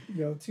me?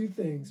 Yo, two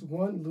things.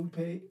 One,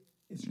 Lupe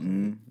is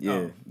great.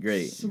 Yeah,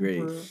 great,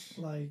 super,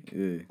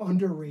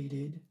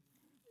 underrated,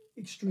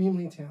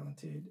 extremely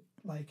talented.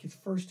 Like his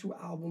first two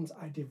albums,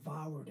 I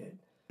devoured it.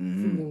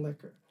 Food and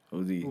Liquor.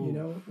 OD.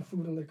 And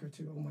Food and Liquor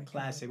too. Oh my God.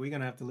 Classic. We're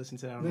gonna have to listen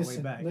to that on the way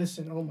back.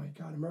 Listen. Oh my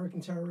God.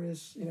 American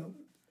Terrorist. Yeah.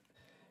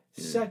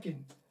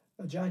 Second,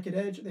 Jagged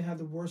Edge. They have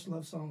the worst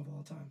love song of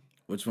all time.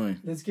 Which one?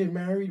 Let's Get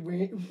Married.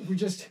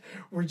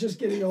 We're just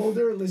getting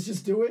older. Let's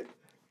just do it.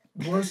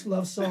 Worst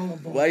love song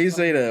of all time. Why you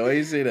say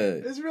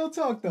that? It's real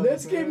talk, though.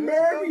 Let's get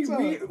married.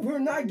 We're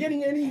not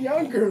getting any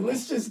younger.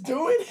 Let's just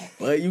do it.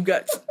 Well, you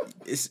got...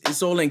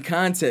 It's all in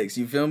context.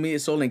 You feel me?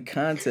 It's all in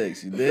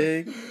context. You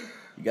dig?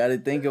 You got to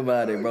think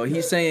about it, bro.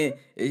 He's saying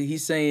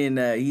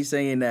that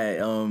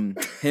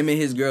him and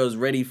his girl's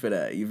ready for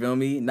that. You feel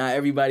me? Not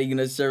everybody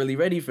necessarily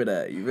ready for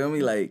that. You feel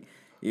me? Like,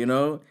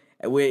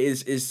 where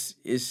it's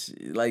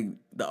like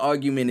the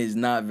argument is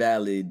not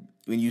valid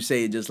when you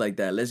say it just like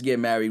that. Let's get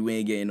married. We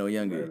ain't getting no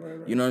younger.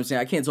 Right. You know what I'm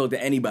saying? I can't talk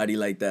to anybody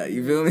like that.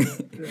 You feel me?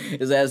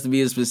 It has to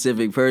be a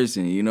specific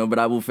person, But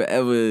I will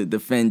forever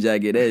defend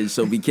Jagged Edge.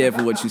 So be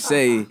careful what you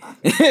say in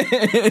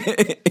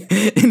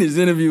this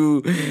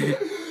interview.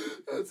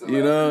 That's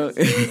hilarious.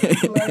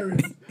 That's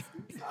hilarious.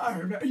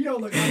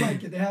 Look, I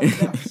like it. They have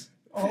a bounce.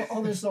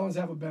 All their songs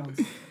have a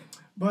bounce.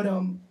 But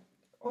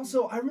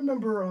also, I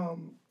remember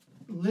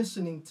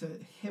listening to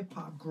hip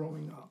hop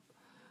growing up,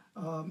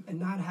 and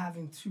not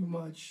having too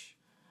much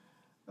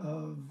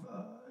of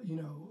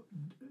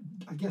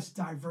I guess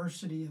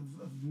diversity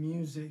of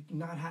music.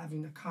 Not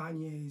having the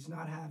Kanyes,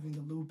 not having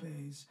the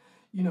Lupes.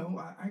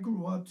 I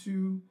grew up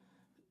to,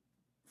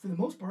 for the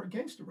most part,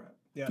 gangster rap.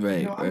 Yeah.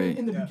 Right. I mean,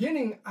 in the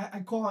beginning,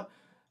 I caught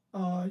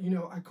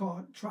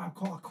Tribe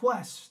Called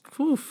Quest.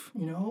 Oof.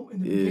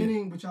 In the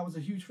beginning, which I was a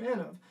huge fan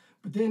of.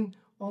 But then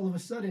all of a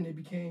sudden it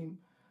became,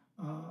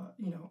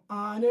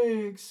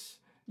 Onyx,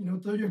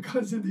 Throw Your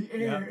Guns in the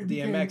Air. Yep.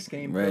 DMX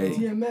came right.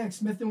 DMX,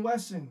 Smith &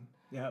 Wesson.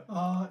 Yep.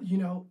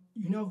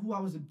 Who I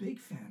was a big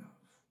fan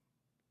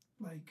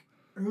of, like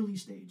early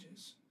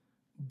stages,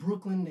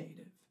 Brooklyn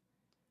native,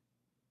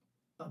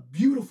 a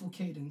beautiful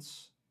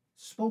cadence,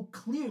 spoke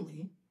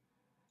clearly,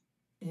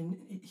 and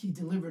he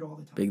delivered all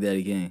the time. Big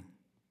Daddy Kane.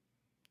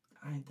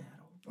 I ain't that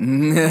old.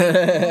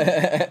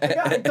 I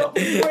got a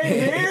couple gray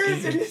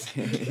hairs, and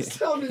he's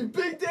telling me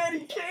Big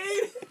Daddy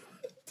Kane.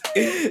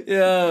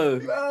 Yo.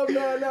 No.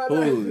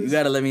 Who? You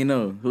gotta let me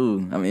know.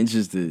 Who? I'm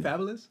interested.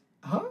 Fabulous?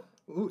 Huh?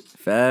 Ooh.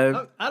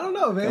 Fab? I don't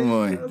know, man. Come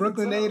on.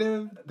 Brooklyn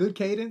native, good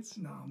cadence.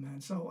 No,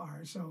 man. So, all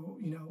right. So,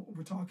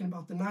 we're talking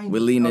about the 90s. We're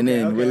leaning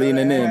in. We're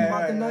leaning in.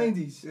 About the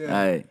 90s. Yeah. All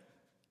right.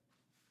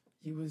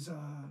 He was,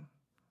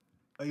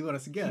 you want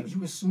us to guess? He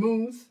was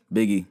smooth.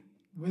 Biggie.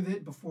 With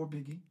it before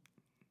Biggie.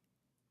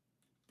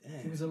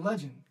 Damn. He was a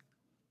legend.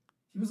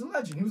 He was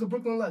a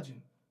Brooklyn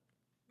legend.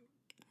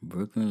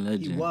 Brooklyn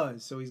legend. He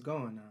was, so he's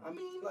gone now. I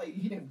mean, like,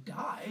 he didn't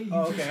die. He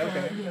Oh, just,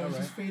 okay. he All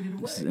just faded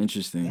away. This is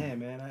interesting. Yeah,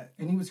 man.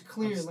 And he was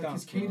clear, I'm like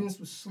his stumped, bro. cadence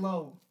was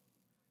slow.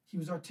 He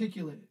was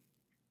articulate.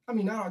 I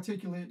mean, not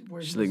articulate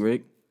where he Slick was,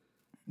 Rick.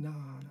 No.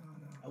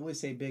 I would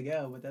say Big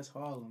L, but that's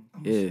Harlem.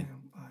 I'm Yeah. saying,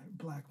 all right,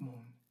 Black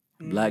Moon.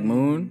 Black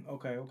Moon.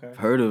 Okay. I've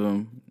heard of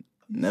him.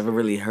 Never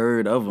really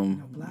heard of him. You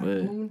know, Black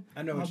but Moon.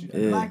 I know what you.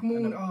 Yeah. Black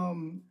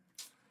Moon.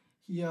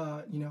 He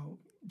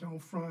don't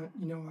front.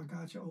 I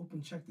got you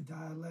open. Check the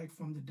dialect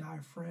from the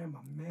diaphragm.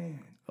 My man.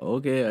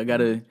 okay, I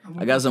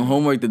got some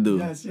homework to do.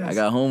 Yes. I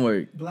got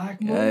homework.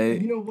 Black Moon. Hey.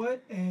 And you know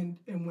what? And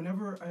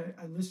whenever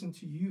I listen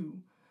to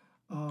you,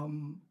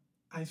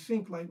 I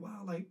think like,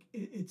 wow, like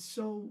it's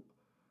so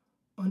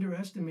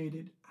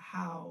underestimated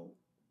how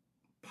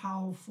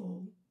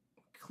powerful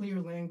clear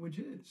language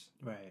is.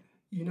 Right.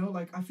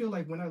 Like I feel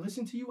like when I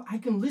listen to you, I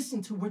can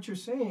listen to what you're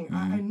saying.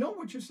 I know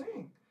what you're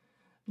saying.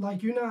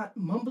 Like you're not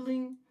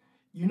mumbling,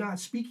 you're not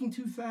speaking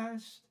too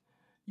fast.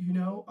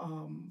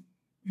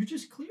 You're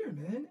just clear,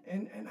 man.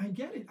 And I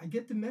get it. I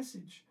get the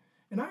message,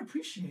 and I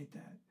appreciate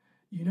that.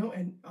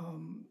 And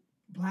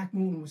Black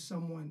Moon was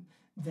someone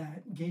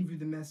that gave you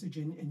the message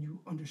and you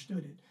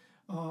understood it.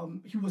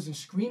 He wasn't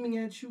screaming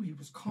at you. He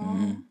was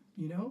calm.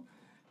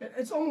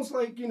 It's almost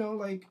like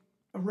like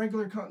a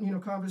regular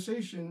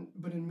conversation,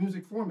 but in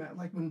music format.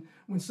 Like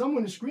when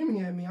someone is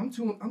screaming at me, I'm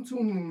tuning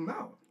them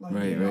out. Like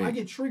Right. I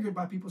get triggered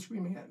by people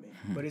screaming at me.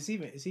 But it's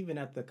even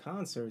at the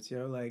concerts,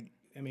 Like,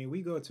 I mean,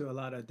 we go to a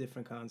lot of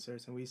different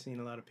concerts, and we've seen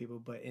a lot of people.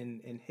 But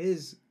in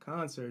his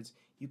concerts,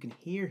 you can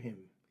hear him.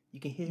 You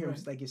can hear him,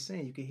 Right. like you're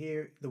saying. You can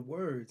hear the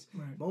words.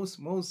 Right.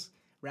 Most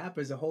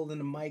rappers are holding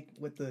the mic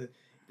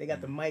they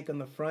got the mic on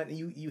the front, and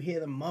you hear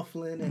them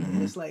muffling,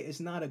 and it's like it's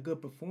not a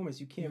good performance.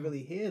 You can't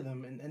really hear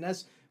them, and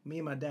that's me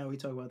and my dad. We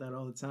talk about that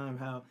all the time.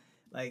 How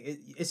like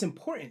it's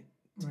important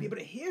to be able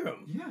to hear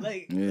them. Yeah.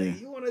 Like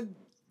you want to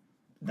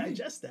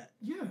digest that.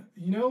 Yeah,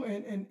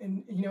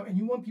 and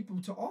you want people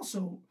to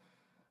also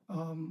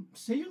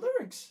say your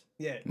lyrics,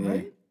 Yeah.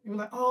 right? You're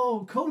like,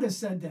 oh, Coda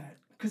said that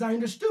because I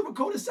understood what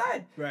Coda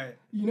said. Right.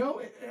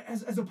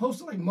 As opposed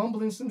to like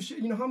mumbling some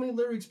shit. How many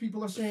lyrics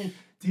people are saying?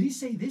 Did he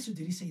say this or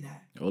did he say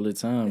that? All the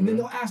time. And then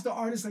bro. they'll ask the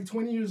artist like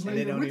 20 years And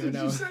later, they don't what even did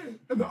know. you say?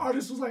 And the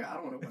artist was like, I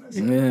don't know what I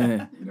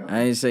said. Yeah. I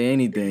ain't say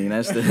anything.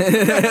 That's the.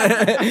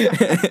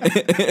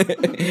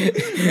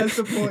 That's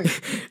the point.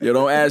 Yo,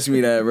 don't ask me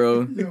that,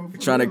 bro. For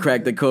Trying to real,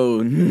 crack the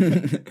code.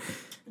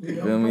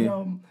 Feel me?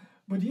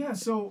 But yeah,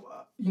 so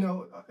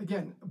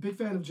again, a big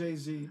fan of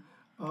Jay-Z.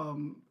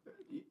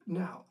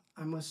 Now,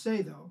 I must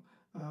say though,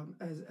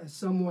 as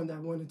someone that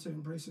wanted to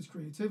embrace his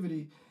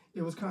creativity,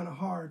 it was kind of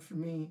hard for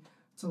me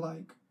to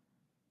like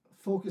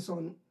focus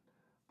on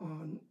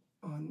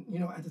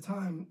at the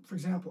time. For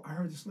example, I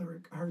heard this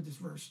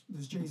verse,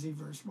 this Jay-Z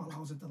verse, while I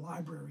was at the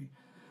library,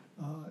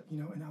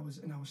 and I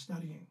was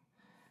studying.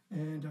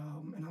 And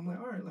I'm like,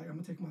 all right, like I'm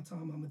gonna take my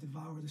time. I'm gonna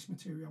devour this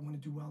material. I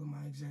want to do well in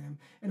my exam.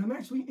 And I'm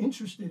actually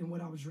interested in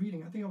what I was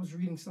reading. I think I was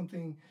reading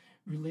something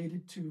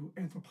related to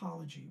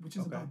anthropology, which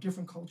is about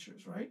different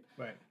cultures, right?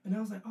 Right. And I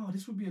was like, oh,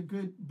 this would be a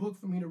good book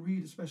for me to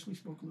read, especially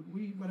smoke a little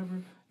weed,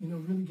 whatever,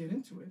 really get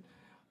into it.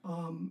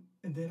 And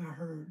then I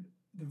heard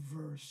the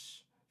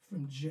verse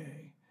from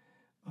Jay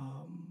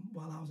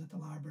while I was at the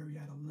library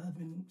at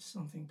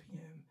 11-something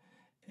p.m.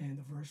 And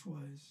the verse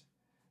was,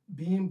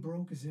 being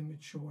broke is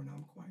immature and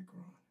I'm quite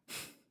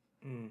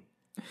grown.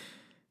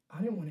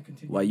 I didn't want to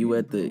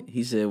continue.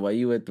 He said, while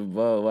you at the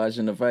bar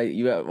watching the fight,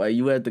 while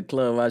you at the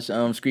club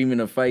watching, screaming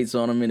the fights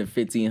on them in the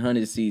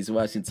 1500 seats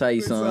watching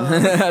Tyson.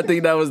 I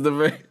think that was the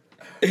verse.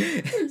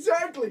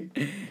 Exactly.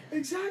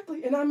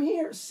 And I'm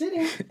here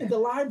sitting in the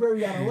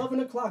library at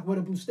 11 o'clock with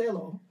a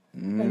Bustelo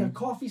and a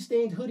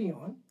coffee-stained hoodie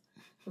on,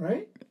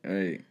 right?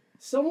 Right.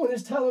 Someone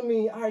is telling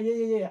me, all right,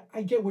 yeah,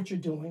 I get what you're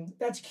doing.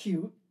 That's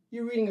cute.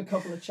 You're reading a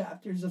couple of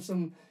chapters of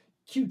some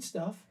cute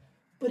stuff.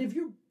 But if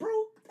you're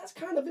broke, that's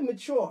kind of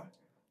immature.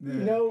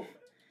 Yeah.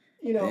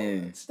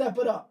 Step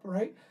it up,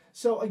 right?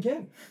 So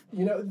again,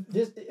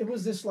 it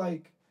was this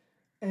like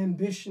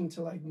ambition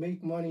to like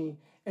make money,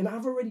 and I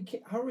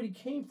already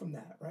came from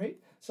that, right?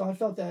 So I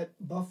felt that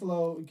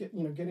Buffalo,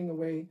 getting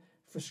away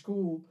for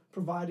school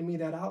provided me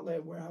that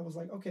outlet where I was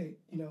like, okay,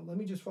 let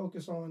me just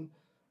focus on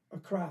a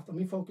craft. Let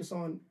me focus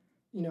on,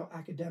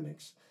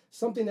 academics,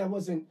 something that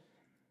wasn't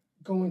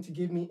going to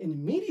give me an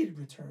immediate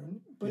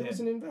return, but it was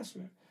an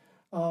investment.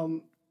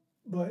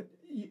 But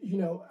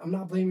I'm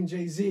not blaming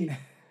Jay-Z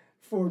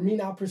for me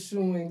not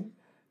pursuing,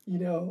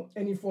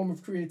 any form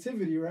of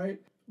creativity, right?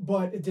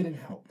 But it didn't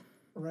help,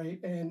 right?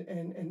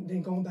 And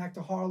then going back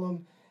to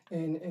Harlem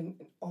and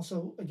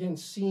also again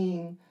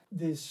seeing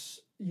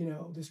this,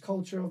 this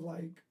culture of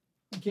like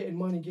getting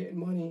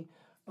money,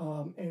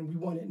 and we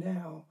want it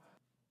now.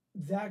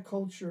 That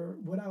culture,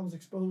 what I was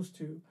exposed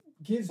to,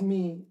 gives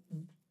me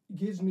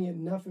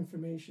enough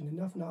information,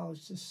 enough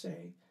knowledge to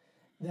say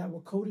that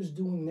what Coda's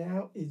doing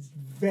now is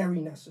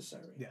very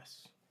necessary.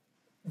 Yes.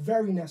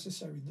 Very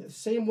necessary. The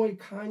same way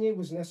Kanye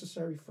was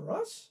necessary for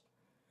us,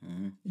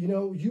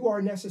 you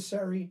are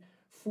necessary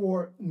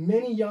for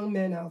many young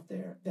men out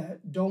there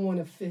that don't want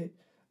to fit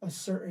a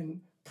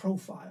certain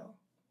profile,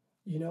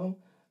 you know?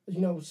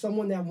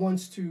 Someone that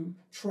wants to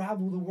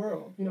travel the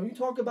world. You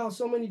talk about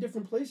so many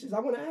different places. I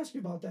want to ask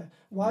you about that.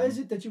 Why is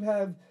it that you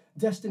have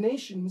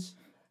destinations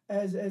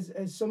as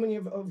so many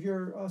of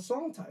your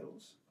song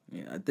titles?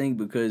 Yeah, I think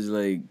because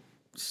like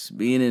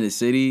being in the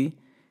city,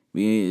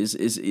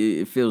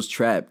 it feels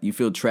trapped. You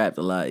feel trapped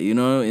a lot,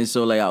 And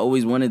so like I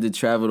always wanted to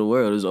travel the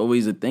world. It was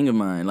always a thing of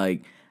mine.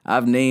 Like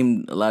I've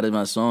named a lot of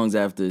my songs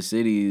after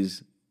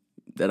cities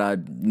that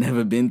I've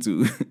never been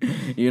to,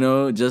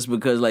 just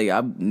because like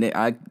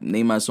I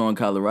named my song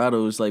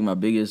Colorado. It's like my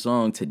biggest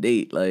song to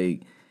date.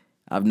 Like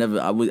I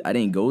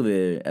didn't go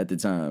there at the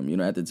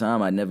time. At the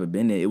time I'd never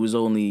been there. It was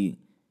only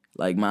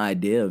like my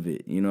idea of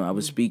it. I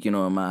was speaking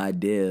on my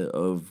idea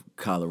of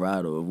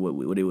Colorado, of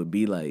what it would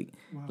be like.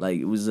 Wow. Like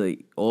it was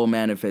like all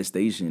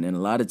manifestation. And a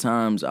lot of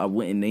times I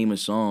wouldn't name a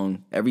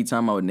song. Every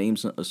time I would name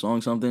a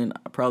song something,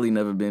 I probably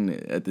never been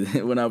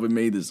there when I would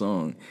made the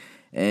song.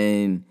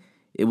 And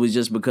it was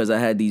just because I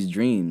had these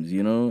dreams,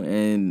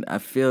 And I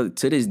feel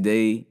to this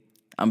day,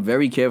 I'm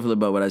very careful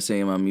about what I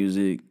say in my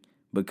music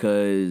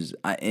because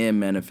I am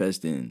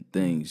manifesting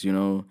things,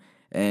 And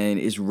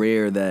it's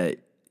rare that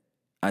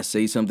I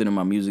say something in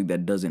my music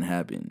that doesn't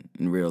happen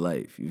in real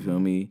life. You feel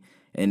me?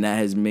 And that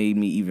has made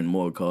me even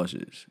more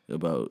cautious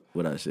about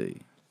what I say.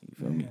 You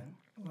feel me?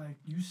 Like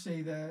you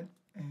say that,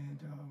 and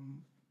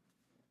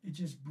it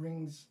just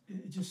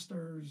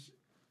stirs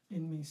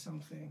in me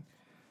something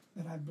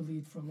that I've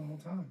believed for a long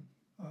time.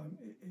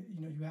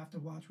 You have to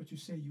watch what you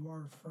say. You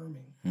are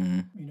affirming,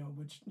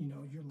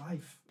 your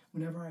life.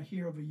 Whenever I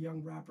hear of a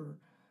young rapper,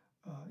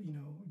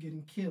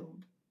 getting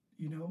killed,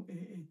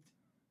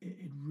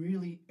 it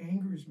really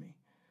angers me.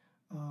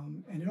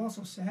 And it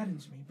also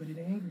saddens me, but it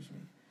angers me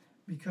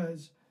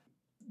because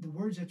the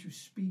words that you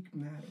speak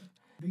matter.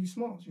 Biggie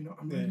Smalls,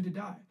 I'm ready to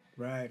die.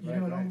 Right.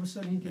 And all of a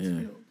sudden he gets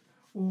killed.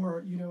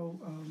 Or,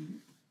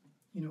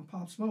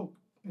 Pop Smoke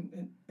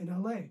in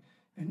L.A.,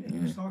 And he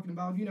was talking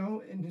about,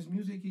 in his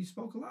music, he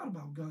spoke a lot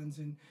about guns.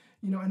 And,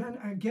 and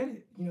I get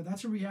it.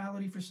 That's a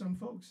reality for some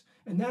folks.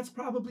 And that's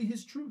probably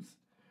his truth,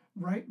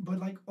 right? But,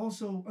 like,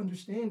 also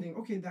understanding,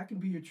 okay, that can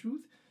be your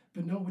truth,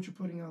 but know what you're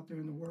putting out there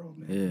in the world,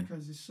 man,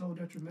 because it's so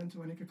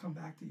detrimental and it could come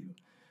back to you.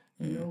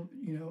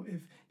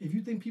 If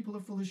you think people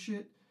are full of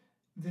shit,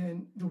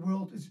 then the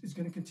world is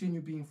going to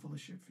continue being full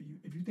of shit for you.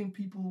 If you give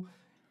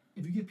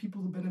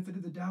people the benefit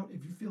of the doubt,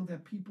 if you feel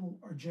that people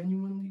are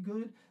genuinely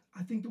good,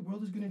 I think the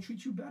world is going to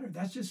treat you better.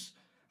 That's just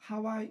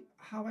how I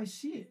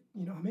see it.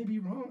 I may be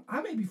wrong.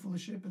 I may be full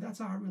of shit, but that's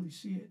how I really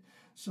see it.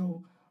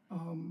 So,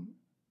 man,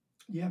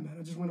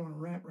 I just went on a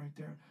rant right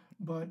there.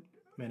 But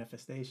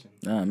manifestation.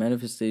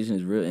 Manifestation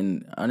is real.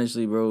 And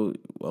honestly, bro,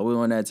 while we're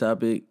on that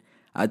topic,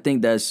 I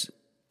think that's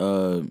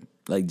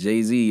like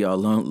Jay-Z, our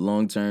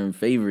long-term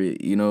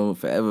favorite,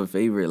 forever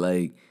favorite.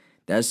 Like,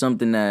 that's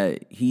something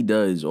that he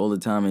does all the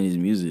time in his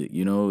music,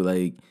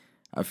 Like,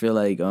 I feel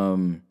like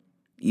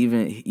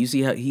even you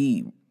see how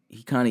he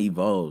kind of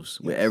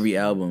evolves with every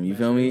album. You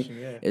feel me?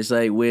 Yeah. It's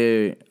like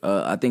where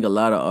I think a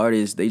lot of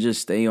artists, they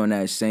just stay on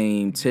that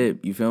same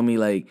tip. You feel me?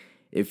 Like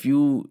if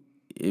you're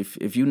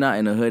not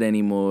in the hood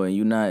anymore and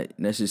you're not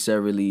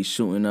necessarily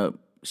shooting up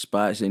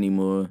spots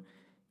anymore,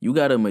 you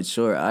gotta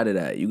mature out of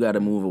that. You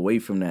gotta move away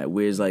from that.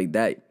 Whereas like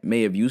that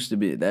may have used to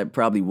be, that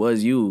probably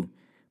was you,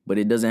 but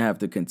it doesn't have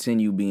to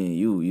continue being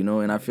you.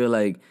 And I feel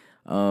like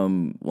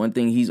one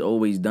thing he's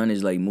always done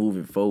is like move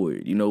it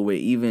forward, where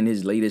even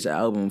his latest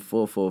album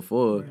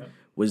 444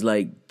 was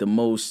like the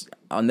most,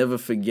 I'll never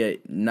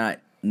forget not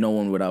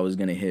knowing what I was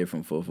gonna hear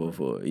from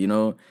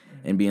 444,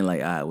 and being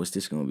like, what's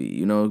this gonna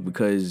be,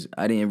 because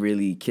I didn't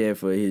really care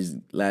for his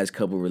last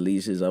couple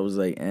releases. I was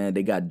like,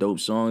 they got dope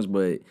songs,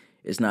 but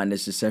it's not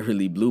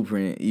necessarily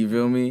Blueprint, you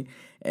feel me?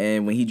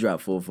 And when he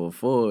dropped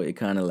 444, it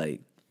kind of like,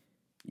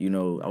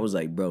 I was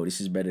like, bro, this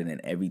is better than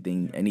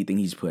anything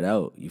he's put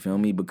out, you feel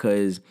me?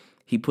 Because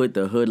he put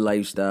the hood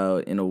lifestyle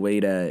in a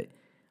way that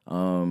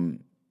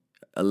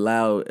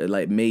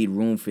made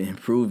room for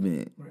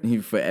improvement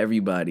for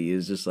everybody.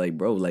 It's just like,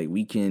 bro, like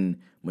we can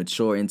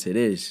mature into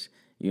this.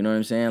 You know what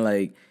I'm saying?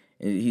 Like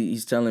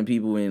he's telling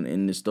people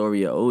in the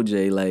story of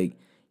OJ, like,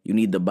 you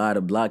need to buy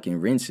the block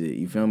and rinse it.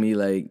 You feel me?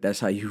 Like that's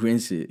how you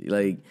rinse it.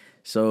 Like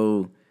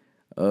so.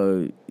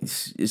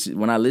 It's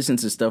when I listen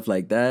to stuff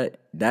like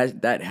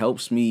that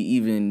helps me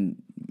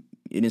even.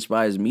 It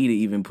inspires me to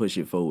even push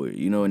it forward.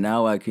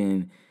 Now I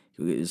can.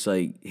 It's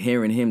like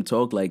hearing him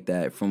talk like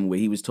that from what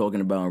he was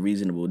talking about in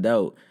Reasonable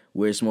Doubt,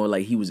 where it's more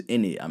like he was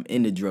in it. I'm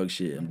in the drug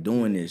shit. I'm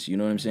doing this. You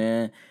know what I'm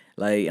saying?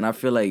 Like, and I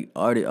feel like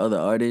other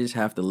artists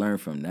have to learn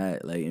from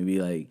that. Like, and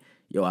be like,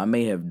 yo, I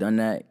may have done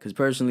that. Because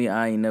personally,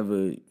 I ain't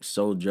never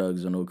sold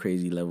drugs on no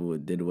crazy level or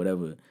did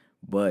whatever.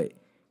 But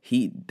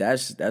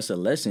that's a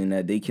lesson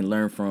that they can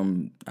learn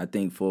from, I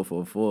think,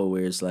 444,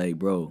 where it's like,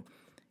 bro,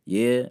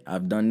 yeah,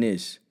 I've done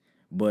this,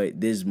 but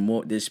there's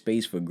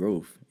space for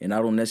growth. And I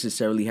don't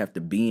necessarily have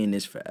to be in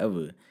this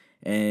forever.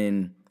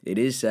 And it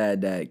is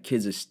sad that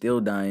kids are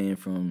still dying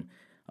from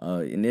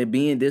and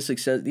these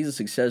are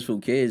successful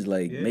kids,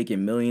 like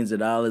making millions of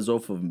dollars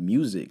off of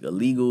music,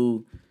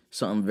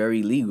 something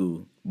very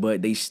legal.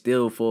 but they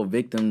still fall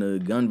victim to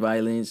gun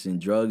violence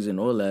and drugs and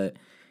all that.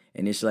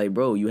 And it's like,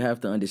 bro, you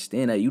have to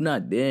understand that you're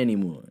not there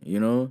anymore, you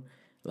know?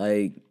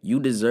 Like, you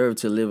deserve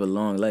to live a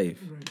long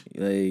life.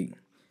 Right. Like,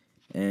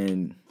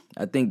 and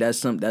I think that's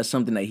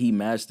something that he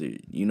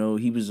mastered. You know,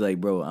 he was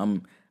like, bro,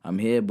 I'm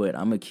here, but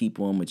I'm gonna keep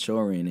on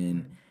maturing,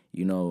 and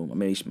you know,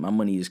 my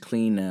money is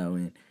clean now,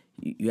 and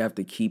you have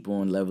to keep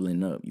on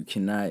leveling up. You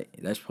cannot.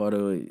 That's part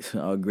of it.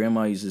 Our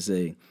grandma used to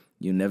say,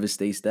 you never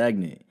stay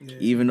stagnant. Yeah.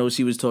 Even though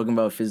she was talking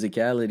about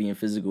physicality and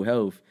physical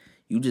health,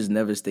 you just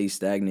never stay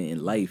stagnant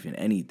in life and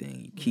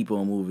anything. You keep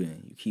on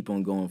moving. You keep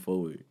on going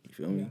forward. You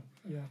feel me?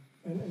 Yeah.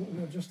 And you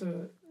know, just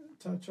to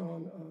touch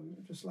on,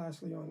 just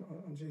lastly on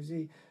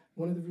Jay-Z,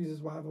 one of the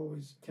reasons why I've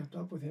always kept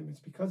up with him is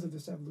because of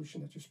this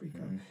evolution that you speak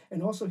of.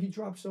 And also, he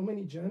dropped so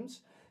many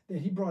gems that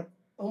he brought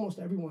almost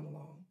everyone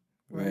along.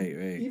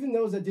 Right. Even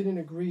those that didn't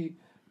agree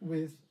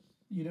with,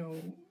 you know,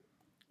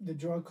 the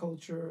drug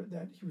culture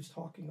that he was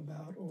talking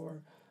about,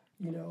 or,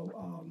 you know,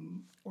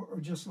 or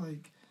just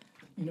like,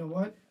 you know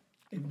what,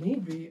 if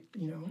need be,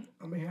 you know,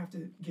 I may have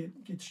to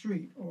get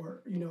street,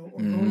 or, you know,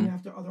 or going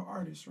after other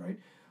artists, right?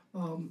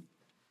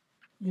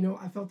 You know,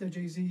 I felt that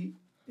Jay-Z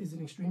is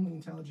an extremely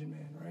intelligent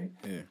man, right?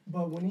 Yeah.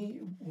 But when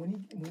he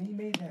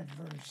made that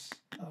verse,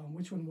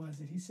 which one was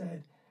it? He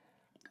said,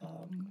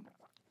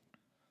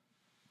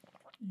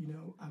 you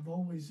know, I've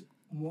always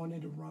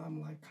wanted to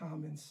rhyme like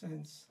common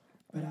sense,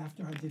 but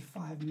after I did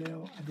 5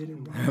 mil, I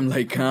didn't rhyme. I'm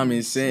like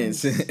common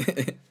sense.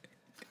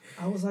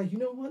 I was like, you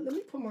know what? Let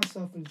me put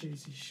myself in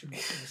Jay-Z's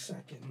shoes for a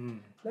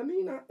second. Let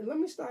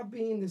me stop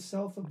being this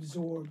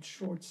self-absorbed,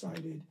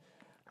 short-sighted.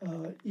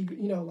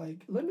 You know,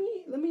 like let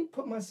me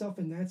put myself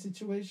in that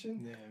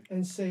situation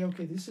and say,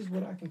 okay, this is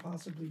what I can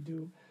possibly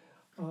do.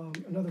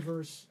 Another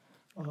verse.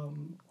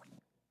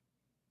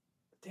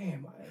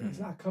 It's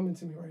not coming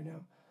to me right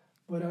now,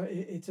 but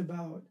it's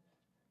about,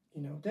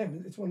 you know,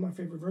 it's one of my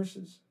favorite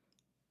verses.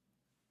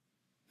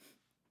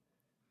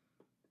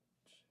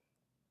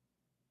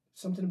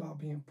 Something about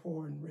being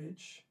poor and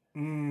rich.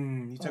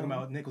 You talking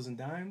about nickels and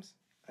dimes?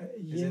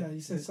 He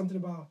said something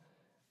about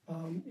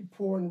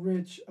poor and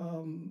rich,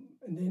 and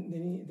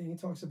then he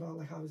talks about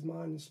like how his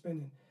mind is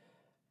spinning.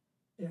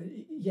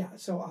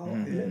 So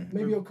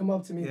maybe it'll come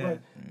up to me,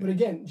 but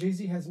again,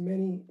 Jay-Z has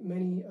many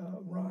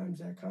rhymes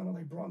that kind of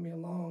like brought me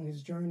along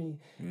his journey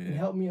and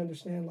helped me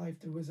understand life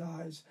through his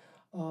eyes.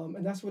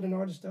 And that's what an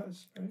artist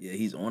does, right? Yeah,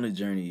 he's on a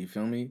journey. You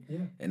feel me?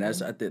 Yeah. And I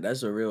think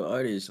that's a real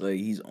artist. Like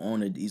he's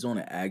on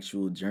an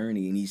actual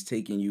journey, and he's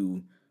taking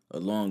you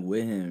along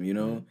with him. You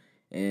know,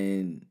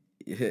 and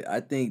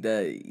I think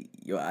that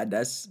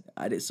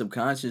I did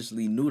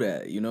subconsciously knew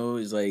that. You know,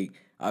 it's like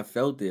I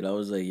felt it. I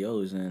was like,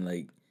 yo, man,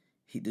 like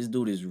this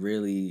dude is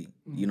really,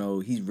 you know,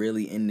 he's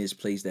really in this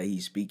place that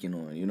he's speaking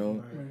on. You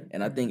know,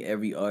 and I think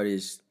every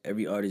artist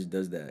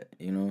does that.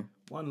 You know.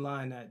 One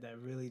line that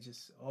really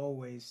just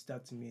always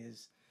stuck to me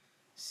is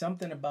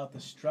something about the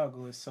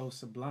struggle is so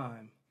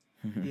sublime.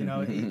 You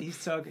know,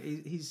 he's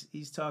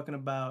talking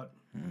about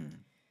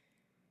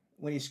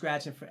when he's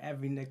scratching for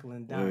every nickel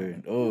and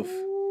dime.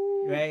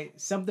 Right?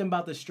 Something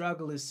about the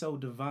struggle is so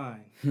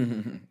divine.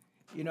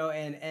 You know,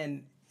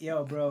 and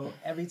yo, bro,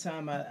 every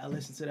time I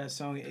listen to that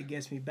song, it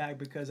gets me back,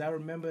 because I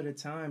remember the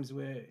times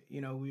where,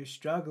 you know, we were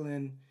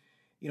struggling,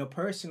 you know,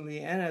 personally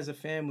and as a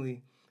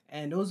family.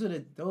 And those are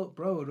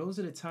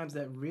the times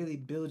that really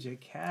build your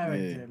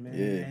character,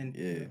 man.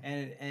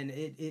 And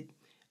it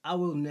I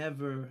will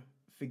never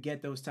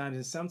forget those times.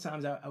 And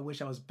sometimes I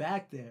wish I was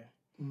back there.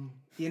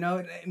 You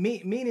know,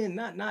 meaning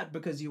not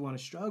because you want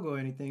to struggle or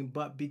anything,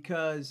 but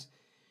because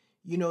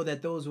you know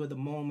that those were the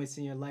moments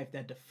in your life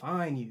that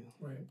define you.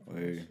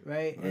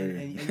 Right?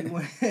 And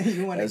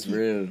you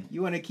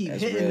want to keep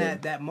hitting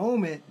that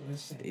moment.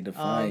 They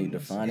defining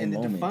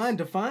moments.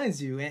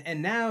 Defines you.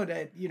 And now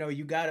that, you know, I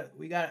got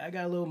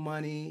a little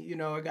money, you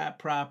know, I got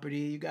property,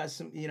 you got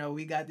some, you know,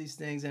 we got these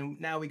things,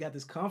 and now we got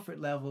this comfort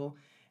level,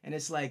 and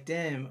it's like,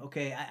 damn,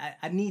 okay,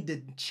 I need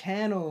to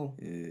channel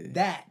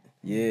that.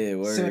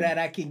 So that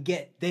I can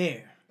get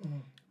there.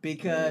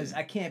 Because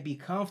I can't be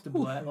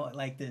comfortable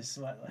like this,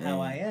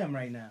 how I am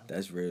right now.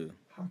 That's real.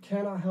 How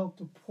can I help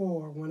the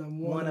poor when I'm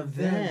one of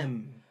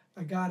them?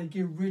 I gotta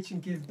get rich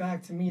and give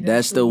back to me.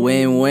 That's the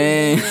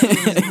win-win.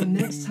 The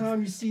next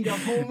time you see the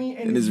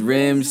homie and his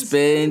rim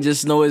spin,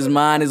 just know his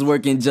mind is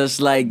working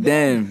just like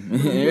them.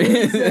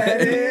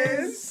 That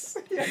is.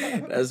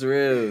 That's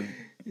real.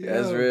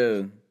 That's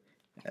real.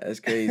 That's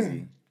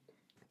crazy.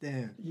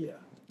 Damn. Yeah.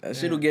 That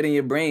shit'll get in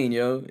your brain,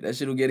 yo. That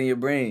shit'll get in your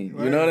brain.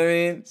 You know what I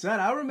mean? Son,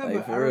 I remember.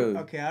 Like, for real.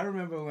 I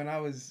remember when I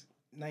was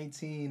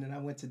 19 and I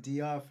went to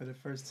DR for the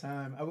first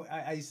time.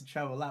 I used to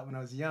travel a lot when I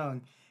was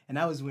young, and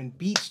that was when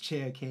Beach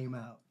Chair came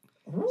out.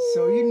 Ooh.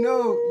 So you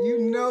know,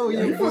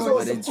 he was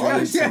on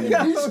some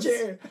Beach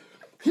Chair.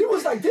 He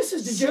was like, "This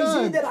is the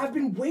Jay-Z that I've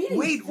been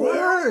waiting for."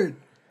 Word.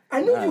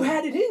 I knew you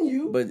had it in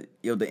you. But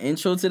yo, the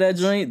intro to that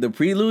joint, the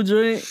prelude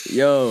joint,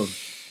 yo,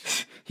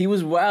 he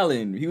was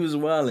wilding.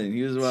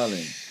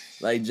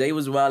 Like Jay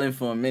was wilding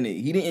for a minute.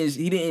 He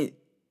didn't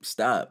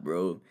stop,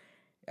 bro.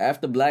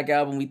 after Black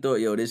Album, we thought,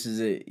 yo, this is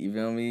it. You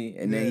feel me?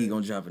 And then he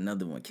gonna drop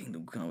another one,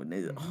 Kingdom Come.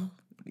 Niggas,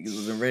 niggas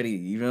wasn't ready.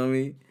 You feel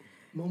me?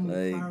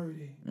 Moment of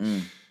clarity.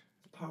 It's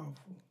powerful.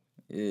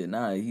 Yeah,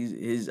 nah,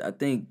 I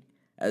think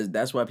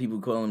that's why people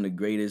call him the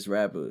greatest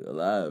rapper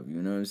alive.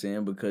 You know what I'm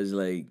saying? Because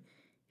like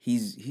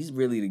he's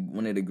really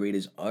one of the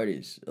greatest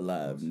artists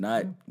alive.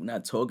 We're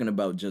not talking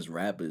about just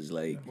rappers.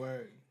 Like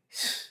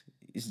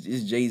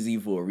it's Jay-Z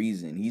for a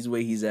reason. He's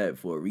where he's at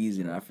for a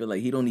reason. I feel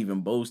like he don't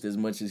even boast as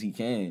much as he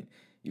can.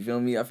 You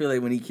feel me? I feel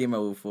like when he came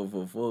out with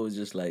 444, it was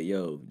just like,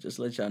 yo, just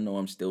let y'all know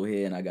I'm still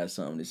here and I got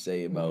something to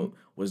say about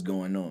what's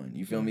going on.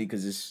 You feel me?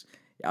 Because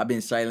I've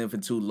been silent for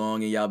too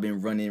long and y'all been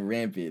running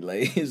rampant.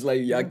 Like, it's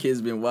like y'all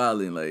kids been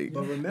wilding. Like,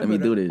 but remember, let me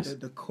do this.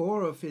 The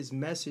core of his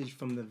message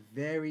from the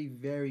very,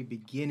 very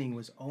beginning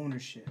was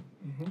ownership.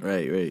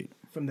 Right.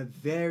 From the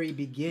very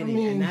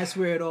beginning. And that's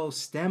where it all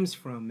stems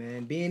from,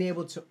 man. Being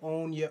able to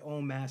own your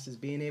own masters,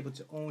 being able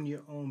to own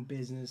your own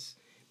business,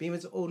 being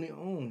able to own your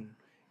own.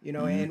 You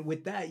know, and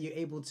with that, you're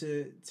able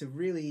to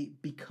really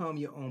become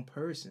your own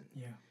person.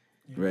 Yeah.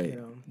 Right. You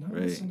know? No,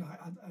 right. Listen,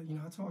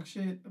 I talk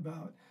shit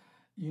about,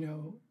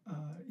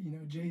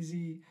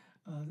 Jay-Z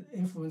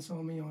influence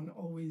on me on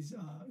always,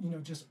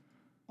 just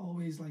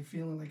always like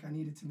feeling like I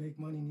needed to make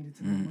money.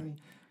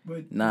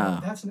 But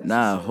that's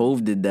necessary.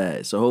 Hov did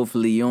that. So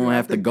hopefully you don't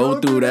have to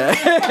go through that.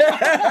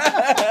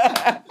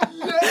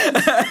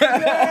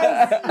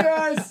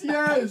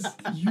 Yes.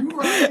 You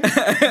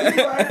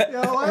right.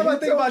 Yo, why am I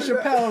thinking about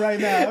Chappelle right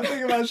now? I'm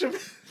thinking about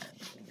Chappelle.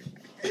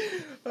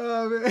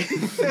 Oh man.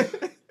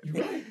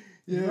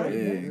 You right.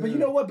 Yeah. But you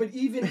know what? But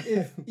even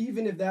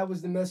if that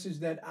was the message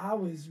that I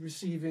was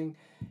receiving,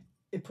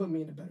 it put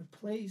me in a better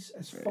place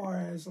as far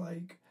as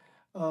like,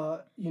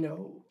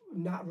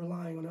 not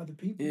relying on other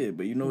people. Yeah,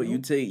 but you know what? You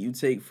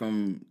take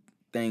from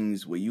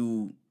things where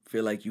you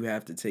feel like you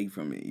have to take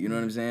from it. You know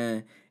what I'm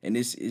saying? And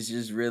this is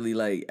just really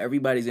like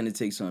everybody's gonna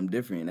take something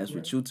different. That's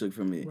what you took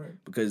from it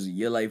because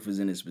your life was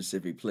in a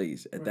specific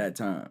place at that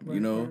time. You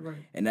know,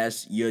 and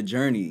that's your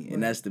journey,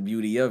 and that's the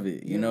beauty of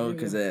it. You know,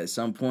 because at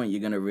some point you're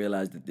gonna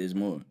realize that there's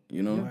more.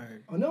 You know?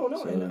 Oh no.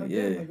 So, and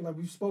again, like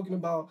we've spoken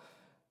about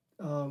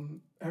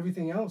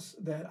everything else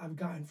that I've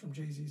gotten from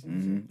Jay-Z's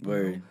music.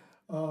 Word.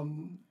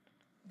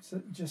 So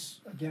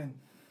just again.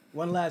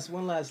 One last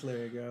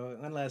lyric, yo.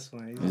 One last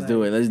one. Let's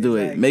do it.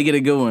 Like, make it a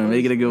good one.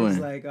 It's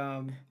like,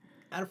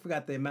 I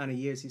forgot the amount of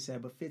years he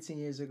said, but 15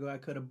 years ago I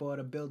could have bought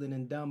a building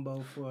in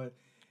Dumbo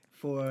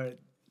for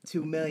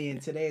 $2 million.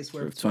 Today it's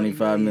worth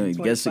 $25 million.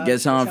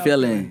 Guess how I'm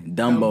feeling,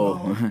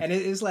 Dumbo. And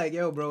it's like,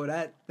 yo, bro,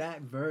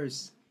 that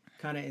verse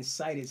kind of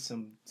incited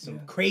some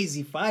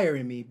crazy fire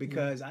in me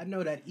because I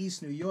know that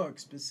East New York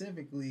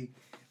specifically,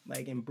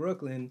 like in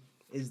Brooklyn,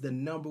 is the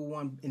number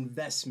one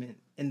investment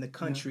in the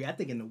country, I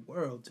think in the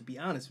world, to be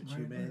honest with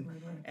you, man.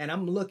 Right. And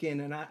I'm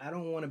looking, and I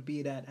don't want to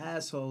be that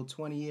asshole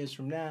 20 years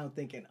from now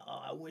thinking,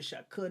 oh, I wish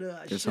I could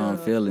have, That's how I'm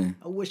feeling.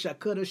 I wish I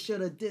could have,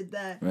 should have, did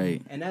that.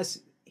 Right. And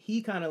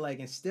he kind of like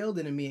instilled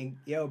it in me, and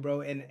yo,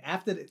 bro, and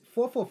after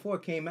 444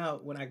 came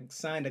out, when I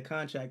signed a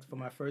contract for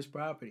my first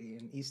property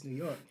in East New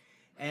York,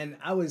 and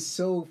I was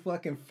so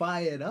fucking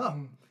fired up.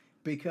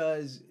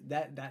 Because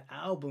that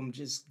album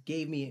just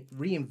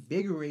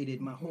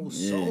reinvigorated my whole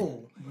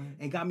soul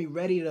and got me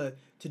ready to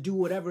do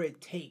whatever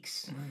it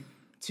takes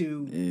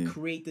to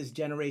create this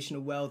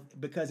generational wealth.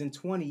 Because in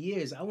 20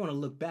 years, I want to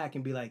look back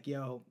and be like,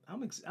 yo,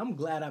 I'm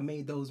glad I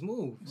made those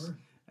moves,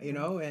 you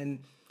know.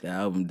 And that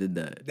album did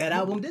that.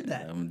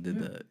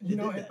 You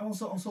know, and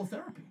also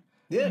therapy.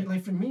 Yeah,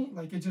 like for me,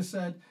 like it just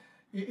said.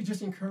 It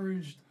just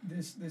encouraged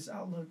this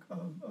outlook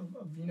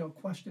of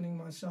questioning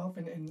myself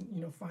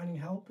and finding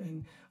help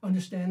and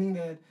understanding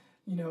that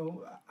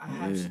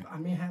I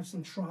may have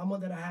some trauma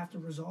that I have to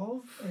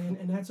resolve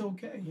and that's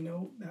okay.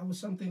 That was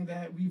something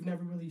that we've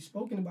never really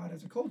spoken about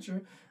as a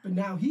culture, but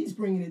now he's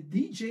bringing it.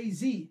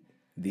 Jay-Z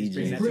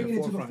He's bringing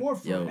it to the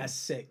forefront. Yo, that's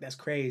sick. That's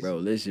crazy. Bro,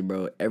 listen,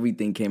 bro.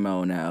 Everything came out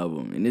on that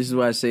album, and this is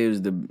why I say it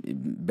was the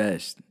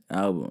best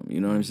album.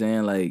 You know what I'm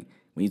saying? Like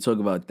when you talk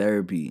about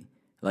therapy.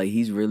 Like,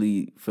 he's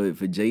really, for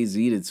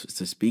Jay-Z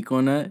to speak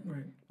on that,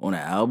 on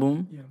an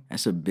album,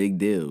 that's a big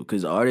deal.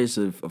 Because artists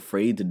are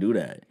afraid to do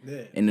that.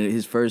 Yeah. And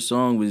his first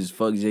song was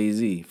Fuck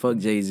Jay-Z. Fuck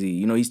Jay-Z.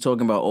 You know, he's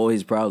talking about all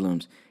his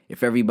problems.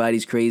 If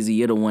everybody's crazy,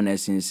 you're the one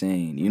that's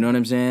insane. You know what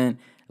I'm saying?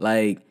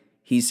 Like,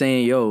 he's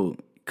saying, yo,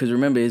 because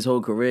remember his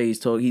whole career, is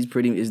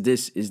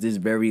this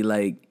very,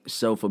 like,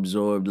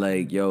 self-absorbed,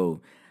 like, yo,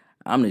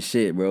 I'm the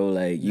shit, bro.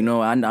 Like,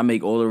 I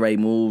make all the right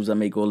moves. I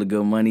make all the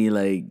good money.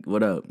 Like,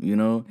 what up,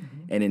 Mm-hmm.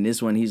 And in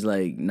this one, he's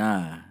like,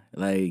 nah,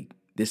 like,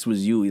 this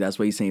was you. That's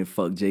why he's saying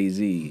fuck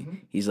Jay-Z. Mm-hmm.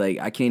 He's like,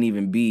 I can't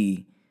even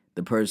be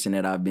the person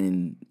that I've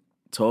been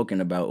talking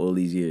about all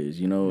these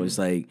years. It's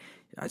like,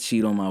 I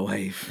cheat on my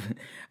wife.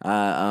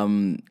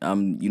 I'm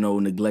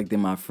neglecting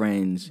my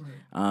friends. Right.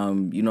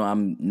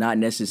 I'm not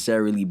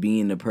necessarily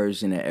being the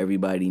person that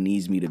everybody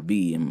needs me to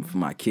be and for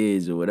my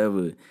kids or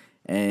whatever.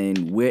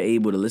 And we're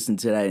able to listen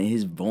to that in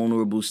his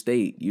vulnerable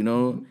state,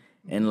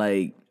 And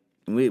like,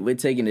 we're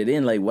taking it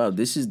in like, wow,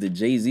 this is the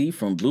Jay-Z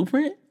from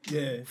Blueprint?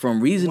 Yeah. From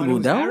One Reasonable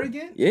who's Doubt.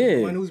 arrogant?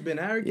 Yeah. One who's been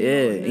arrogant?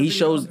 Yeah, Or he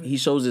shows every- he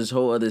shows this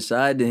whole other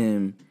side to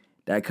him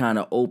that kind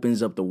of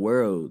opens up the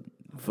world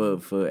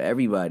for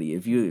everybody.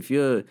 If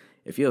you're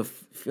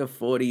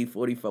 40,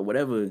 45,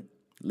 whatever,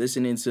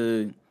 listening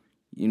to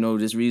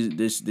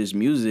this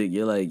music,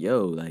 you're like,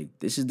 yo, like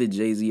this is the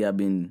Jay-Z I've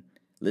been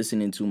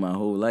listening to my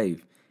whole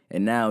life,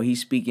 and now he's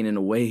speaking in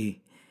a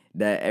way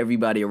that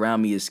everybody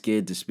around me is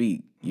scared to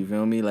speak. You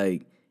feel me?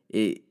 Like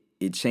it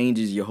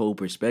changes your whole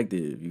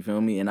perspective. You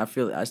feel me? And I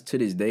feel to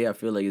this day, I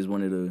feel like it's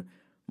one of the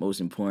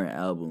most important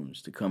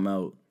albums to come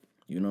out.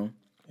 You know?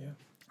 Yeah.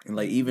 And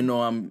like, even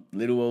though I'm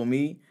little old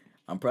me,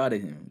 I'm proud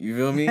of him. You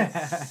feel me?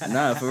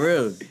 Nah, for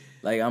real.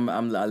 Like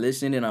I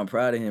listen and I'm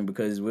proud of him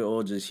because we're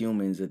all just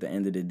humans at the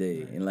end of the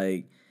day. And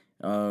like,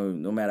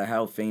 no matter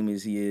how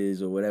famous he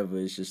is or whatever,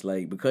 it's just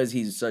like, because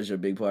he's such a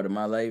big part of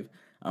my life,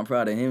 I'm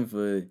proud of him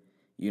for,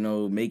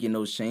 making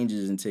those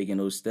changes and taking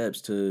those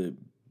steps to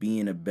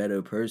being a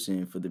better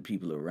person for the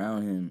people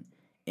around him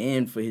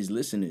and for his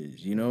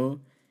listeners,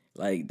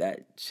 Like,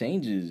 that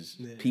changes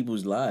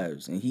people's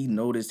lives. And he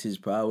noticed his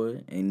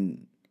power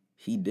and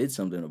he did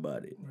something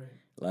about it. Right.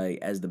 Like,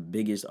 as the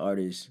biggest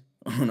artist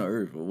on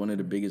earth, or one of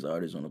the biggest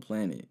artists on the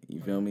planet, you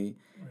feel me?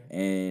 Right.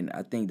 And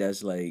I think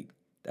that's an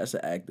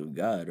act of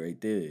God right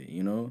there,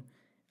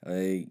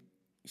 Like,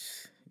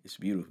 it's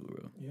beautiful,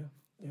 bro. Yeah.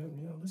 Yeah.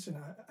 Listen,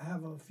 I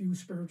have a few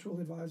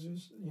spiritual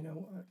advisors.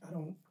 I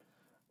don't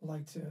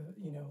like to,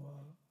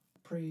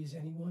 praise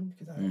anyone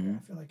because I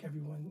feel like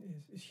everyone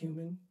is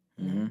human.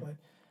 But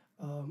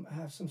I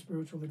have some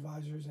spiritual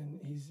advisors, and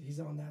he's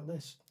on that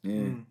list.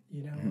 Yeah.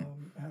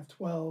 I have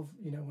 12.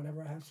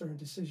 Whenever I have certain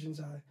decisions,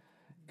 I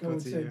go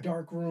into a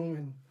dark room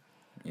and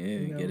get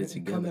it and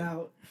together. come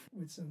out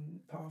with some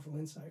powerful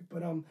insight.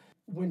 But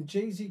when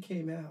Jay-Z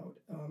came out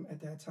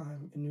at that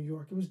time in New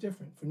York, it was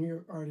different for New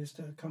York artists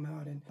to come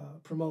out and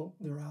promote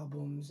their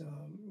albums.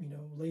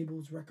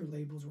 Record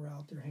labels were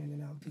out there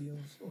handing out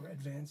deals or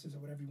advances or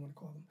whatever you want to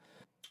call them.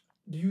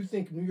 Do you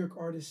think New York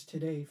artists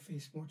today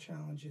face more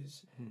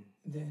challenges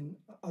than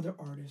other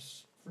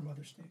artists from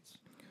other states?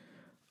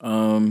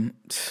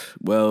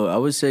 Well, I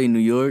would say New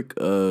York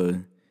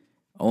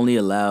only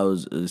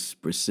allows a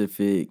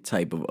specific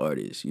type of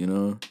artist,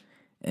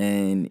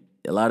 and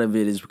a lot of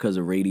it is because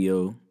of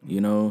radio,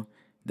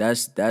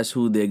 That's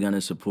who they're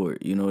gonna support,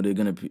 They're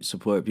gonna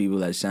support people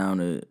that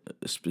sound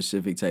a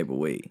specific type of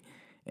way,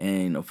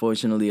 and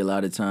unfortunately, a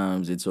lot of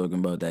times they're talking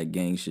about that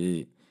gang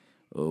shit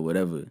or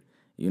whatever,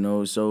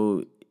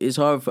 So it's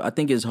hard. I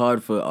think it's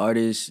hard for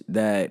artists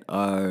that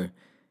are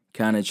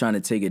kind of trying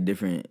to take a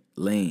different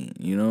lane,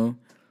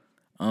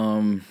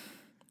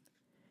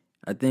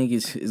 I think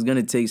it's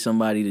gonna take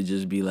somebody to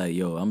just be like,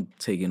 yo, I'm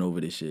taking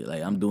over this shit.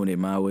 Like, I'm doing it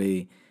my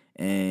way.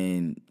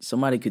 And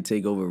somebody could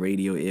take over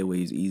radio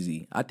airwaves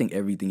easy. I think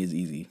everything is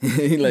easy.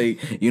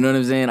 Like, you know what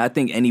I'm saying? I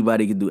think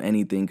anybody could do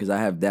anything because I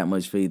have that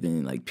much faith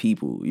in, like,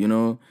 people,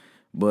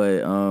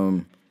 But,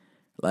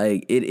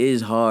 like, it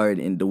is hard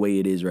in the way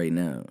it is right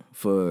now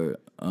for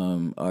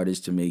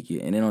artists to make it.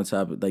 And then on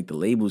top of, like, the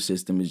label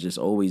system is just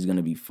always going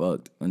to be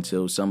fucked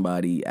until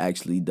somebody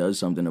actually does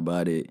something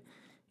about it,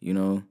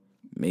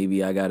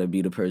 Maybe I got to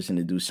be the person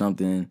to do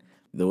something.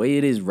 The way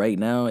it is right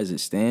now as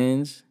it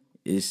stands,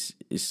 it's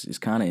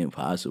kind of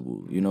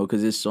impossible,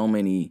 because there's so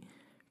many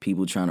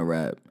people trying to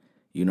rap,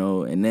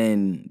 and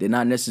then they're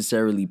not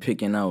necessarily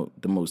picking out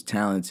the most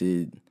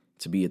talented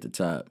to be at the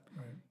top.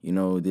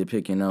 Right. They're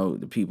picking out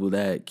the people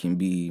that can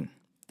be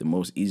the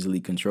most easily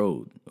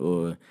controlled,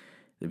 or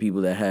the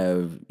people that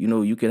have,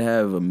 you could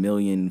have 1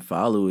 million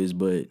followers,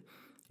 but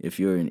if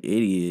you're an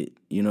idiot,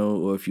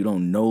 or if you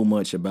don't know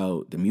much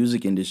about the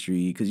music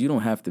industry, because you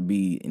don't have to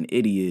be an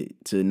idiot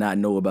to not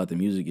know about the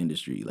music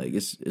industry. Like,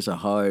 it's a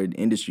hard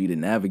industry to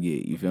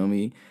navigate, you feel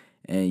me?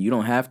 And you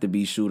don't have to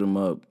be shoot 'em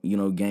up,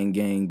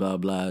 gang, blah,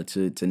 blah,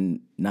 to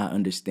not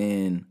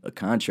understand a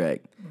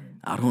contract. Right.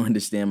 I don't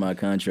understand my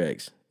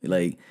contracts.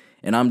 Like,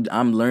 and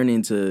I'm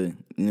learning to,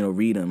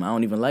 read them. I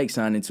don't even like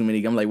signing too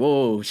many. I'm like,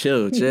 whoa,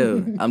 chill.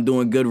 I'm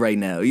doing good right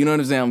now. You know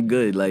what I'm saying? I'm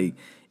good. Like,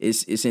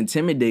 it's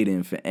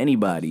intimidating for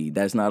anybody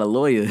that's not a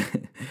lawyer.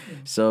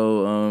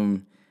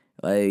 So,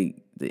 like,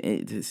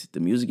 the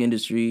music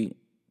industry,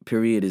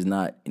 period, is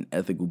not an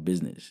ethical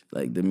business.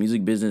 Like, the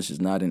music business is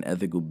not an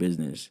ethical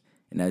business.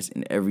 And that's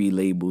in every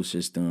label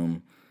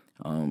system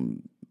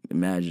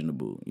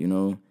imaginable,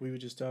 We were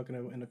just talking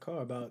in the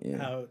car about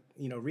how,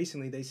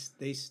 recently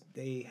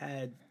they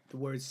had the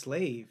word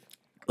slave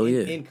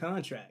in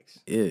contracts.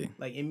 Yeah.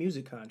 Like, in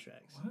music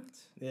contracts. What?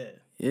 Yeah.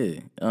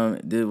 Yeah.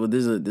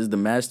 There's the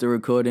master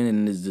recording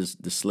and there's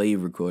just the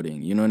slave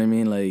recording. You know what I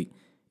mean? Like,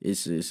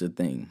 it's a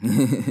thing.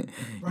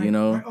 Right,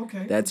 right,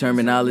 okay. That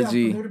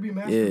terminology. So, for there to be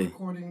master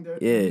recording,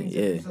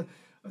 there's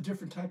a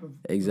different type of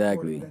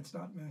recording that's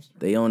not master.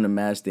 They own the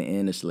master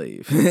and the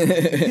slave.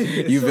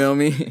 You feel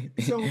me?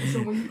 So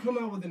when you come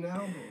out with an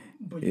album,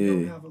 but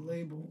you don't have a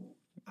label,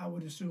 I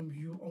would assume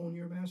you own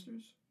your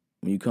masters?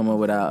 When you come up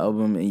with our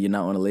album and you're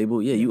not on a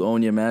label, you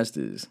own your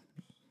masters.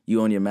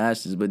 you own your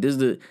masters. But this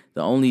the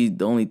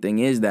only thing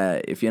is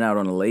that if you're not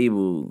on a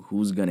label,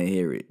 who's gonna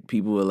hear it?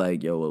 People are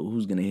like, yo, well,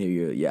 who's gonna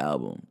hear your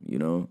album? You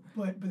know.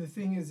 But the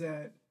thing is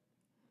that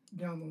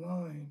down the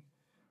line,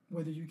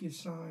 whether you get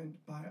signed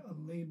by a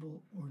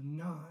label or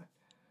not,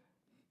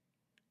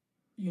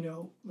 you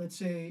know, let's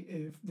say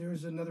if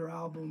there's another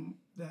album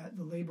that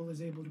the label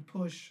is able to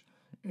push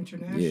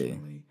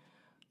internationally,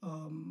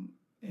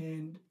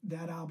 and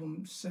that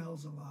album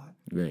sells a lot,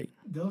 right?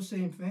 Those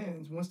same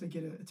fans, once they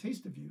get a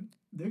taste of you,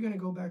 they're going to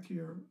go back to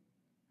your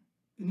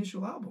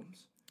initial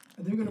albums,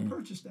 and they're going to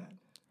purchase that.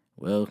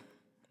 Well,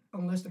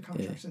 unless the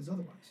contract says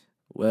otherwise.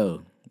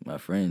 Well, my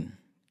friend,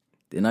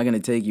 they're not gonna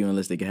take you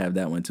unless they can have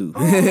that one too.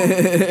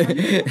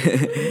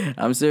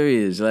 I'm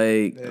serious.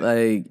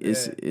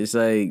 It's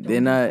like they're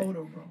not.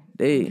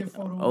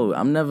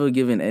 I'm never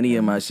giving any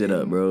of my shit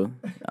up, bro.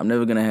 I'm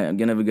never gonna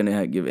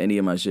give any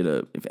of my shit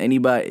up. If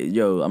anybody,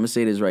 I'm gonna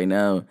say this right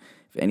now.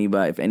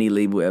 If any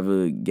label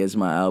ever gets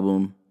my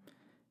album,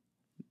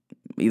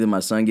 either my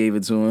son gave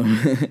it to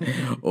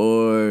him,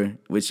 or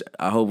which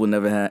I hope will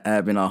never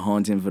happen, I'll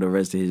haunt him for the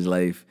rest of his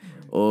life,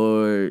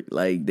 or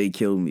like they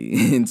killed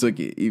me and took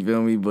it. You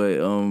feel me? But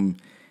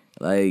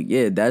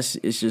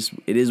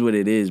it is what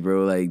it is,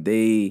 bro. Like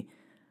they.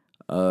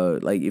 I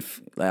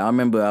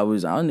remember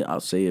I'll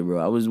say it, bro.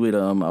 I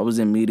was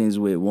in meetings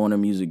with Warner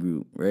Music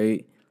Group,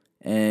 right?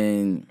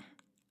 And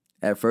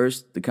at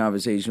first the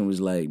conversation was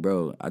like,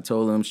 bro, I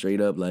told them straight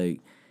up,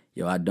 like,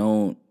 yo, I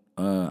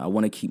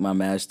want to keep my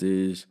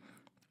masters,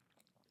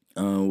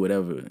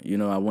 whatever. You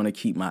know, I want to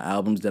keep my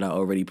albums that I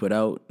already put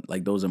out.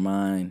 Like, those are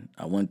mine.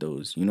 I want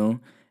those, you know?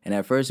 And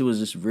at first it was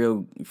just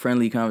real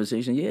friendly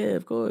conversation. Yeah,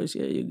 of course.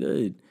 Yeah, you're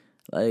good.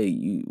 Like,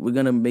 we're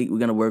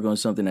gonna work on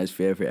something that's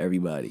fair for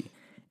everybody.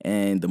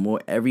 And the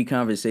more every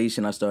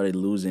conversation, I started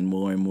losing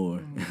more and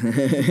more.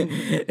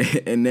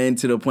 And then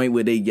to the point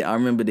where I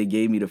remember they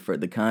gave me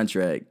the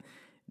contract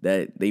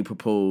that they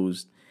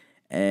proposed,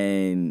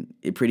 and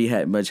it pretty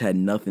much had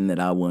nothing that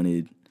I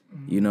wanted.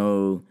 You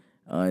know,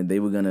 they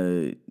were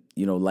gonna,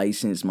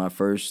 license my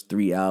first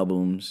 3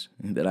 albums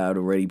that I had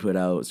already put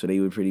out, so they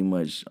would pretty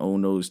much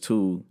own those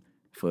 2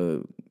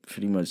 for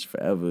pretty much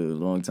forever, a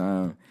long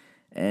time.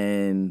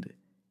 And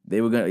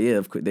they were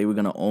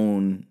gonna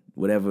own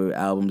whatever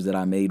albums that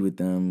I made with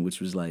them, which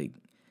was like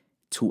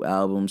 2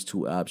 albums,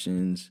 2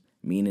 options,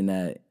 meaning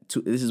that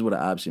this is what an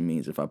option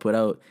means. If I put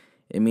out,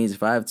 it means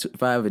if I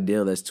have a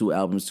deal that's 2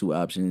 albums, 2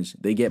 options,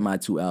 they get my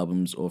 2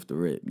 albums off the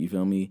rip. You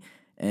feel me?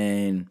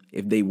 And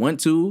if they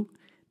want to,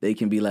 they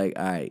can be like,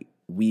 all right,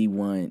 we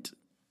want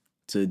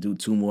to do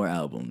 2 more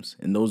albums,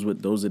 and those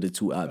are the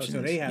 2 options.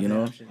 So they have the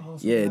option.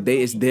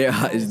 It's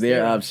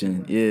their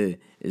option. Yeah,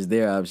 it's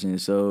their option.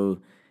 So.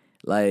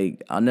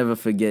 Like, I'll never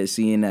forget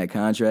seeing that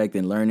contract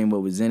and learning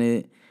what was in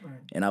it,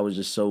 and I was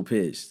just so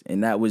pissed.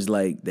 And that was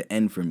like the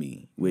end for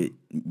me with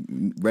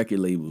record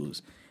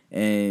labels.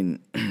 And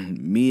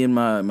me and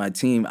my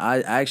team,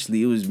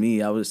 it was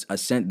me. I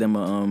sent them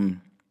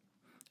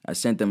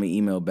an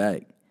email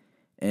back,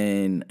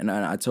 and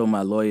I told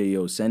my lawyer,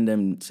 yo, send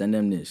them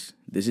this.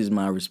 This is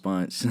my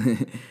response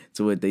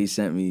to what they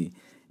sent me.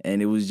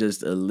 And it was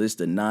just a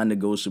list of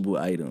non-negotiable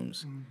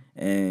items.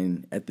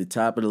 And at the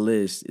top of the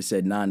list, it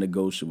said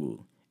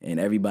non-negotiable.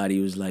 And everybody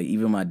was like,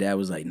 even my dad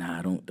was like,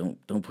 nah,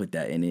 don't put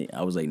that in it.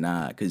 I was like,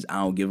 nah, because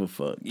I don't give a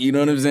fuck. You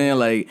know what I'm saying?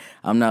 Like,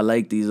 I'm not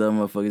like these other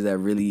motherfuckers that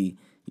really,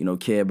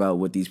 care about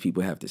what these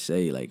people have to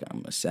say. Like,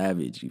 I'm a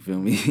savage, you feel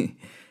me?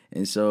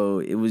 And so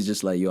it was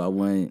just like, yo, I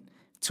want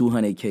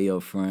 $200K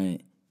up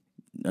front,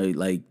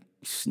 like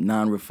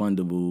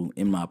non-refundable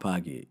in my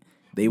pocket.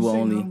 They were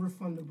only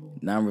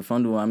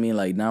non-refundable. I mean,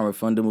 like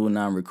non-refundable,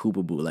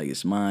 non-recoupable. Like,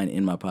 it's mine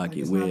in my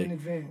pocket. Like, it's not in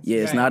advance. Yeah,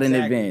 it's not in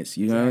advance.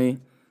 You know what I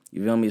mean?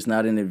 You feel me? It's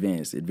not in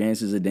advance.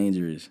 Advances are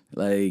dangerous.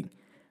 Like,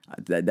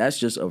 that's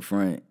just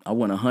upfront. I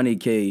want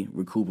 $100K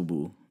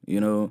recoupable. You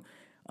know,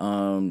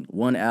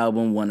 1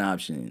 album, 1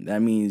 option.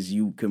 That means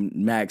you can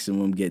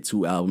maximum get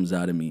 2 albums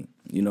out of me.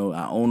 You know,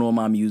 I own all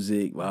my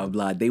music. Blah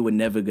blah. They were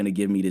never gonna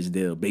give me this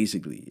deal.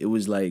 Basically, it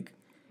was like.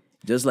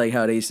 Just like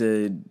how they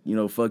said,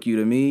 fuck you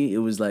to me, it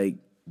was like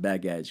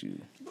back at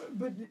you.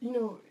 But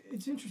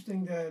it's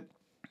interesting that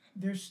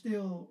they're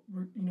still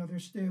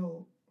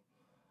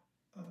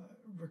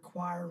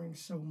requiring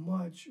so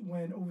much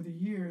when over the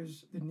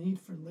years the need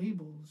for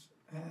labels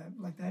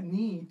that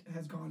need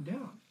has gone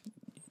down.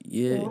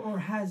 Yeah. Or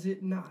has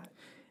it not?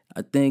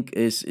 I think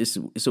it's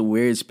a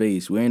weird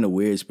space. We're in a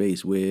weird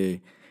space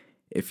where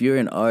if you're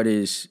an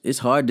artist, it's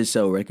hard to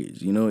sell records.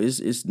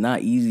 It's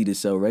not easy to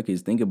sell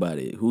records. Think about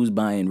it. Who's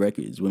buying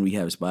records when we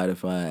have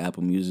Spotify,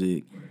 Apple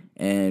Music?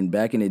 And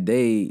back in the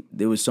day,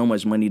 there was so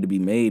much money to be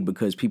made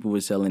because people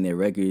were selling their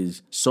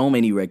records, so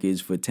many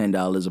records for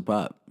 $10 a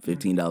pop,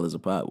 $15 a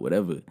pop,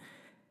 whatever.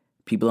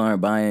 People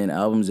aren't buying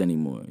albums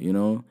anymore,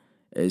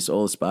 It's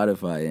all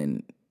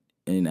Spotify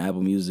and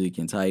Apple Music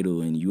and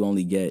Tidal, and you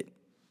only get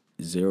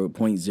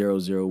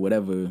 0.00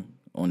 whatever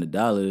on the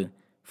dollar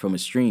from a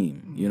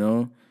stream,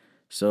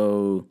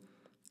 So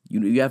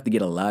you have to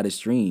get a lot of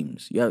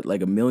streams. You have like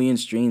 1 million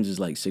streams is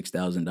like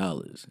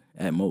 $6,000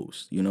 at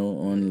most, you know,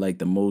 on like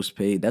the most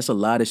paid. That's a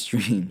lot of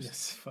streams.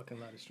 That's a fucking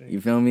lot of streams.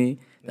 You feel me?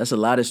 That's a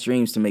lot of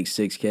streams to make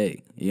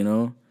 $6K, you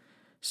know?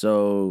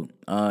 So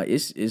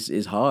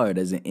it's hard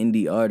as an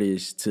indie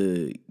artist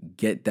to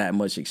get that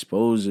much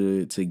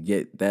exposure, to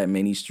get that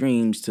many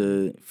streams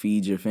to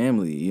feed your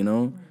family, you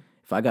know?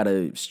 If I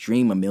gotta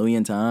stream 1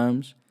 million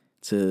times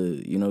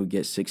to, you know,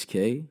 get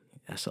 $6K,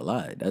 that's a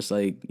lot. That's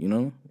like, you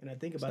know? And I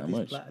think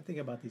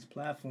about these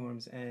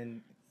platforms,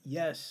 and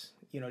yes,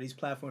 you know, these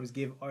platforms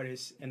give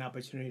artists an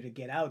opportunity to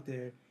get out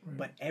there,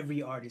 but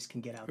every artist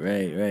can get out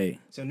there. Right.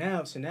 So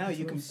now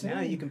you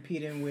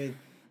compete in with,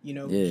 you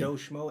know, Joe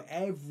Schmo.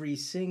 Every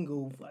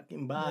single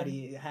fucking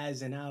body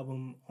has an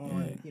album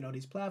on, you know,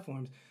 these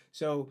platforms.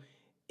 So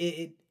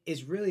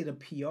it's really the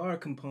PR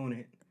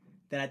component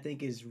that I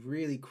think is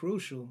really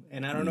crucial.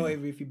 And I don't know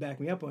if you back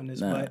me up on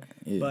this, but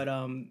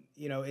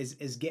you know,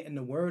 is getting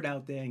the word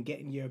out there and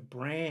getting your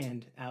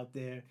brand out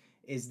there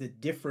is the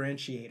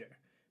differentiator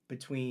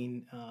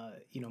between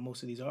you know,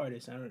 most of these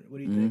artists. What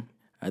do you think?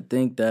 I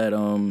think that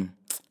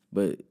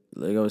but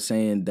like I was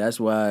saying, that's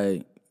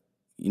why,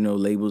 you know,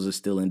 labels are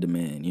still in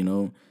demand, you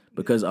know,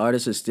 because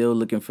artists are still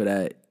looking for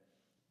that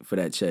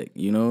check,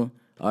 you know.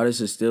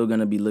 Artists are still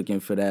gonna be looking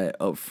for that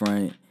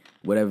upfront,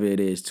 whatever it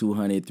is,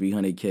 200,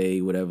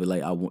 300K, whatever.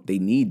 Like they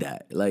need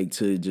that, like,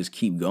 to just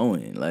keep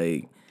going,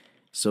 like,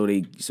 so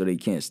they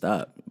can't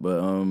stop.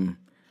 But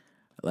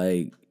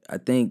like, I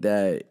think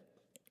that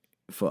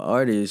for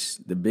artists,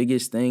 the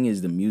biggest thing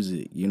is the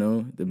music, you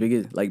know. The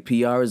biggest, like,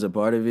 PR is a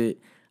part of it.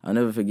 I'll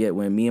never forget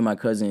when me and my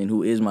cousin,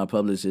 who is my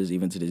publicist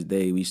even to this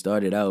day, we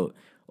started out,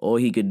 all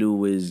he could do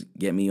was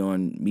get me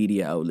on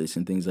media outlets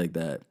and things like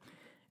that.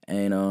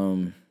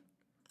 And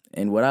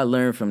what I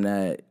learned from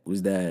that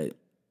was that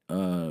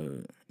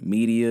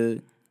media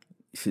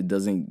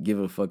doesn't give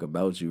a fuck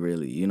about you,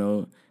 really, you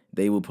know.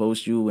 They will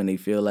post you when they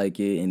feel like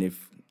it, and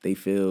if they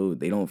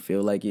don't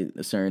feel like it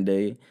a certain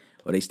day,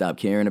 or they stop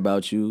caring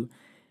about you,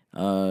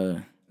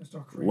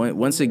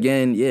 once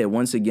again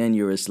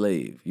you're a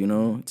slave, you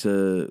know,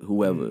 to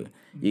whoever.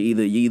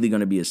 You're either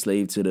gonna be a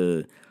slave to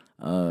the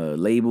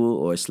label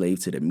or a slave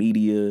to the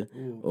media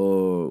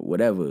or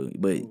whatever,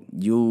 but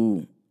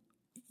you're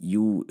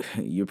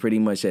pretty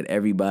much at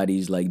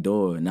everybody's like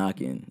door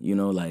knocking, you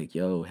know, like,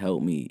 yo,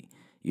 help me.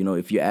 You know,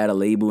 if you're at a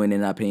label and they're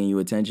not paying you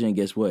attention,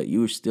 guess what?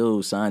 You're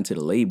still signed to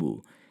the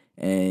label.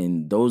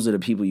 And those are the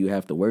people you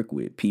have to work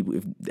with. People,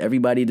 if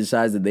everybody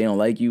decides that they don't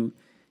like you,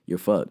 you're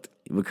fucked,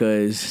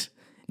 because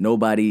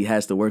nobody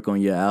has to work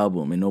on your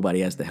album and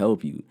nobody has to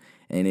help you.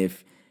 And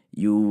if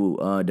you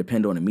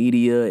depend on the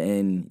media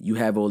and you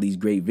have all these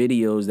great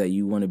videos that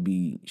you want to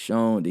be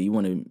shown, that you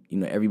want to, you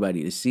know,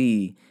 everybody to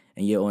see,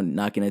 and you're on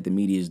knocking at the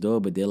media's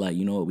door, but they're like,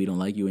 you know what, we don't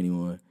like you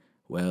anymore.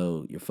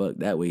 Well, you're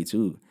fucked that way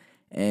too.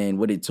 And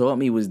what it taught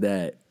me was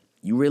that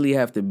you really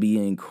have to be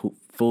in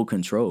full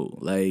control.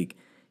 Like,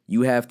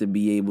 you have to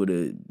be able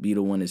to be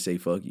the one to say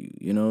fuck you,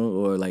 you know,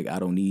 or like, I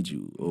don't need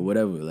you or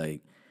whatever.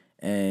 Like,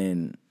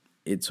 and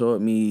it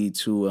taught me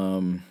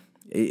to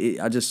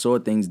I just saw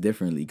things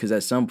differently, because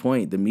at some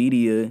point the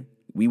media,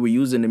 we were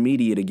using the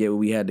media to get where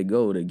we had to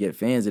go to get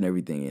fans and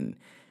everything. And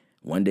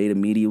one day the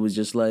media was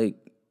just like,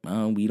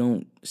 we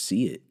don't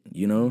see it,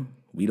 you know?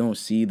 We don't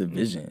see the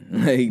vision.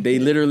 Like, they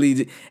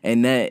literally,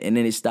 and then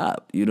it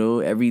stopped, you know?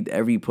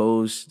 Every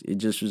post, it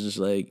just was just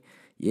like,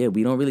 yeah,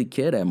 we don't really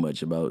care that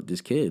much about this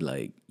kid.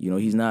 Like, you know,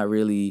 he's not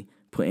really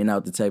putting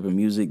out the type of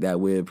music that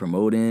we're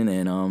promoting,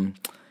 and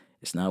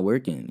it's not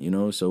working, you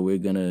know? So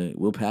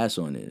we'll pass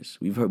on this.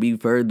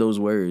 We've heard those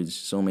words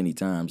so many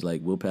times,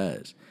 like, we'll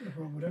pass. Yeah,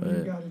 bro, whatever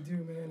you gotta do,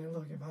 man. And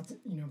look,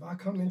 if I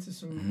come into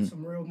some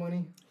real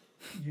money,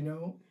 you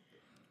know,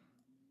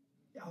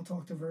 I'll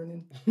talk to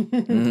Vernon,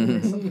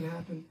 make something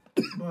happen.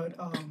 But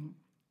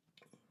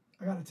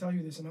I gotta tell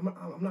you this, and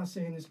I'm not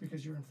saying this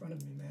because you're in front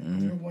of me,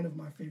 man. You're one of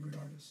my favorite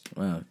artists.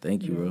 Wow,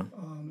 thank you, bro.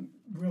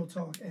 Real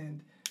talk,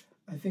 and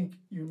I think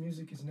your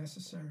music is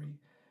necessary,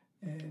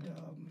 and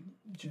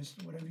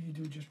just whatever you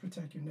do, just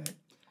protect your neck.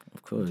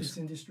 Of course. This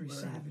industry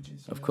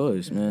savages. Of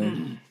course,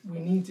 man. We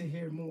need to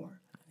hear more.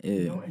 Yeah.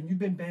 You know, and you've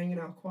been banging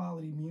out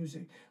quality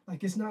music.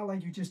 Like, it's not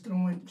like you're just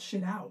throwing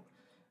shit out.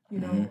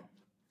 You know,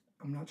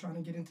 I'm not trying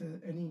to get into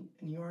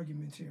any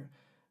arguments here.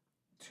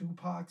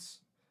 Tupac's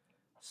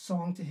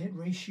song to hit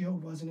ratio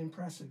wasn't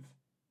impressive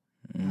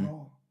at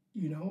all.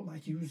 You know,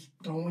 like, he was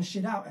throwing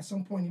shit out. At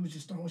some point, he was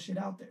just throwing shit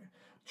out there.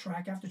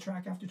 Track after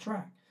track after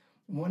track.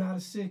 1 out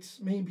of 6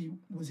 maybe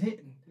was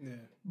hitting. Yeah.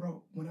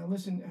 Bro, when I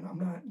listen, and I'm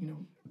not, you know,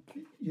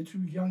 you're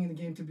too young in the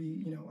game to be,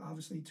 you know,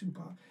 obviously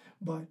Tupac,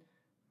 but,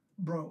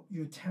 bro,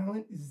 your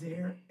talent is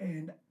there,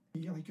 and,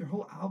 like, your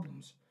whole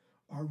albums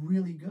are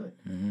really good.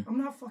 I'm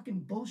not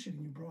fucking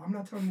bullshitting you, bro. I'm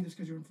not telling you this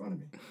because you're in front of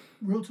me.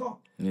 Real talk.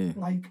 Yeah.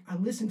 Like, I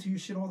listen to your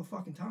shit all the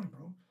fucking time,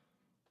 bro.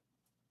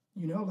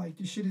 You know, like,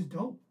 this shit is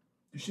dope.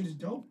 This shit is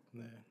dope.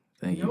 Yeah.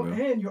 Thank you, bro.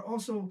 And you're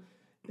also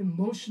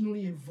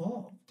emotionally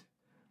evolved.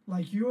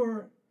 Like,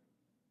 you're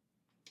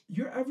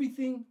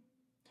everything.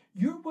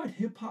 You're what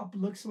hip-hop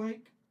looks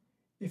like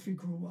if it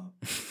grew up.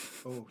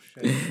 Oh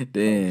shit.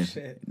 Damn. Oh,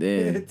 shit.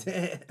 Damn.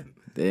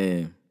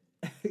 Damn.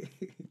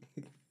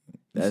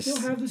 That's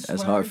still have the that's swag.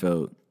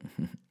 heartfelt.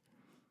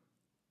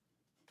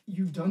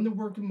 You've done the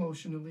work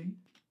emotionally.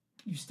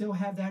 You still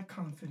have that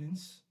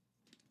confidence.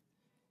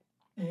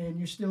 And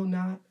you're still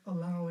not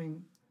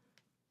allowing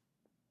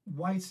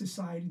white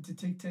society to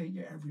dictate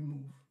your every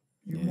move.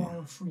 You are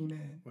a free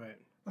man. Right.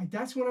 Like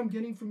that's what I'm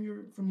getting from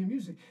your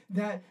music.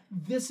 That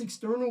this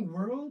external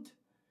world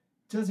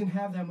doesn't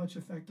have that much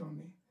effect on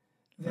me.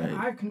 That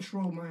Right. I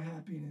control my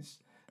happiness.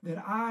 That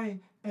I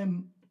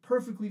am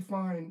perfectly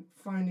fine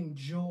finding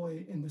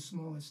joy in the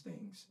smallest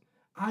things.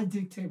 I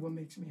dictate what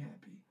makes me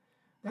happy.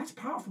 That's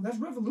powerful. That's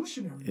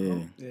revolutionary,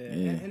 bro. Yeah.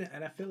 Yeah.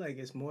 And I feel like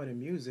it's more than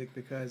music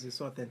because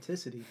it's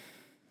authenticity,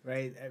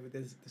 right?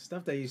 The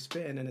stuff that you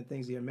spit and the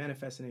things you're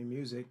manifesting in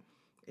music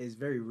is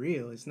very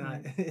real. It's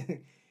not,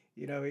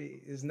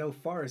 there's no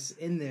farce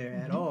in there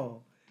at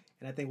all.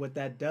 And I think what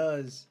that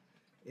does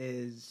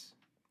is,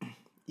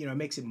 it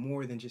makes it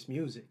more than just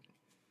music.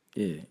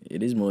 Yeah,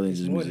 it is more than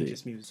just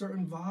music.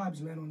 Certain vibes,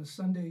 man, on a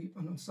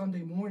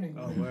Sunday morning.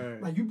 Oh,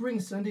 word. Like you bring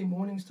Sunday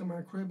mornings to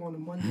my crib on a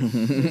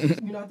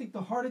Monday. I think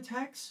the heart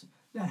attacks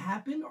that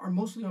happen are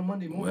mostly on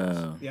Monday mornings.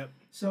 Wow. Yep.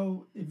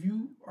 So if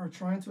you are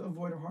trying to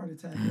avoid a heart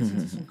attack,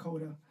 listen to some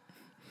Coda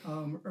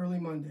early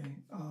Monday,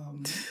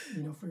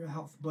 for your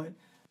health. But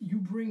you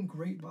bring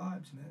great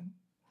vibes, man.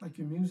 Like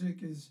your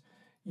music is,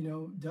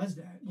 does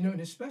that.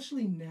 And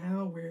especially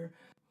now where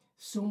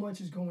so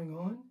much is going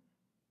on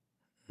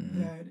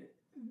that,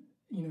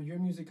 your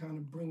music kind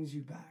of brings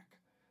you back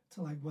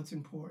to like what's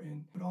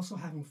important, but also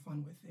having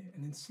fun with it.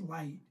 And it's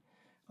light.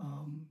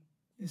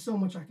 There's so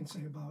much I can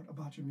say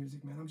about your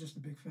music, man. I'm just a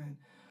big fan.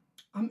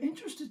 I'm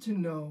interested to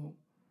know,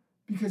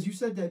 because you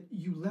said that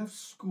you left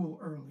school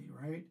early,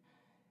 right?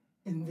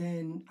 And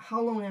then how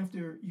long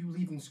after you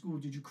leaving school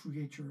did you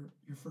create your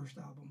first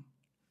album?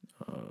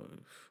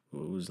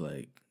 It was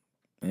like,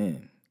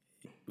 man,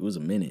 it was a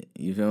minute.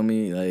 You feel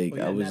me? Like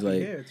I was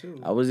like, hair too.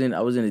 I was in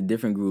a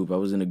different group. I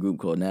was in a group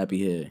called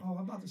Nappy Hair. Oh,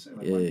 I'm about to say,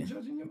 like, why are you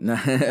judging you?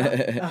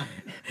 Nah.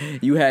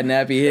 You had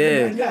nappy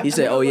hair. He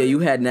said, "Oh yeah, you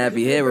had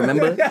nappy hair.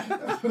 Remember?"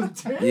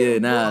 Yeah,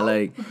 nah.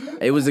 Like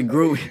it was a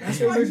group.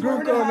 It was a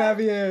group called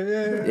Nappy Hair.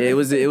 Yeah. Yeah,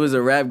 it was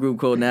a rap group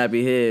called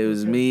Nappy Hair. It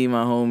was me,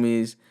 my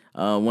homies.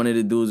 One of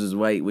the dudes was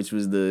white, which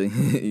was the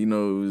it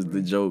was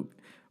the joke.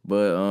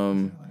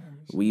 But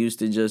we used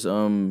to just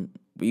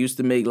we used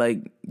to make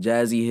like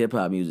jazzy hip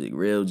hop music,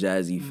 real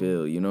jazzy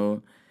feel,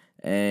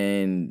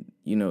 And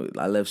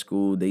I left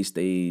school, they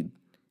stayed,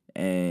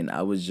 and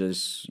I was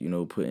just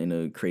put in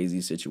a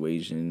crazy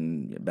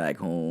situation back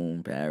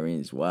home,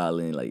 parents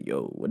wilding like,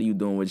 yo, what are you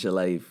doing with your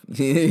life?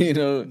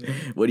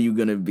 What are you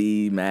gonna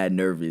be? Mad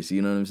nervous,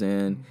 you know what I'm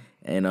saying?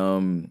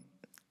 And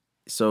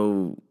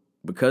so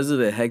because of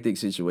the hectic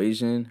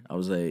situation, I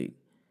was like,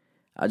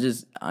 I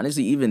just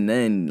honestly even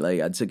then like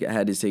I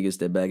had to take a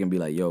step back and be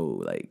like,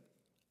 yo, like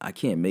I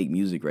can't make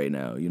music right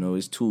now,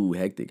 it's too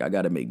hectic. I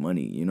gotta make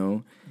money,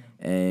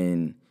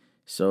 And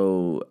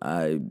so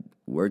I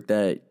worked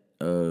at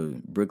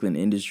Brooklyn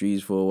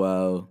Industries for a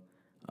while,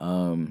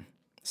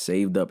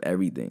 saved up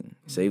everything,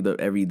 saved up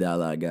every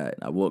dollar I got.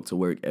 I walked to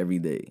work every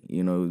day,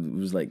 it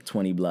was like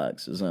 20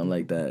 blocks or something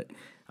like that.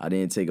 I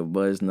didn't take a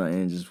bus,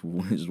 nothing, just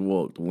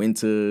walked.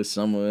 Winter,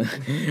 summer,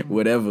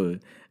 whatever.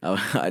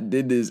 I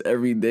did this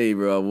every day,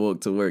 bro. I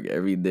walked to work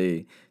every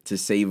day to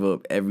save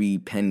up every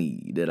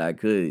penny that I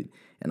could.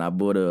 And I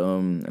bought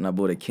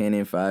a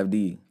Canon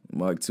 5D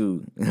Mark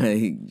II,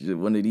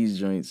 one of these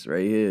joints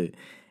right here.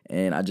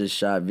 And I just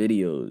shot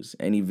videos,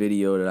 any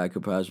video that I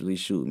could possibly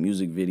shoot,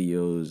 music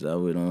videos. I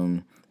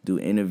would do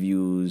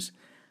interviews,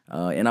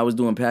 and I was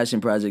doing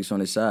passion projects on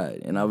the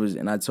side. And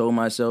I told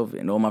myself,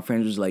 and all my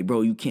friends was like,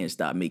 bro, you can't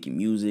stop making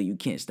music. You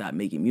can't stop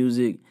making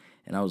music.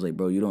 And I was like,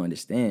 bro, you don't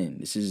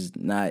understand. This is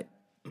not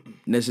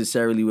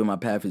necessarily where my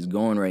path is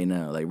going right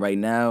now. Like right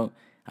now,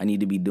 I need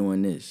to be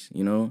doing this,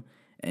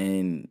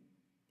 And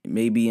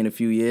maybe in a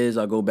few years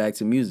I'll go back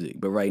to music.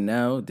 But right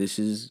now, this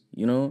is,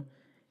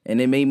 and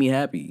it made me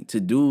happy to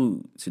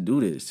do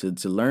this,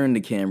 to learn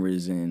the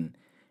cameras. And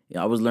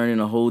I was learning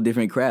a whole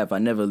different craft. I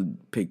never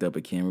picked up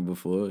a camera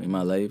before in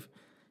my life.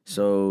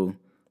 So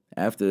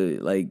after,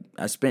 like,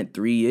 I spent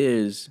 3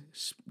 years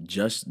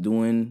just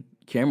doing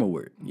camera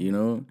work,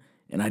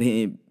 and I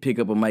didn't pick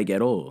up a mic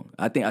at all.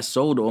 I think I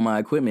sold all my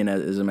equipment,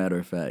 as a matter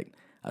of fact.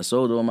 I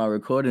sold all my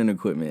recording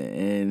equipment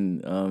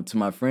and to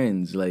my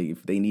friends. Like,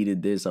 if they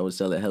needed this, I would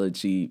sell it hella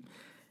cheap.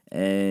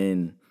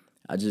 And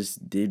I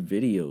just did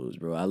videos,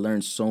 bro. I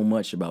learned so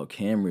much about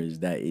cameras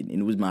that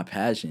it was my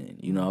passion.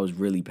 I was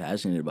really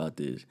passionate about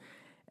this.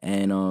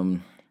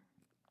 And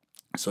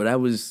so that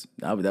was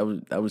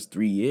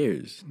 3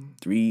 years,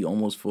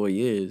 almost 4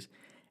 years.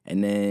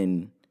 And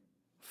then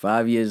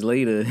 5 years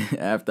later,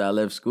 after I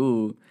left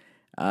school,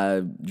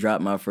 I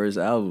dropped my first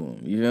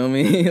album. You feel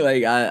me?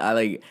 Like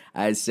I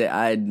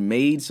had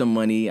made some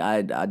money.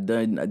 I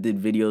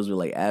did videos with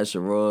like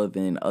Asher Roth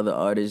and other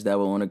artists that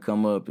would want to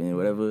come up and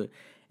whatever.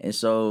 And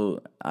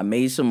so I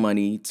made some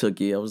money, took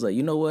it. I was like,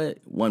 you know what?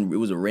 It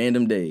was a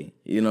random day,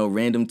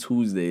 random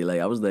Tuesday. Like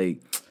I was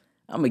like,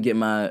 I'm gonna get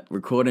my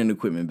recording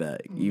equipment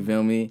back. You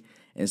feel me?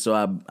 And so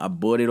I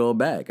bought it all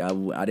back. I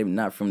didn't,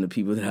 not from the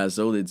people that I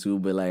sold it to,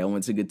 but like I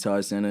went to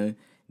Guitar Center,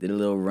 did a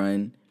little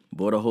run,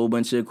 bought a whole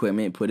bunch of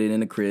equipment, put it in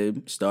the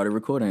crib, started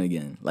recording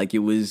again. Like it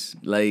was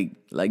like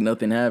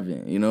nothing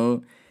happened, you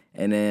know?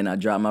 And then I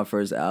dropped my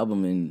first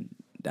album and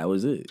that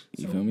was it.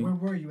 You feel me? Where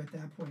were you at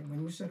that point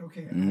when you said,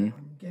 okay, I'm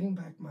getting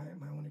back my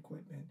own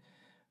equipment,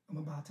 I'm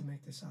about to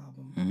make this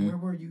album? Where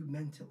were you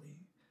mentally?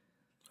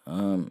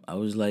 I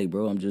was like,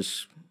 bro,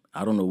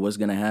 I don't know what's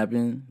gonna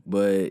happen,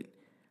 but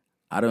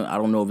I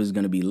don't know if it's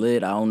gonna be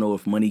lit. I don't know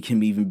if money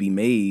can even be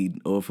made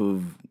off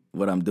of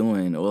what I'm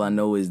doing. All I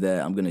know is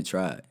that I'm gonna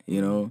try,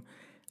 you know?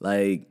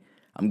 Like,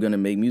 I'm gonna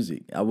make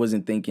music. I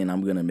wasn't thinking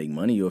I'm gonna make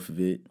money off of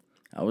it.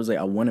 I was like,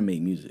 I wanna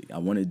make music. I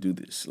wanna do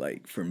this,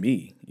 like, for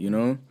me, you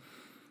know?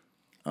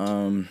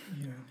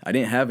 I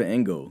didn't have an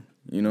end goal,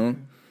 you know?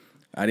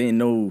 I didn't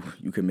know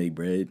you could make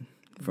bread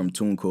from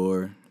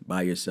TuneCore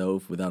by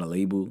yourself without a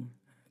label.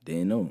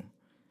 Didn't know.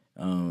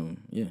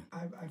 Yeah.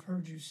 I've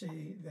heard you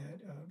say that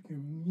your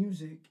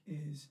music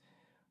is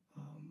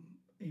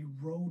a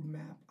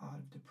roadmap out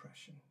of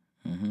depression.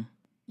 Mm-hmm.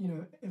 You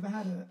know, if I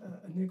had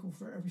a nickel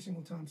for every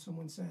single time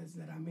someone says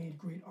that I made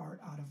great art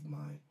out of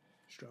my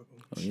struggle,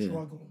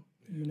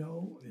 you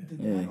know,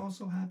 did that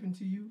also happen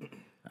to you?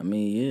 I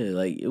mean, yeah,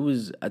 like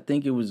I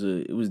think it was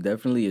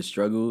definitely a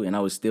struggle, and I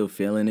was still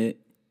feeling it.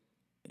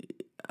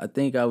 I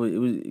think it was,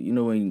 you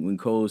know, when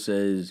Cole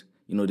says,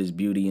 you know, there's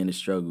beauty in the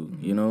struggle,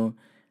 you know?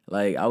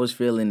 Like, I was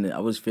feeling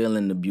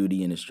the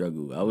beauty in the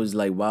struggle. I was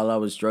like, while I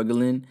was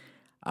struggling,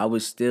 I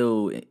was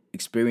still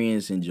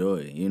experiencing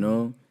joy, you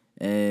know?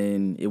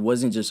 And it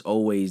wasn't just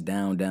always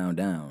down, down,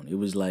 down. It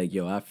was like,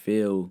 yo, I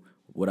feel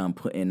what I'm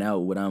putting out,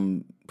 what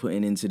I'm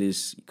putting into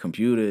this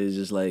computer is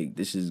just like,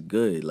 this is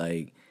good.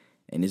 Like,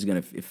 and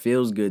it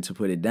feels good to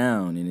put it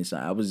down. And it's,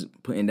 I was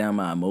putting down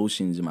my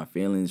emotions and my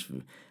feelings.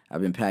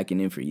 I've been packing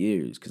in for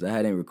years because I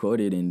hadn't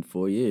recorded in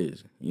 4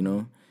 years, you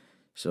know?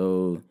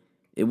 So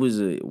it was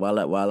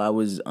while I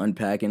was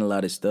unpacking a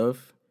lot of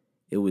stuff,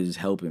 it was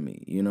helping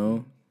me, you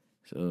know?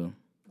 So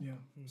yeah.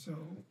 So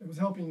it was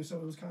helping you, so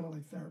it was kind of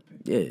like therapy.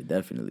 Yeah,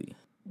 definitely.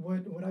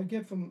 What I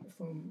get from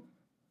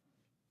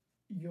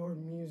your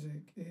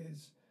music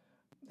is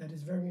that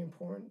it's very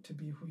important to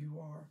be who you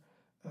are,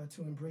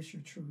 to embrace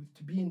your truth,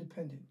 to be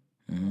independent.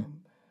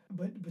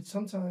 But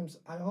sometimes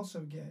I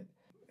also get,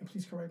 and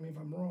please correct me if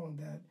I'm wrong,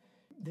 that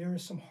there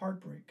is some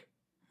heartbreak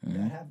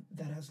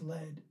that has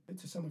led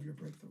to some of your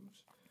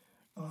breakthroughs.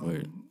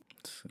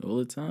 All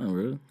the time,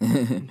 bro.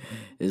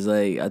 It's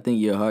like, I think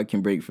your heart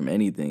can break from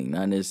anything,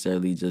 not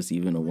necessarily just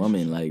even a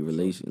woman, like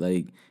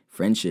like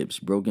friendships,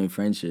 broken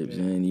friendships.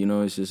 And, you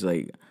know, it's just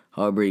like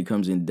heartbreak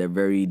comes in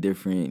very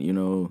different, you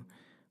know,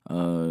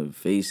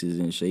 faces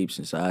and shapes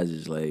and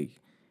sizes. Like,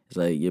 it's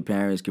like your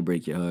parents could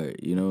break your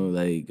heart, you know,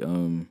 like,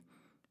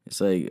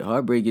 it's like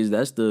heartbreak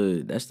that's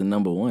the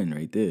number one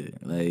right there.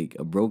 Like,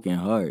 a broken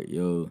heart,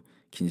 yo,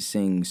 can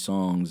sing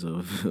songs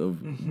of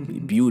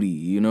beauty,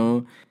 you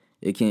know?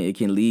 It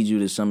can lead you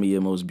to some of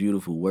your most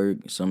beautiful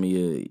work, some of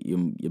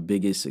your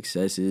biggest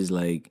successes.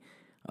 Like,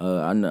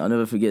 I'll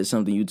never forget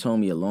something you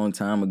told me a long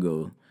time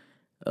ago.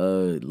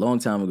 You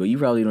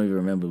probably don't even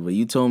remember, but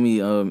you told me,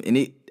 and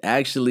it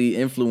actually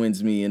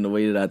influenced me in the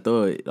way that I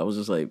thought. I was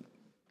just like,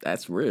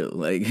 that's real.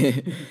 Like,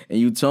 and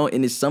you told,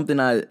 and it's something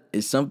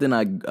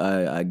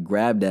I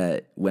grabbed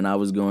at when I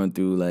was going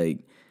through, like,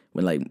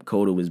 when like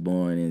Coda was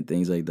born and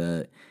things like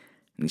that,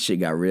 and shit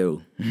got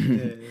real.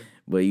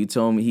 But you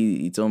told me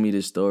he told me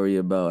this story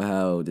about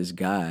how this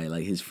guy,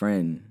 like his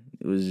friend,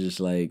 it was just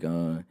like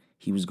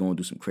he was going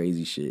through some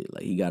crazy shit.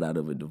 Like, he got out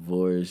of a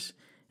divorce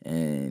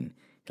and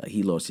like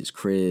he lost his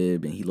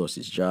crib and he lost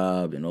his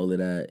job and all of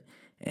that.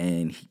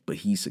 And but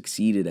he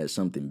succeeded at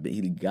something. But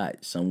he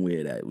got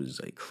somewhere that was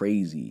like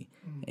crazy.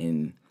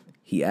 And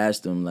he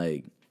asked him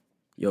like,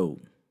 "Yo,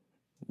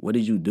 what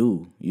did you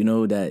do? You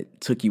know,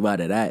 that took you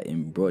out of that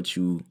and brought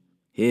you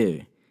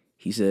here?"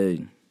 He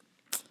said,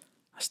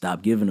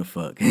 "Stop giving a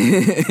fuck."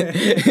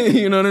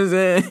 You know what I'm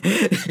saying?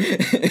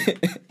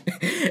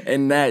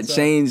 And that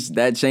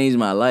changed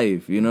my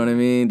life. You know what I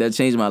mean? That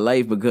changed my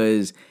life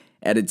because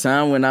at a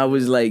time when I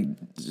was like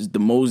just the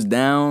most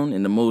down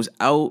and the most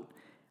out,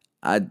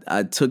 I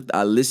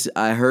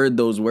heard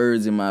those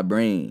words in my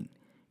brain,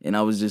 and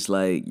I was just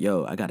like,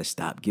 yo, I gotta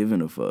stop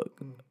giving a fuck.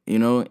 You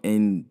know?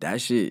 And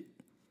that shit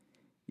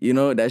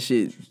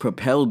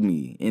propelled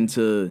me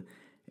into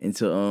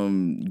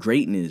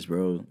greatness,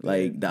 bro.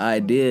 Like, the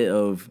idea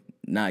of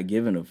not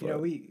giving a fuck. You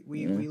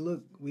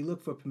know, we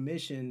look for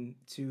permission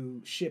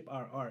to ship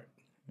our art.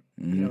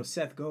 You know,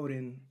 Seth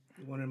Godin,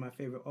 one of my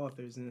favorite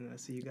authors, and I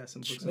see you got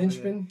some books.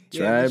 Lynchpin?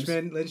 Yeah,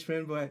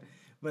 Lynchpin,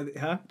 but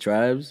huh?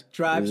 Tribes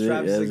is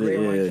a great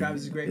one. Yeah.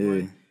 Tribes is a great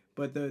one.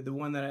 But the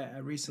one that I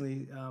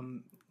recently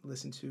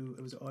listened to,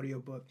 it was an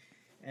audiobook,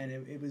 and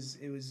it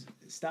was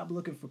stop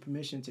looking for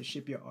permission to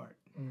ship your art.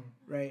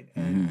 Right,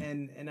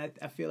 and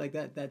I feel like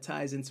that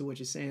ties into what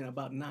you're saying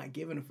about not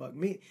giving a fuck.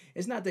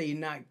 It's not that you're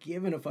not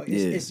giving a fuck.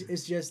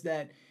 It's just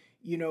that,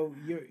 you know,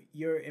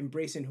 you're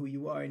embracing who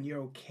you are and you're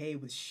okay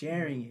with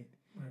sharing it.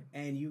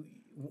 and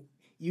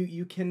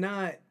you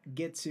cannot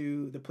get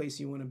to the place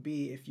you want to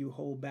be if you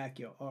hold back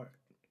your art,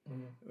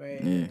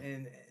 right? Yeah.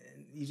 And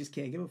you just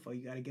can't give a fuck.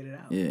 You got to get it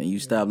out. Yeah, and you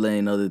stop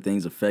letting other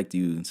things affect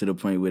you to the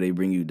point where they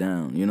bring you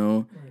down, you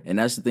know? And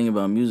that's the thing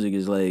about music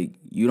is like,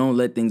 you don't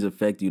let things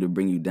affect you to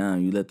bring you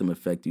down. You let them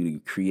affect you to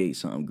create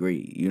something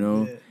great, you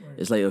know? Yeah.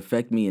 It's like,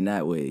 affect me in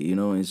that way, you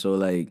know? And so,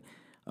 like,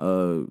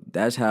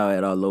 that's how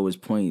at our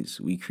lowest points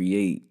we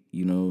create,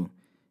 you know,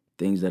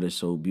 things that are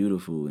so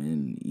beautiful.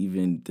 And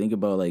even think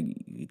about, like,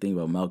 you think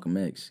about Malcolm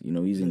X, you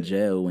know, he's in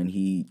jail when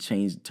he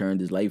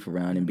turned his life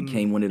around and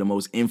became one of the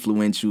most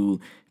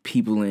influential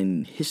people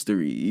in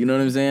history. You know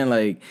what I'm saying?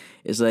 Like,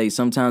 it's like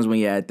sometimes when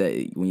you're at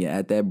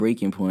that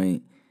breaking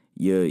point,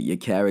 your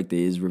character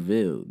is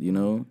revealed, you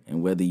know,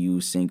 and whether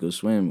you sink or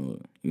swim, or,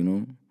 you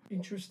know.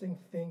 Interesting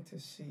thing to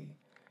see.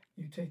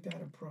 You take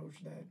that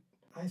approach that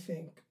I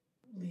think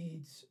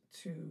leads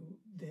to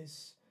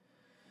this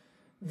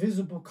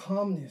visible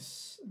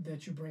calmness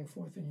that you bring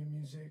forth in your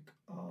music.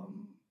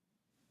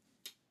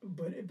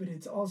 But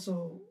it's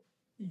also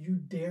you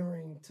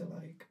daring to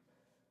like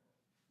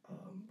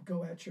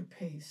go at your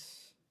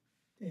pace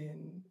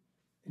in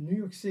New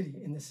York City,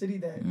 in the city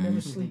that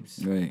never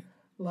sleeps. Right.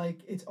 Like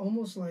it's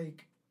almost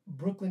like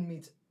Brooklyn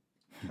meets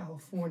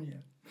California.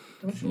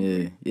 Don't you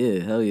agree? Yeah,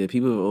 hell yeah.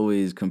 People have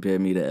always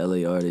compared me to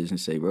LA artists and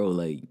say, bro,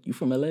 like, you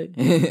from LA?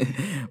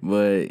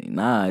 But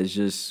nah, it's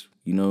just,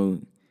 you know,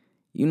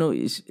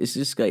 it's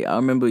just like, I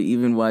remember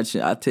even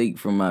watching, I take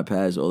from my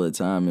past all the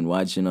time and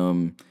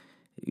watching,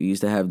 we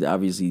used to have,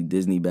 obviously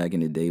Disney back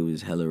in the day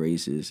was hella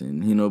racist,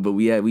 and, you know, but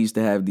we used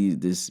to have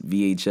this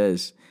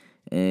VHS,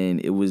 and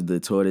it was the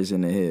tortoise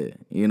in the hare,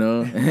 you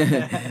know?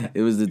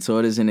 It was the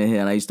tortoise in the hare,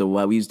 and I used to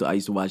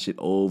watch it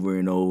over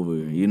and over,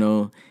 you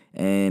know?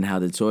 And how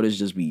the tortoise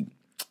just be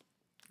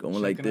going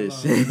like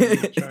this.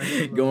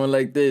 Going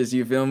like this,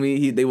 you feel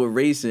me? They were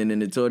racing, and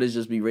the tortoise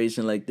just be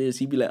racing like this.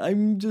 He'd be like,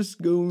 I'm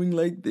just going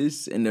like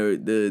this. And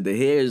the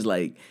hare is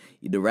like,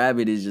 the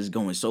rabbit is just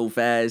going so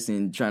fast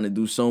and trying to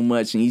do so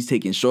much, and he's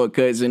taking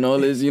shortcuts and all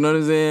this, you know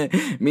what I'm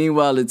saying?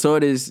 Meanwhile, the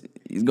tortoise,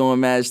 he's going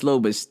mad slow,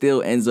 but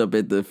still ends up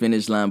at the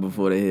finish line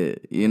before the hare,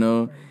 you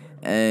know?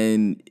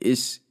 And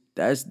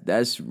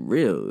that's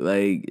real.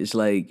 Like, it's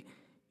like,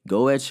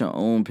 go at your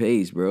own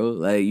pace, bro.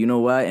 Like, you know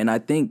why? And I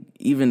think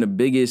even the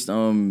biggest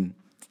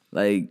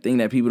like thing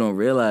that people don't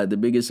realize, the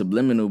biggest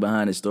subliminal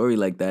behind a story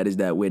like that is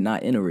that we're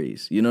not in a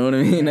race. You know what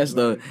I mean? That's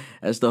the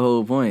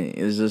whole point.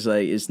 It's just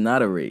like, it's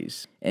not a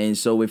race. And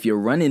so if you're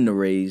running the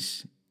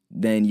race,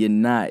 then you're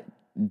not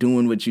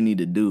doing what you need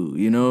to do,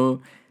 you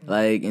know?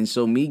 Like, and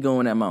so me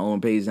going at my own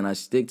pace, and I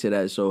stick to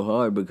that so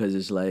hard because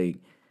it's like,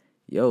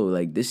 yo,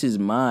 like, this is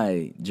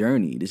my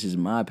journey. This is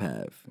my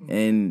path.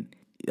 And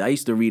I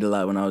used to read a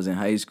lot when I was in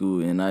high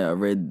school, and I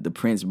read The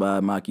Prince by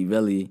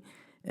Machiavelli,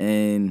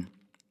 and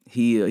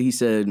he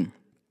said,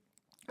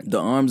 the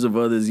arms of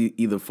others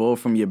either fall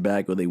from your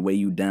back, or they weigh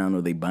you down,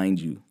 or they bind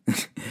you.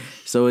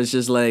 So it's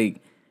just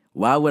like,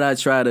 why would I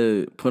try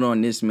to put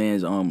on this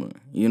man's armor?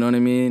 You know what I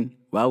mean?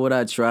 Why would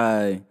I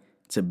try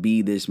to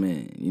be this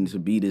man, you know, to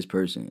be this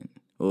person,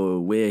 or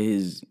wear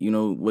his, you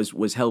know,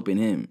 what's helping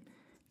him?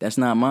 That's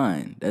not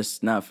mine.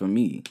 That's not for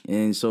me.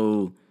 And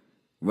so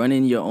you're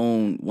running your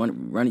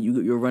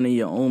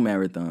own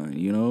marathon,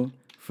 you know,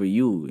 for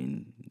you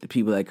and the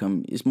people that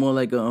come. It's more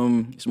like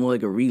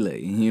a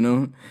relay, you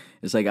know.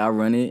 It's like I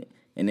run it,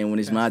 and then when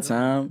it's my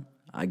time,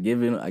 I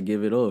give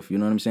it off. You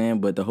know what I'm saying?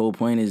 But the whole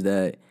point is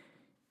that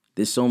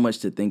there's so much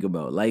to think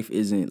about. Life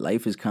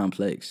is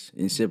complex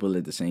and simple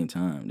at the same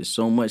time. There's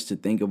so much to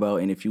think about,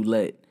 and if you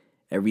let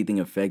everything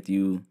affect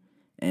you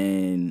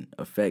and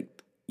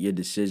affect your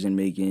decision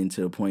making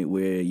to the point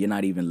where you're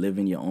not even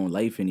living your own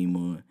life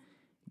anymore,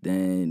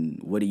 then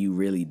what are you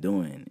really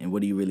doing? And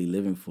what are you really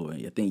living for?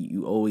 I think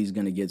you always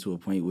gonna get to a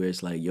point where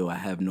it's like, yo, I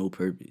have no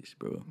purpose,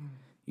 bro.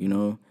 You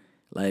know?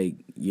 Like,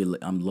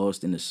 I'm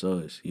lost in the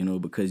sauce, you know,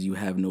 because you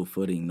have no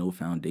footing, no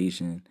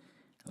foundation.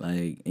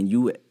 Like, and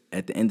you,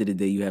 at the end of the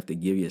day, you have to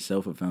give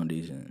yourself a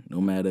foundation, no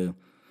matter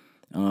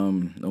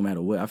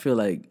what. I feel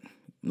like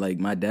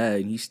my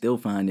dad, he's still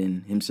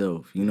finding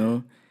himself, you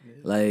know? Yeah.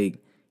 Like,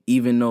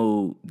 even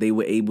though they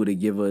were able to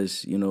give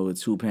us, you know, a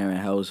 2-parent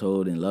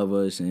household and love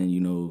us and, you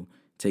know,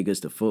 take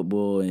us to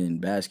football and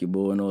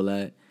basketball and all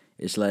that,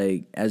 it's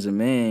like, as a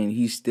man,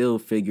 he's still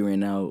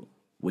figuring out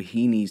what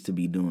he needs to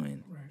be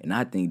doing. Right. And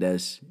I think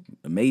that's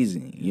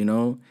amazing, you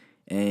know?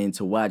 And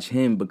to watch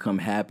him become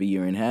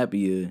happier and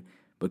happier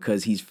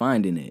because he's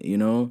finding it, you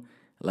know?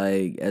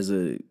 Like, as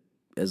a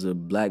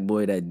black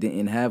boy that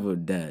didn't have a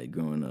dad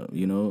growing up,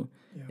 you know?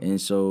 Yeah.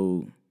 And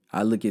so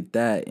I look at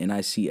that and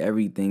I see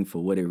everything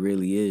for what it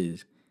really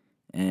is.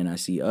 And I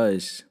see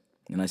us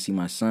and I see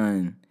my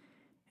son,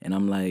 and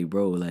I'm like,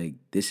 bro, like,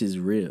 this is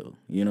real,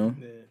 you know?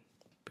 Yeah.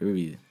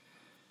 Period.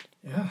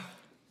 Yeah.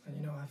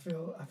 You know, I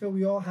feel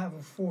we all have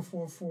a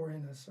 444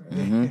 in us, right?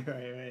 Mm-hmm.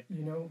 Right.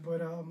 You know,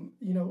 but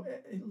you know,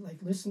 like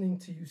listening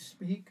to you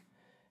speak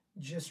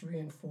just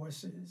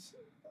reinforces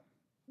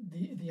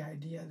the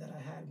idea that I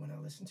had when I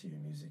listened to your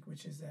music,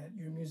 which is that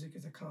your music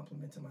is a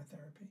complement to my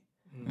therapy.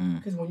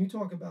 Because when you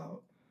talk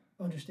about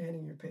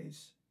understanding your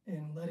pace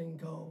and letting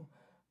go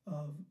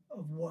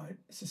of what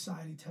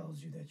society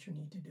tells you that you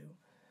need to do.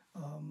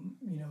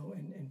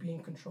 And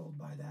being controlled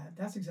by that.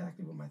 That's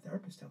exactly what my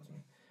therapist tells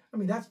me. I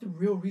mean, that's the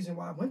real reason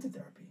why I went to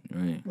therapy.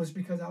 Right. Was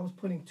because I was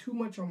putting too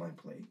much on my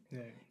plate.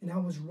 Yeah. And I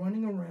was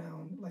running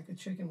around like a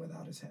chicken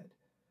without his head,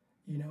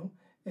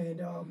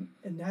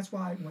 And that's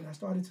why when I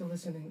started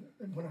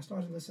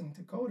listening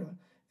to Coda,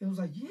 it was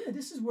like, yeah,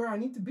 this is where I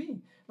need to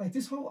be. Like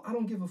this whole I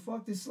don't give a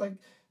fuck, this like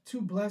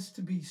too blessed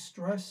to be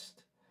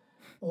stressed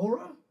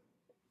aura.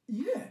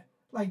 Yeah.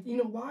 Like, you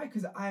know why?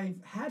 Because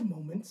I've had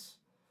moments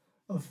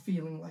of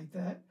feeling like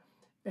that.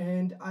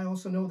 And I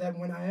also know that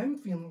when I am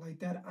feeling like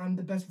that, I'm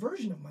the best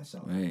version of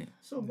myself. Right.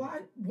 So why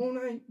won't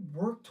I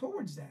work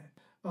towards that?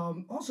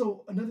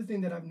 Also, another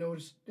thing that I've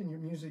noticed in your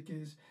music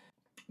is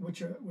what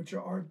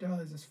your art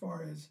does as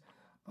far as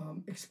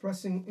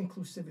expressing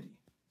inclusivity.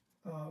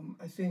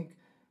 I think,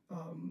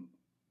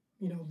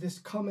 this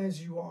come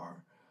as you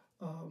are,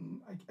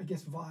 I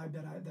guess vibe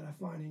that I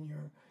find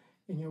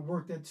in your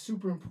work that's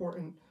super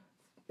important,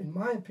 in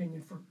my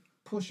opinion, for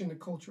pushing the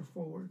culture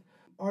forward.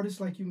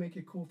 Artists like you make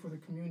it cool for the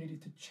community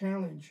to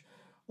challenge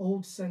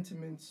old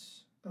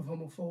sentiments of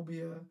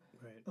homophobia,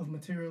 Right. of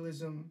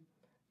materialism,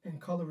 and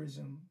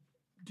colorism.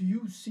 Do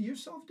you see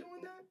yourself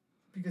doing that?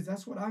 Because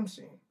that's what I'm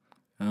seeing.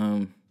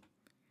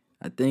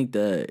 I think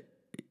that,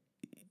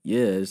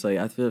 yeah, it's like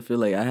I feel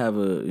like I have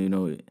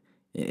an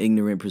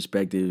ignorant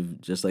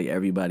perspective just like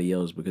everybody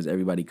else, because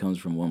everybody comes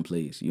from one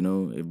place,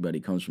 everybody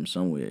comes from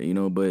somewhere,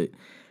 but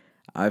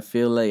I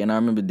feel like, and I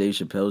remember Dave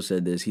Chappelle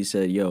said this, he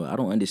said, yo, I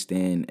don't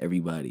understand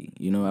everybody,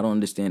 I don't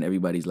understand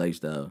everybody's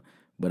lifestyle,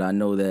 but I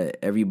know that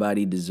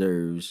everybody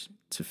deserves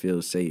to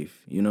feel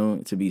safe,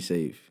 to be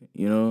safe,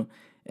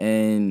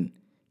 and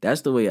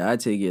that's the way I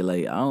take it.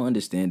 Like, I don't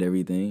understand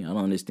everything. I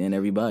don't understand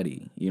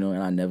everybody,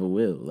 and I never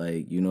will.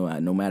 Like,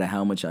 no matter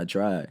how much I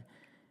try,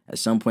 at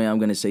some point I'm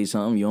going to say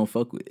something you don't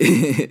fuck with,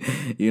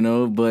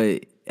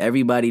 but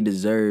everybody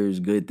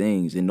deserves good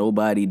things, and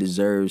nobody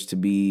deserves to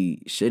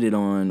be shitted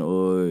on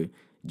or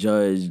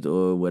judged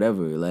or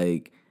whatever.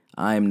 Like,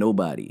 I am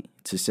nobody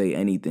to say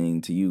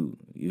anything to you.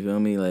 You feel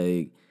me?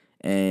 Like,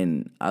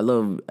 and I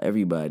love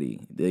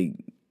everybody. I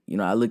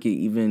look at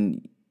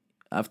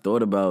I've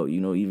thought about,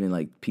 even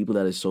like people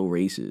that are so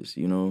racist,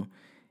 and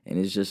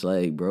it's just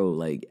like, bro,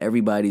 like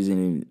everybody's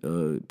in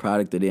a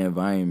product of their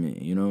environment,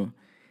 and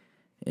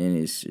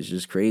it's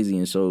just crazy.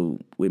 And so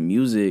with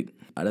music,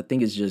 I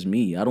think it's just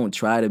me. I don't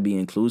try to be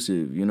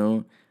inclusive,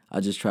 I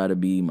just try to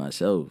be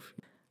myself.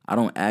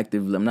 I'm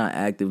not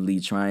actively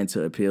trying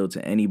to appeal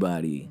to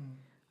anybody.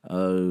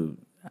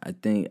 I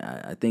think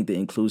the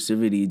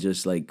inclusivity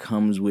just like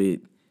comes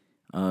with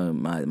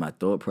my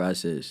thought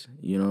process,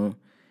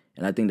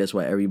 And I think that's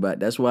why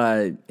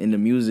in the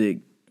music,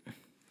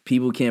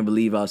 people can't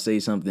believe I'll say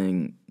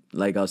something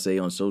like I'll say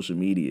on social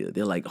media.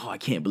 They're like, oh, I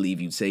can't believe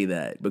you'd say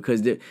that.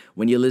 Because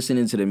when you're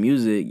listening to the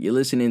music, you're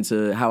listening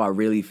to how I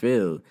really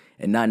feel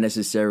and not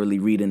necessarily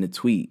reading the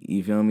tweet.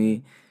 You feel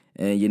me?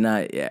 And you're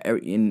not,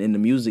 in the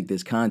music,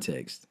 there's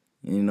context.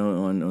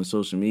 On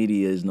social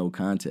media, there's no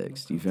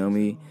context. You feel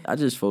me? I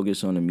just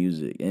focus on the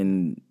music.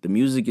 And the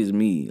music is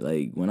me.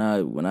 Like, when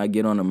I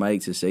get on the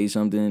mic to say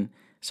something,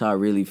 that's how I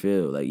really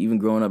feel. Like, even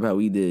growing up how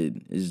we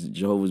did is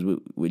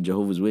with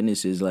Jehovah's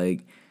Witnesses,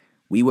 like,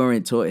 we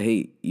weren't taught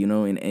hate,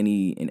 in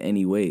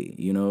any way,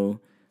 we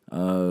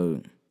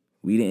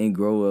didn't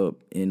grow up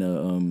in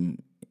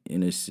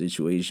a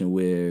situation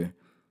where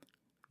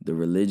the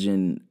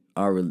religion,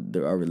 our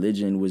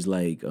religion was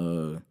like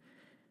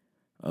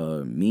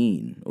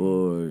mean,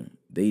 or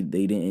they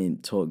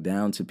didn't talk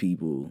down to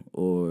people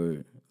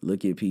or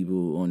look at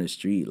people on the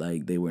street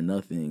like they were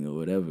nothing or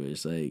whatever.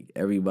 It's like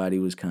everybody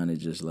was kind of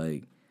just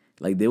like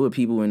there were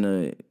people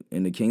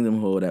in the Kingdom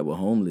Hall that were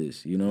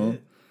homeless, Yeah.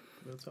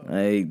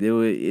 Like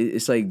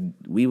it's like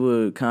we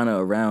were kind of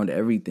around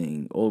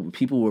everything. Or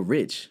people were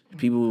rich.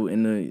 People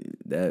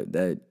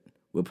that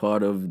were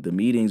part of the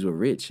meetings were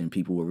rich, and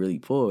people were really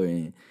poor,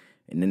 and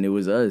then there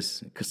was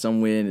us, 'cause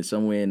somewhere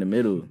in the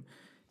middle.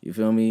 You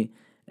feel me?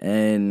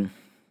 And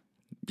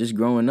just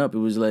growing up, it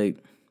was like,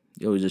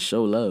 yo, just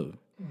show love.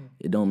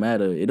 It don't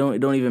matter. It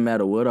don't even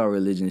matter what our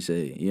religion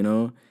say, in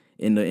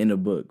the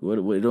book.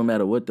 It don't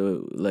matter what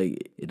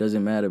it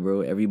doesn't matter,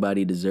 bro.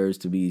 Everybody deserves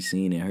to be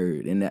seen and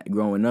heard. And that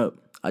growing up,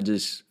 I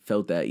just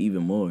felt that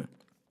even more.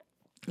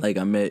 Like,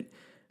 I met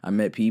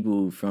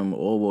people from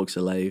all walks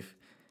of life.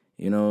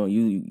 You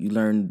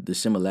learn the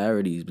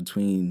similarities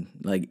between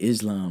like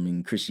Islam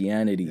and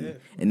Christianity. Yeah.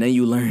 And then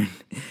you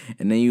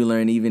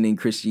learn even in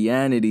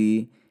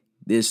Christianity,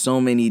 there's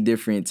so many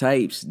different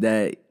types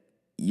that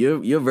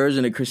your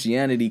version of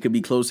Christianity could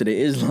be closer to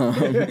Islam.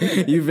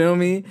 You feel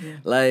me? Yeah.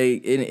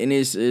 Like, and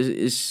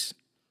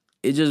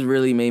it just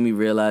really made me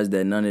realize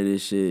that none of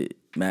this shit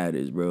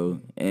matters, bro.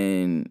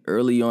 And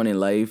early on in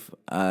life,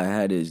 I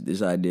had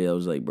this idea. I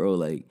was like, bro,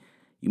 like,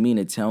 you mean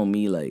to tell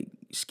me like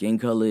skin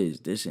color is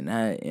this and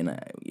that? And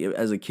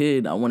as a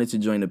kid, I wanted to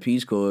join the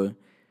Peace Corps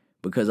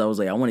because I was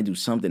like, I want to do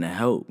something to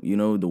help,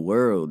 the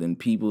world and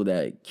people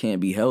that can't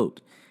be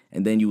helped.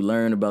 And then you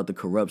learn about the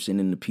corruption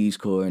in the Peace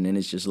Corps, and then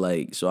it's just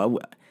like,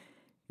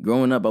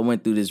 growing up, I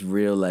went through this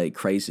real like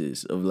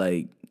crisis of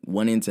like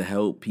wanting to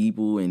help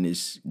people in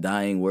this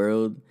dying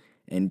world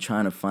and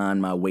trying to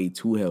find my way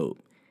to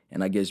help.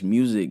 And I guess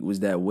music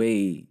was that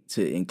way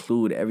to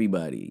include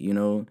everybody, you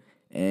know,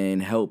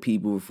 and help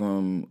people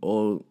from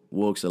all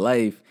walks of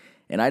life.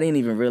 And I didn't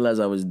even realize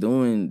I was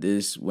doing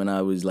this when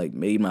I was like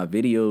made my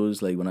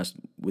videos, like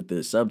with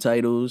the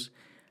subtitles.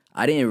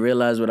 I didn't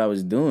realize what I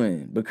was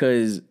doing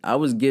because I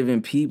was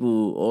giving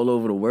people all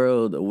over the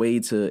world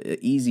an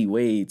easy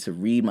way to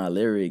read my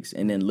lyrics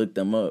and then look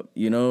them up,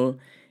 you know?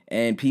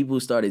 And people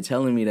started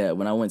telling me that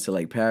when I went to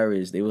like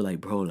Paris, they were like,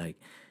 bro, like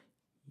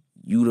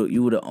you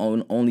were the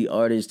only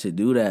artist to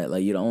do that.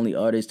 Like you're the only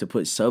artist to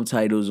put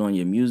subtitles on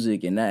your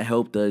music, and that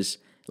helped us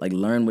like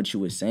learn what you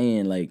were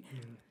saying. Like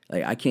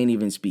I can't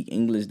even speak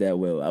English that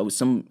well. I was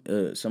some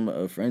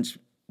French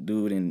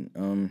dude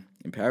in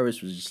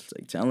Paris was just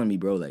like telling me,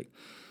 bro, like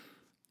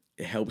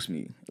it helps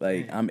me.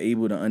 Like I'm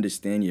able to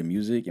understand your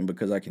music, and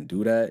because I can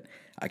do that,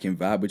 I can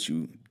vibe with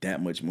you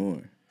that much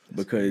more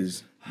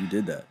because you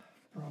did that.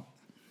 Bro,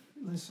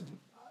 listen,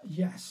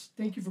 yes,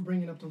 thank you for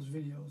bringing up those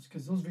videos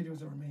because those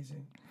videos are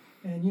amazing.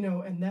 And, you know,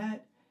 and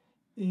that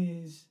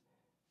is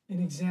an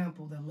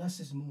example that less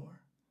is more.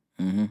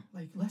 Mm-hmm.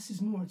 Like, less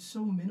is more. It's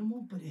so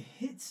minimal, but it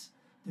hits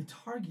the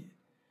target.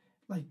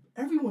 Like,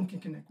 everyone can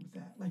connect with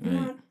that. Like, you're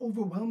not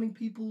overwhelming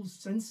people's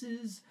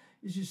senses.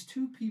 It's just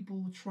two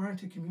people trying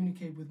to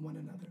communicate with one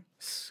another.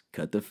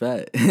 Cut the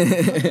fat.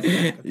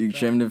 You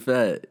trim the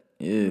fat.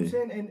 Yeah. You know what I'm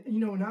saying? And, you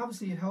know, and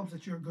obviously it helps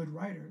that you're a good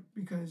writer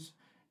because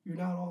you're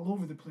not all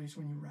over the place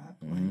when you rap.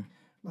 Mm-hmm.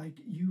 Like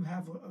you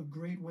have a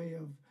great way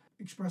of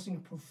expressing a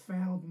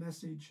profound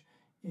message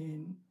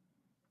in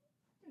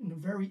a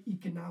very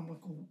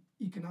economical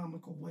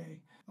way.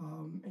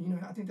 And, you know,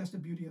 I think that's the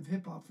beauty of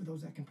hip hop for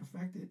those that can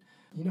perfect it.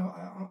 You know,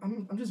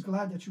 I'm just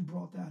glad that you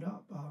brought that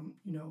up,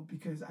 you know,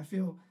 because I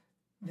feel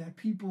that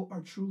people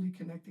are truly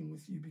connecting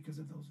with you because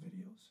of those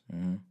videos.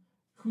 Mm-hmm.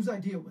 Whose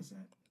idea was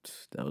that?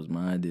 That was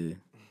my idea.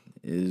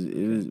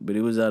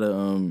 It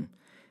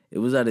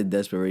was out of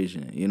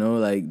desperation, you know,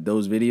 like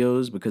those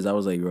videos, because I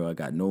was like, bro, I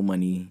got no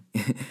money.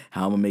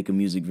 How I'm gonna make a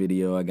music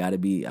video? I gotta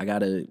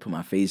put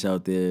my face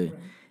out there. Right.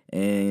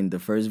 And the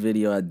first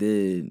video I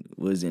did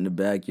was in the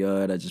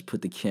backyard. I just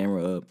put the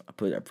camera up.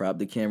 I propped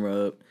the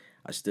camera up.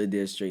 I stood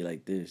there straight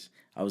like this.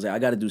 I was like, I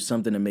gotta do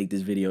something to make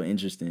this video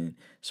interesting.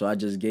 So I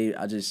just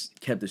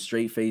kept a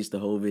straight face the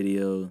whole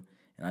video,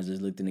 and I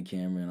just looked in the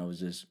camera and I was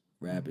just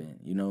rapping.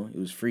 You know, it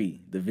was free.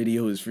 The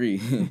video was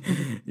free.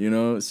 You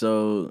know,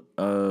 so.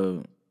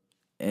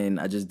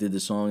 And I just did the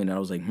song, and I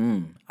was like,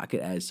 I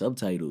could add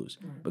subtitles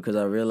because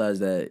I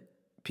realized that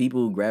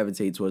people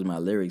gravitate towards my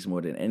lyrics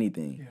more than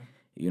anything,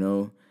 you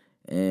know?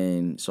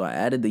 And so I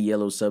added the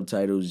yellow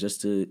subtitles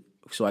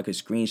so I could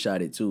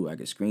screenshot it too. I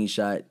could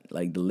screenshot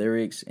like the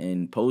lyrics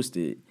and post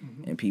it,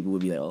 and people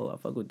would be like, oh, I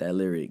fuck with that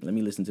lyric. Let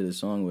me listen to the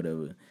song or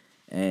whatever.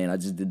 And I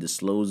just did the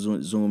slow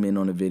zoom in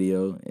on the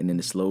video and then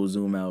the slow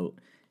zoom out.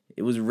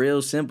 It was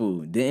real simple.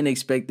 Didn't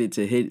expect it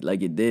to hit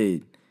like it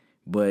did.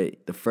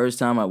 But the first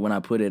time when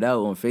I put it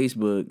out on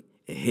Facebook,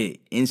 it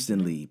hit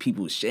instantly.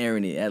 People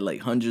sharing it at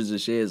like hundreds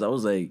of shares. I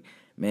was like,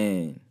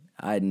 man,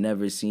 I had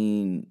never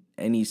seen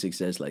any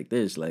success like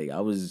this. Like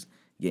I was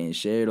getting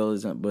shared all the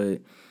time,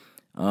 but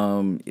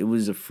it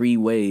was a free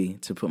way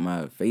to put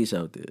my face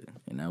out there,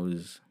 and that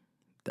was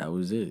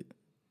it,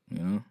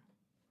 you know.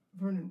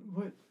 Vernon,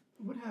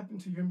 what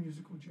happened to your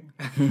musical dream?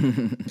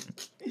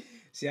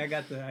 See, I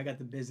got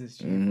the business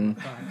dream.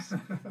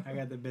 I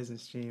got the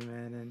business dream,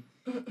 man, and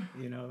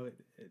you know,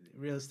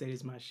 real estate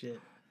is my shit.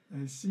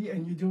 I see,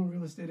 and you're doing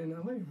real estate in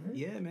LA, right?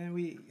 Yeah, man.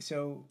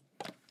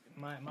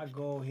 My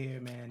goal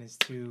here, man, is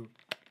to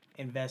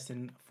invest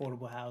in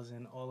affordable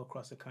housing all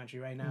across the country.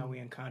 Right now,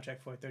 we're in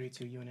contract for a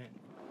 32 unit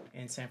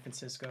in San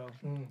Francisco.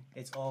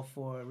 It's all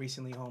for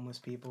recently homeless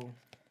people,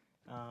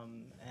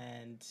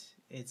 and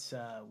it's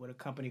with a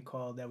company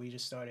called that we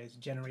just started. It's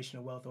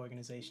Generational Wealth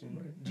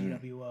Organization,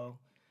 GWO.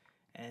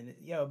 And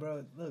yo,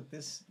 bro, look,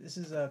 this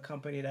is a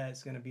company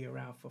that's gonna be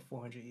around for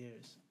 400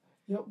 years.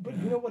 Yo, but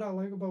you know what I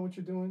like about what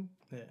you're doing?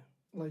 Yeah.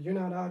 Like you're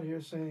not out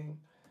here saying,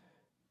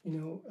 you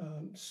know,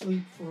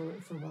 sleep for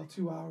about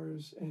 2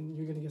 hours and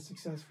you're gonna get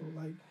successful.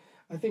 Like,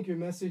 I think your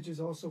message is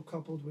also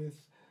coupled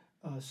with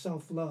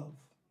self-love.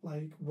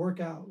 Like work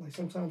out. Like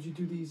sometimes you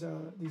do these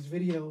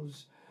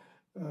videos,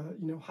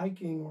 you know,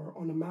 hiking or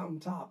on the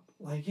mountaintop.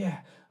 Like, yeah,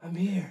 I'm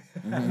here.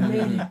 I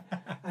made it.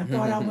 I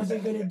thought I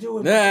wasn't going to do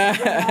it. But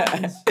what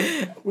happens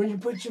when you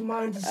put your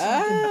mind to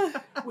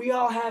something? We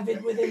all have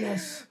it within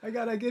us. I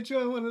got to get you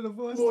on one of the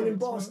boss Morning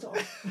boss talk.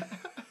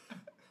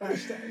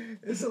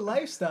 It's a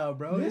lifestyle,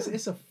 bro. Yeah.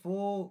 It's a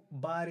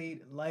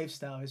full-bodied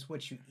lifestyle. It's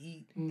what you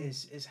eat.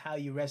 It's how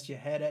you rest your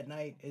head at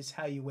night. It's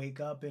how you wake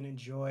up and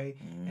enjoy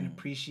and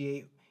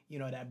appreciate, you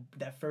know,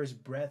 that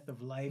first breath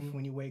of life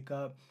when you wake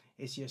up.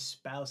 It's your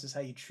spouse. It's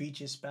how you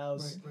treat your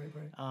spouse. Right.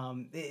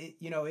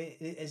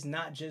 It's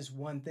not just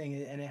one thing,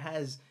 and it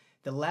has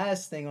the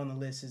last thing on the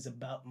list is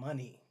about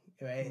money,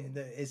 right?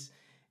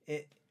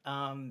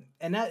 And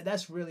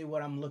that's really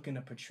what I'm looking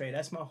to portray.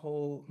 That's my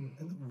whole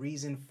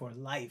reason for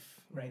life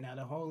right now.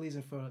 The whole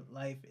reason for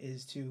life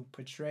is to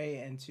portray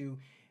and to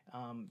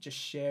just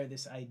share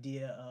this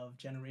idea of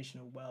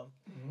generational wealth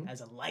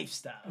as a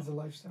lifestyle. As a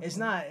lifestyle. It's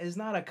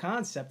not a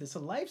concept. It's a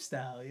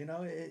lifestyle. You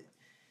know,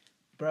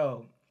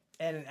 bro.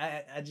 And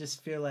I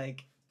just feel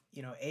like,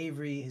 you know,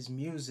 Avery, his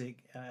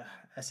music.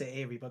 I say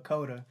Avery, but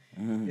Coda,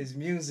 his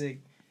music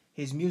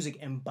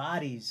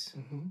embodies,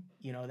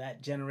 you know,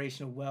 that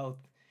generational wealth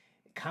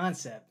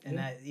concept. And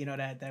that, you know,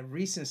 that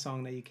recent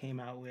song that you came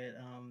out with,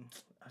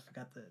 I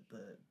forgot the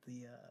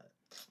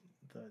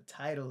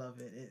title of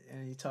it,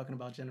 and you're talking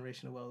about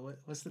generational wealth.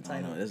 What's the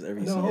title? That's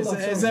every No, song. hold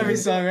on. It's every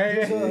song,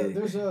 right?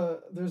 There's a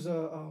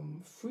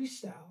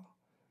freestyle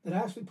that I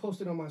actually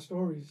posted on my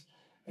stories,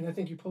 and I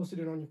think you posted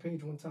it on your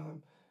page one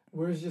time,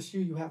 where it's just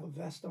you have a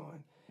vest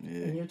on,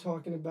 and you're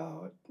talking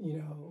about, you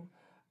know,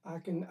 I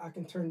can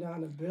turn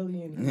down $1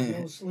 billion and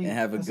no sleep. And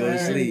have a That's good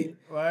how I sleep.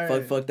 read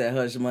it. Fuck that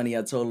hush money.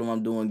 I told him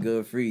I'm doing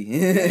good free.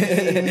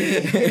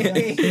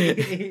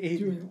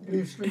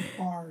 Doing straight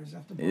bars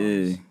after bars.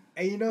 Yeah.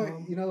 And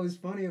you know what's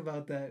funny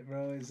about that,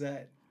 bro, is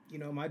that, you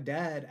know, my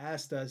dad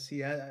asked us.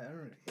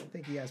 I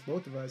think he asked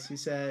both of us. He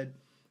said,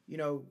 you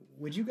know,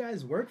 would you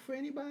guys work for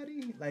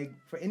anybody, like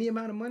for any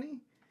amount of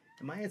money?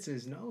 And my answer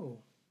is no,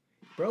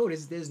 bro.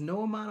 There's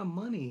no amount of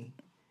money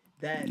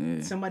that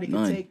somebody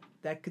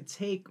could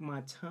take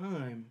my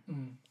time,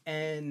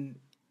 and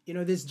you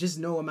know, there's just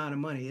no amount of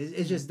money.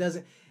 It just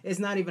doesn't. It's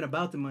not even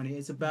about the money.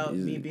 It's about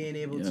me being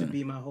able to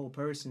be my whole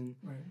person,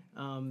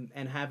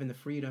 and having the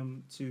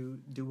freedom to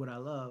do what I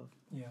love.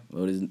 Yeah.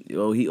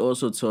 Well, he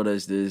also taught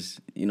us this,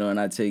 you know, and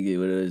I take it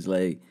with it. It's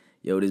like,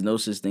 yo, there's no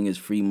such thing as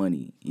free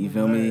money. You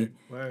feel me?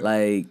 Word.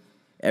 Like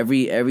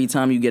every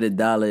time you get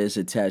 $1, it's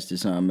attached to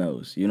something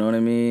else. You know what I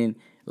mean?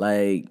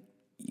 Like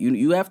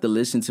you have to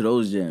listen to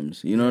those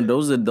gems. You know,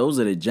 those are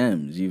the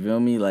gems. You feel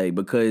me? Like,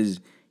 because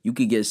you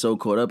could get so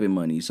caught up in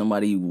money.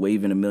 Somebody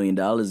waving $1 million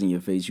in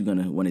your face, you're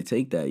gonna want to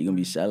take that. You're gonna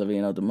be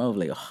salivating out the mouth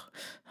like, oh,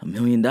 $1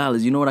 million.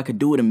 You know what I could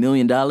do with $1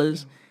 million?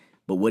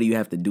 But what do you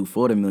have to do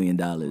for the $1 million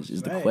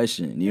is the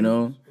question, you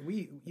know?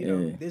 You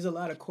know, there's a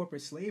lot of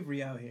corporate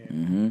slavery out here.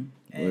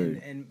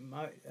 And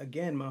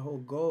my whole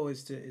goal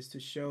is to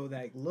show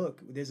that,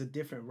 look, there's a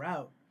different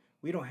route.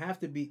 We don't have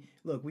to be,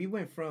 look, we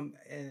went from,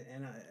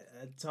 and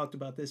I talked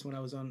about this when I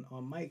was on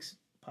Mike's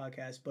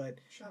podcast, but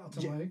Shout out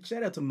to Mike.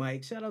 Shout out to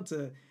Mike. Shout out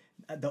to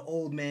the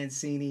old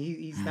Mancini.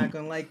 He's not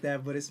gonna like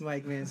that, but it's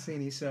Mike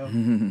Mancini. So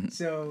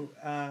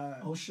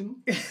Ocean.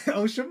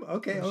 Ocean.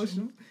 Okay,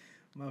 Ocean.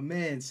 My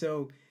man.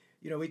 So,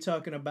 you know, we're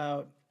talking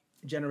about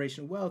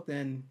generational wealth,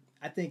 and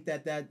I think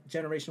that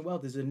generational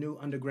wealth is a new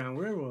underground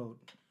railroad.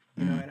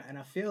 You know, and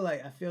I feel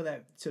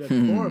that to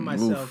the core of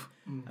myself.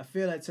 I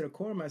feel that to the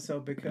core of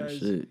myself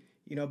because,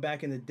 you know,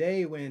 back in the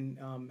day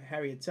when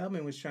Harriet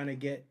Tubman was trying to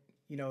get,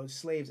 you know,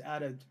 slaves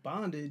out of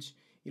bondage,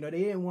 you know, they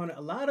didn't want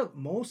to,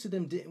 most of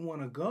them didn't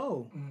want to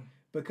go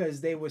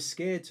because they were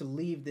scared to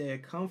leave their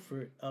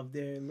comfort of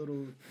their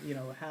little, you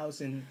know,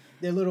 house and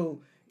their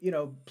little, you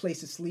know,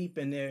 place to sleep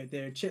and their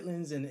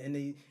chitlins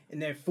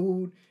and their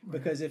food.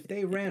 Because if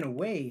they ran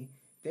away,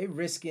 they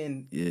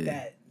risking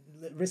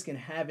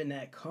having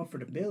that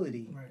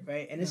comfortability,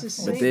 right? And it's the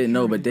same.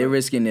 But they're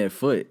risking their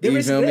foot. They're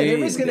risking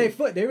their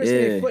foot. They're risking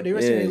their foot. They're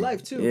risking their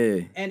life too.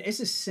 Yeah. And it's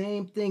the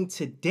same thing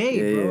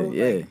today,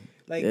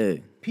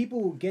 bro.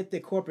 People get the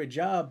corporate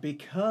job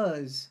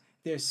because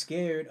they're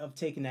scared of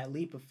taking that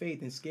leap of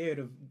faith and scared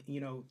of, you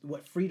know,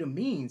 what freedom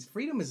means.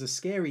 Freedom is a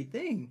scary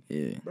thing,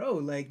 bro.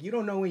 Like, you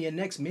don't know when your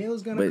next meal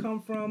is gonna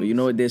come from. But you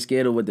know what? They're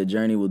scared of what the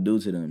journey will do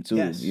to them too.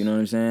 Yes. You know what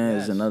I'm saying?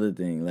 Yes. That's another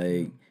thing.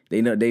 Like,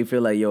 they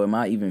feel like, yo, am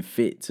I even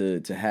fit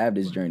to have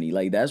this journey?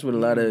 Like, that's what a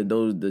lot of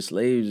the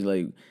slaves,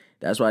 like,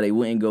 that's why they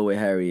wouldn't go with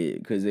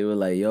Harriet, because they were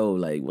like, yo,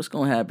 like, what's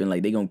gonna happen?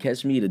 Like, they gonna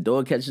catch me? The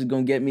dog catcher's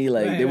gonna get me?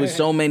 Like, there was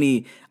so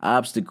many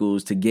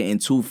obstacles to getting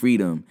to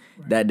freedom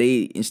that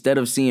they, instead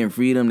of seeing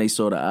freedom, they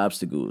saw the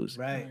obstacles.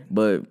 Right.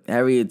 But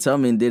Harriet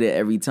Tubman did it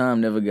every time,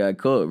 never got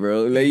caught,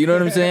 bro. Like, you know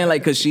what I'm saying?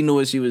 Like, because she knew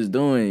what she was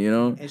doing, you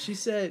know? And she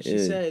said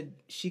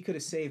she could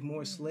have saved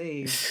more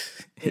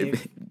slaves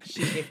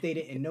if they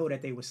didn't know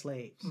that they were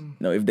slaves.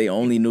 No, if they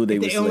only knew they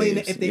were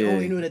slaves. If they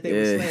only knew that they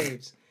were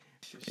slaves.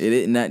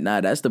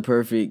 That's the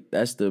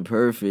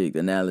perfect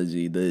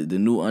analogy. The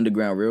new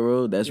Underground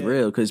Railroad, that's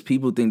real, because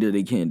people think that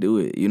they can't do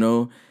it, you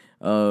know?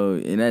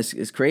 And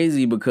it's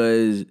crazy,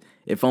 because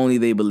if only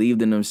they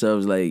believed in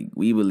themselves like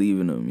we believe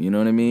in them, you know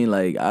what I mean?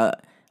 Like,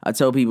 I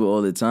tell people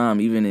all the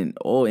time, even in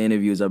all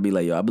interviews, I'll be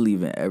like, yo, I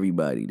believe in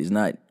everybody. There's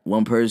not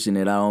one person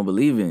that I don't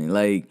believe in.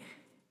 Like,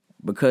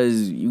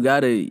 because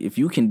if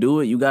you can do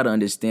it, you gotta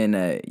understand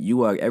that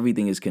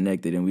everything is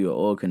connected, and we are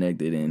all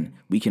connected, and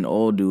we can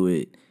all do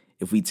it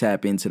if we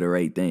tap into the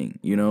right thing,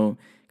 you know?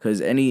 Because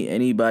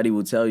anybody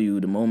will tell you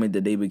the moment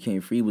that they became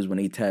free was when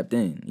they tapped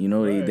in, you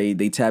know? Right.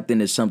 They tapped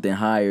into something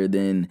higher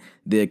than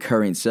their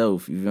current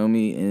self, you feel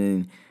me?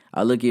 And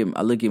I look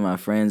at my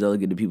friends, I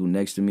look at the people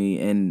next to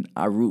me, and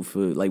I root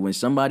for, like, when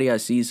somebody I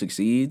see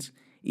succeeds,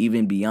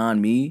 even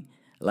beyond me,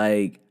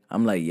 like,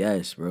 I'm like,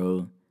 yes,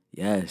 bro.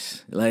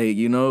 Yes, like,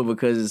 you know,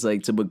 because it's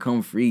like to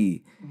become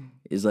free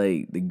is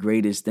like the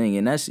greatest thing,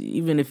 and that's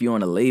even if you're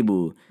on a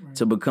label.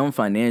 To become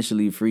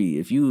financially free,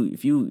 if you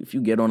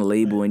get on a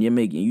label and you're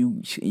making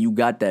you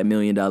got that $1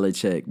 million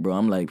check, bro,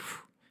 I'm like,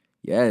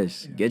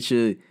 yes, get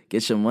your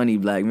money,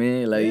 black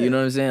man. Like, you know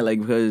what I'm saying? Like,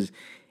 because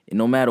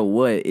no matter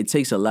what, it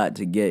takes a lot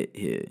to get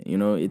here. You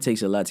know, it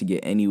takes a lot to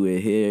get anywhere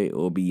here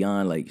or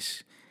beyond. Like,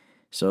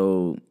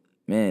 so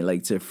man,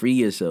 like to free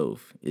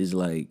yourself is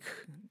like,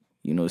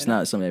 you know, it's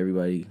not something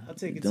everybody I'll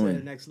take it doing. to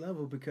the next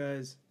level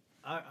because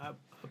our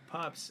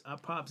pops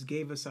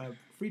gave us our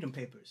freedom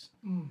papers.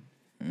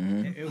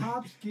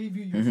 Pops gave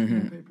you your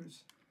freedom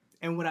papers.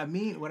 And what I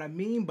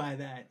mean by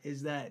that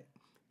is that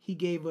he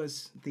gave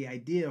us the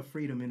idea of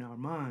freedom in our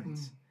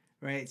minds,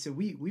 right? So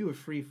we were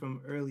free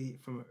from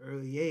an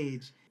early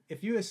age.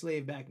 If you're a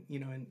slave back, you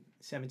know, in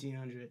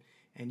 1700,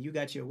 and you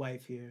got your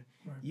wife here,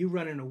 you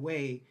running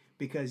away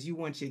because you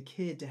want your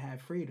kid to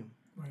have freedom.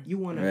 You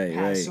want to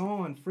pass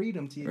on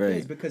freedom to your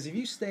kids, because if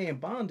you stay in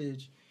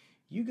bondage,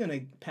 you're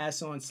gonna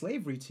pass on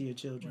slavery to your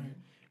children,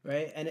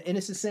 right? And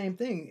it's the same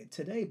thing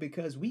today,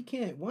 because we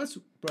can't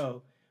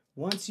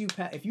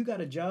if you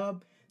got a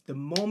job, the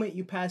moment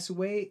you pass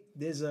away,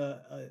 there's an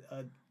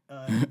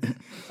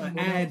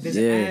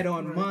ad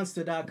on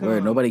Monster.com. Where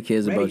nobody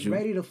cares about you.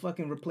 Ready to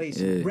fucking replace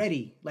you.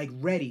 Ready.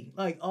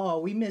 Like, oh,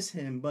 we miss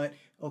him, but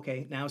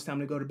okay, now it's time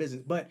to go to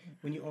business. But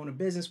when you own a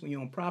business, when you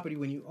own property,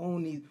 when you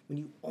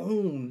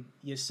own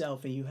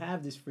yourself and you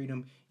have this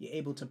freedom, you're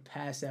able to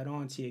pass that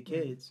on to your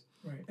kids.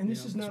 Right. And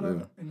this is not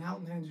an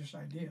outlandish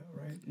idea,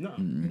 right? No.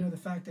 You know, the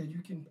fact that you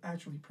can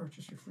actually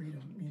purchase your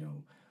freedom, you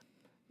know,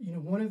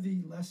 one of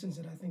the lessons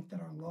that I think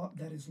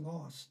that is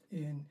lost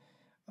in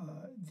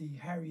the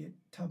Harriet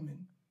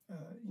Tubman,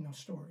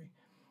 story,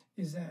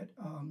 is that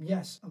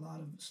yes, a lot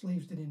of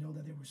slaves didn't know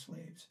that they were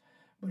slaves,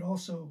 but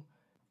also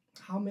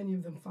how many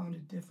of them found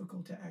it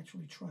difficult to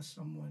actually trust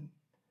someone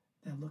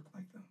that looked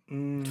like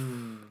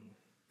them.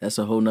 That's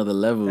a whole nother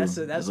level. That's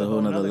a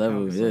whole nother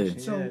level. Yeah.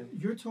 So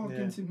you're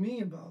talking to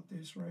me about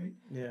this, right?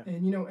 Yeah.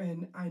 And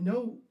and I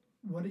know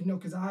what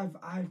because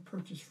I've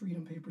purchased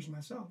freedom papers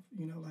myself.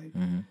 You know, like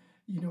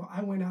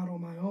I went out on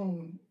my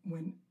own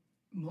when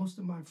most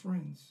of my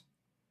friends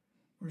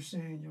were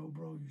saying, "Yo,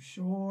 bro, you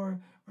sure?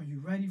 Are you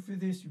ready for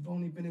this? You've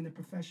only been in the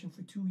profession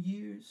for 2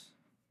 years,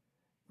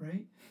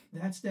 right?"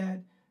 That's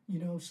that.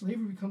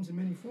 Slavery comes in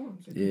many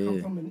forms. It can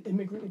come from an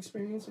immigrant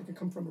experience. It could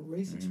come from a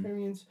race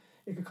experience.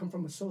 It could come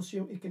from a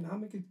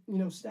socioeconomic,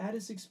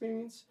 status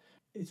experience.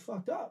 It's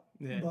fucked up.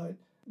 Yeah. But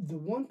the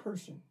one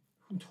person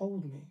who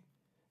told me,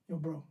 "Yo,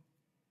 bro,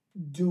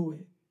 do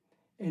it.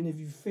 And if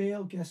you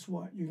fail, guess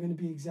what? You're going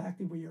to be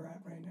exactly where you're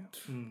at right now."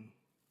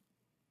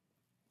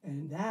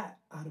 And that,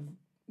 out of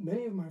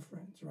many of my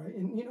friends, right?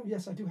 And,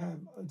 yes, I do have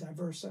a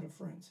diverse set of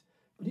friends.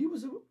 But he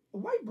was a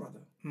white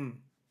brother.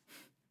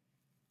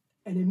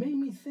 And it made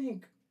me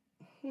think,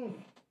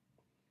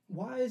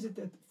 why is it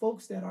that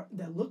folks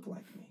that look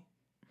like me?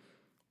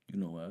 You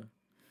know why?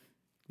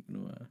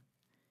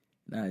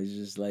 Nah, it's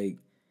just like,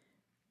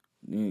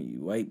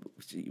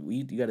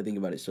 you got to think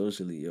about it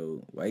socially,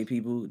 yo. White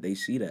people, they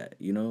see that,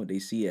 they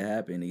see it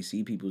happen. They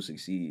see people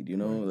succeed,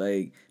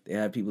 like they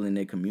have people in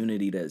their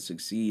community that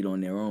succeed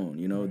on their own,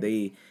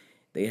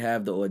 They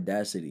have the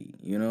audacity,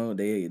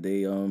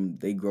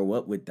 they grow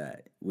up with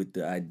that, with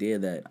the idea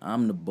that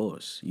I'm the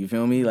boss. You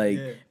feel me? Like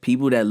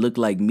people that look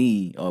like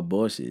me are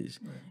bosses.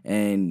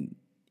 And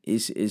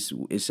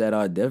it's at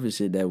our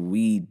deficit that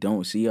we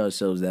don't see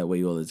ourselves that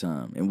way all the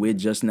time. And we're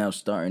just now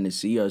starting to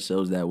see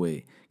ourselves that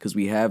way because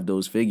we have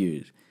those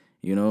figures,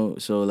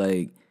 So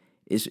like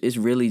it's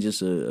really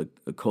just a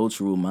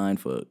cultural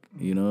mindfuck,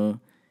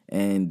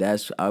 And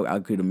that's I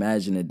could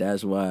imagine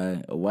that's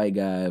why a white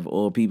guy of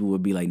all people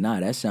would be like, nah,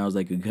 that sounds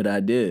like a good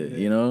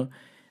idea,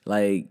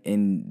 Like,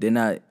 and they're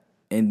not,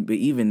 but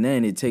even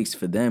then it takes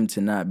for them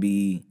to not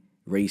be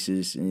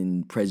racist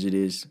and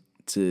prejudiced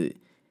to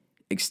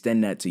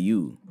extend that to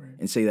you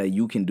and say that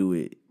you can do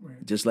it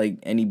just like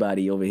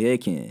anybody over here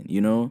can,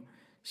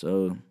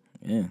 So,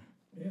 yeah.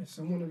 Yeah,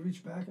 someone to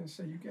reach back and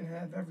say, you can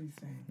have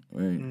everything.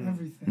 Right.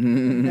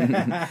 Everything.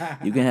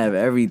 You can have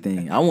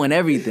everything. I want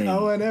everything. I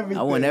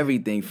want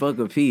everything. Fuck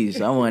a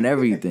piece. I want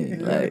everything.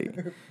 Like,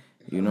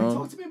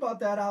 Talk to me about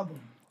that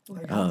album.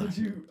 Like, how did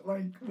you,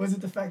 was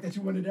it the fact that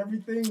you wanted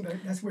everything?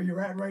 Like, that's where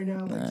you're at right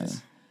now?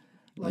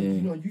 Like,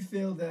 you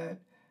feel that,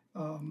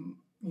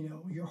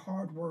 your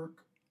hard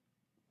work,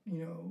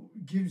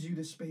 gives you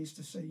the space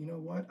to say, you know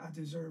what, I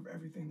deserve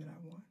everything that I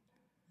want.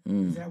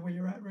 Is that where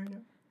you're at right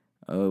now?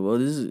 Well,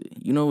 this is,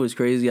 what's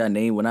crazy?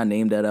 When I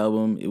named that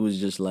album, it was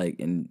just like,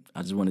 and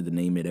I just wanted to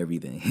name it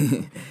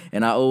everything.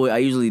 And I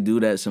usually do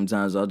that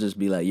sometimes. I'll just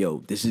be like,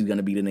 yo, this is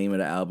gonna be the name of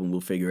the album.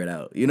 We'll figure it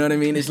out. You know what I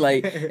mean? It's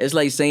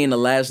like saying the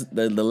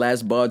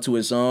last bar to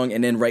a song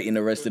and then writing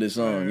the rest of the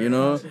song.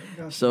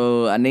 Gotcha.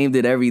 So I named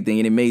it everything,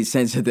 and it made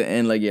sense at the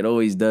end, like it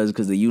always does,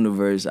 because the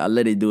universe. I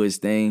let it do its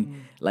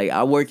thing. Like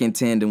I work in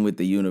tandem with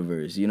the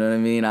universe. You know what I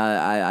mean?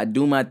 I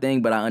do my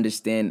thing, but I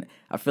understand.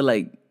 I feel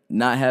like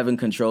not having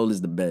control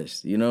is the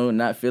best,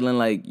 not feeling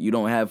like you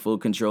don't have full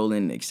control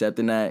and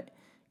accepting that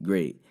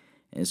great.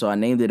 And so I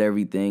named it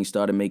everything,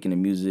 started making the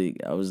music.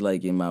 I was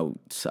like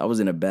I was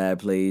in a bad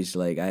place.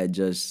 Like I had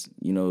just,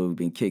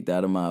 been kicked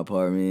out of my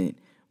apartment,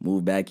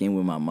 moved back in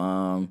with my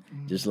mom,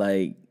 just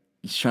like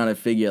trying to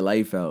figure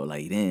life out.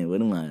 Like, damn,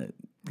 what am I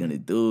gonna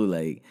do?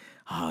 Like,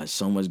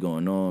 so much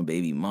going on,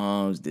 baby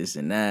moms, this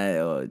and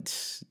that, or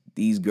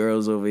these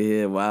girls over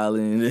here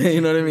wilding, you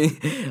know what I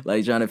mean?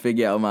 Like trying to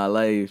figure out my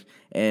life.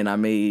 And I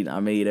made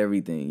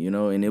everything,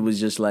 and it was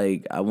just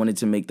like I wanted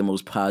to make the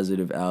most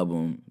positive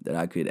album that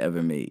I could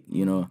ever make,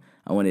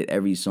 I wanted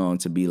every song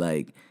to be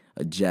like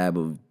a jab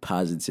of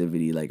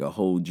positivity, like a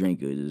whole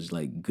drink of just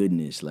like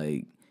goodness,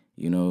 like,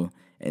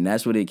 and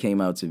that's what it came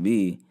out to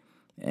be.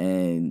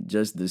 And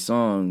just the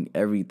song,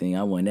 everything,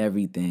 I want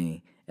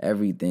everything.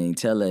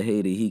 Tell a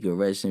hater he could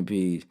rest in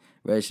peace.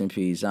 Rest in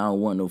peace. I don't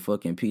want no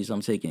fucking peace.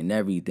 I'm taking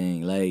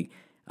everything. Like,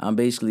 I'm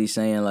basically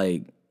saying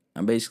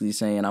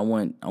I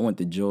want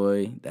the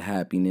joy, the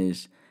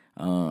happiness.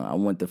 I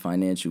want the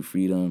financial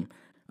freedom,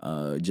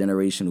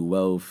 generational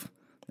wealth.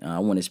 I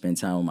want to spend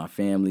time with my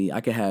family. I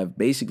could have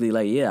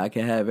I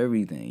could have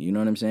everything. You know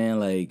what I'm saying?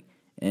 Like,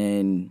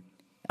 and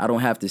I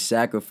don't have to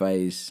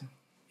sacrifice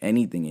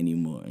anything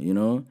anymore,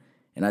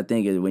 And I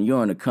think when you're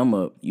on the come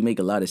up, you make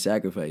a lot of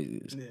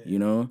sacrifices,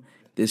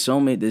 There's so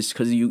many,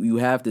 because you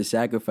have to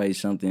sacrifice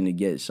something to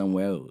get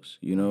somewhere else,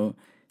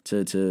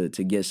 to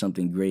get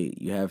something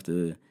great. You have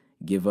to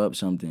give up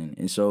something.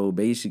 And so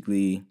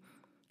basically,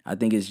 I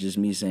think it's just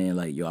me saying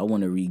like, I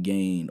want to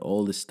regain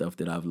all the stuff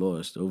that I've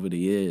lost over the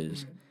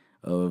years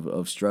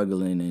of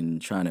struggling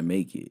and trying to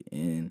make it.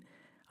 And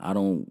I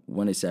don't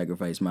want to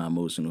sacrifice my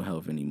emotional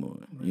health anymore,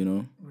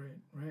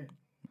 Right.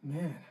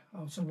 Man,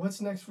 so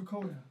what's next for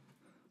Coda?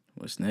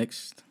 What's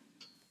next?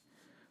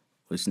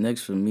 What's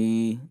next for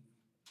me?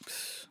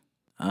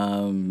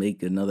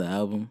 Make another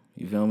album.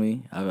 You feel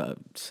me? I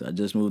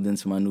just moved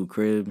into my new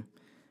crib.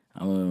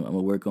 I'm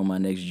gonna work on my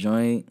next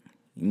joint.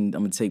 I'm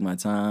gonna take my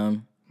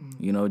time.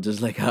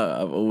 Just like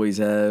I've always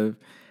have.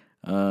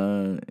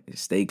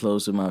 Stay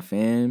close with my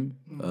fam.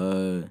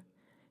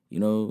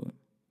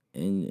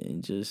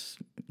 And just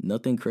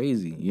nothing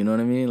crazy. You know what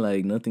I mean?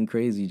 Like nothing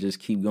crazy. Just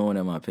keep going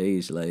at my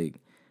pace. Like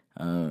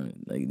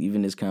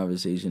even this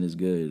conversation is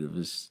good. It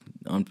was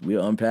we're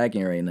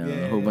unpacking right now,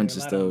 a whole bunch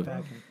of stuff.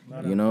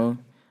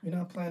 You're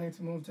not planning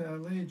to move to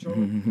LA,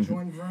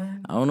 join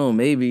Vern? I don't know,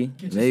 maybe.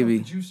 Get yourself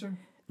a juicer?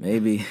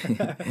 Maybe.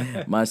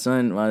 my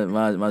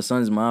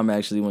son's mom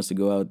actually wants to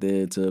go out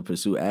there to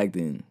pursue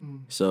acting.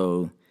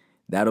 So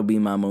that'll be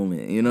my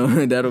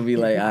moment, That'll be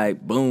like, all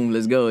right, boom,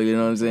 let's go, you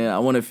know what I'm saying? I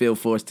want to feel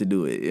forced to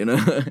do it,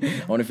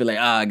 I want to feel like,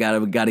 I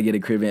gotta get a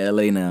crib in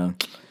LA now,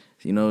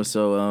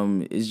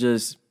 So it's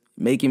just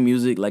making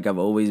music like I've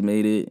always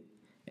made it.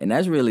 And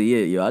that's really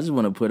it, I just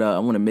want to I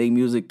want to make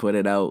music, put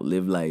it out,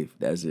 live life.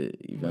 That's it,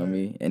 you feel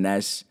me? And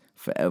that's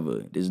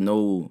forever. There's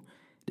no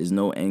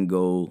end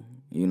goal,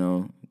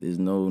 There's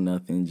no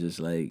nothing,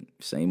 just like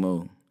same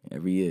old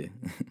every year.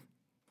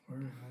 Word,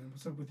 man.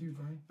 What's up with you,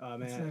 Vern? Oh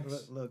man,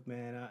 look,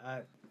 man.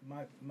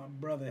 My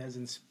brother has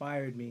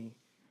inspired me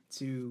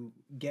to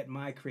get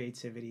my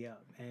creativity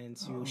up and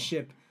to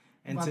ship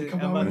and about to. To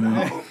come I'm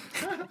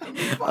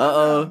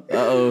out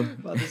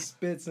about to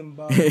spit some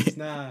bars.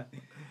 Nah.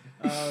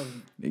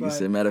 Nigga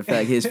said, matter of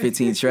fact, here's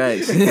 15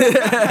 tracks.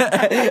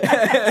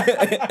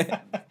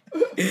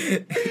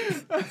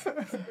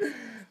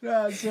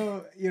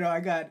 So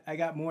I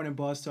got Morning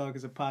Boss Talk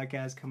as a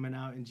podcast coming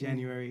out in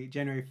January.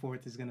 January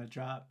 4th is gonna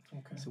drop.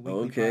 Okay. It's a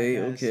weekly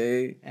podcast.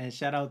 Okay. And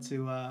shout out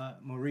to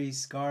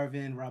Maurice,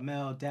 Garvin,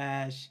 Ramel,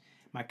 Dash,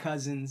 my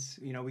cousins.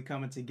 We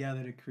coming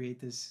together to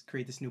create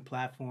this new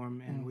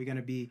platform, and we're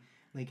gonna be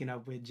linking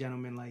up with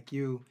gentlemen like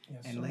you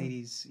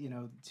ladies,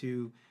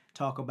 to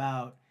talk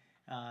about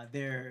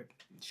their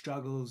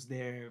struggles,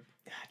 their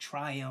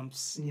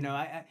triumphs.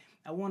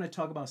 I want to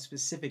talk about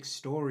specific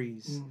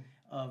stories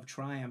of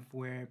triumph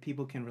where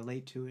people can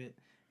relate to it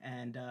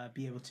and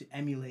be able to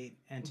emulate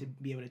and to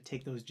be able to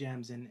take those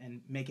gems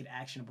and make it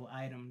actionable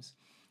items.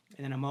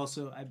 And then I'm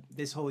also,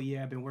 this whole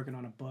year I've been working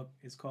on a book.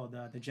 It's called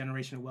The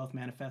Generational Wealth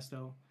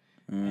Manifesto.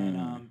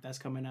 And that's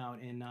coming out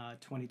in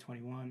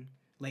 2021,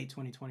 late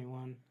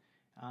 2021.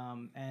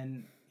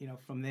 And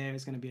from there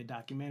it's going to be a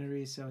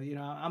documentary. So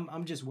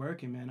I'm just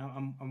working, man.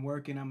 I'm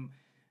working. I'm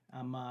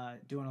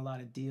doing a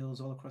lot of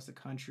deals all across the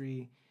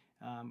country.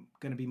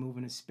 Going to be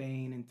moving to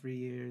Spain in 3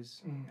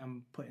 years.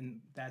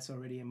 That's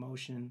already in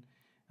motion.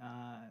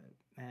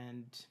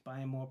 And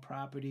buying more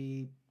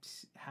property,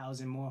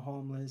 housing more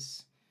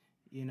homeless.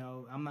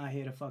 I'm not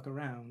here to fuck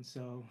around.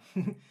 So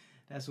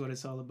that's what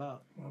it's all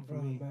about. Well,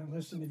 brother, man,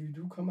 listen, if you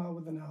do come out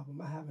with an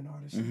album, I have an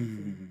artist for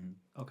you.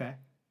 Okay.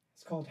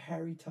 It's called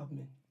Harry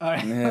Tubman. All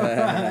right. I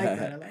like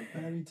that.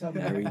 Harry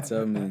Tubman. Harry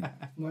Tubman.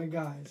 My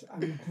guys,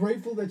 I'm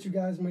grateful that you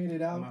guys made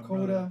it out.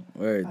 Coda.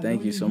 Word,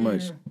 thank you so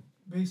much.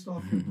 Based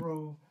off your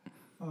bro.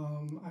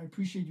 I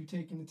appreciate you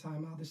taking the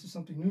time out. This is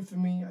something new for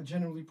me. I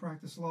generally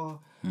practice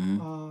law.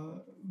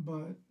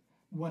 But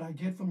what I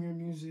get from your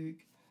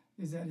music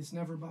is that it's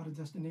never about a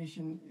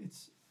destination.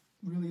 It's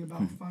really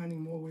about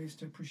finding more ways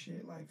to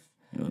appreciate life.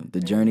 You know, the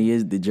journey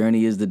is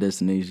the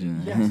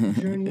destination. Yes,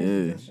 the journey is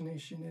the Yeah.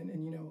 destination,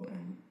 and you know,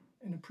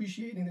 and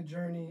appreciating the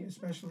journey,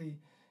 especially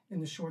in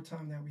the short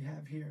time that we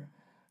have here.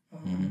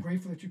 I'm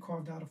grateful that you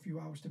carved out a few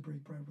hours to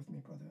break bread with me,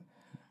 brother.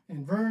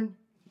 And Vern,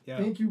 Yo,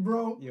 thank you,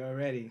 bro. you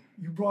already.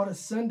 You brought a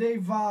Sunday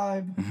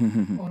vibe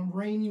on a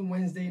rainy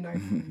Wednesday night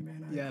for me,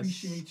 man. I Yes.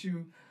 appreciate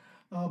you.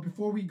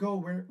 Before we go,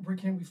 where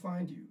can we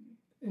find you?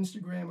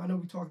 Instagram. I know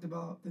we talked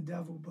about the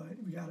devil, but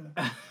we gotta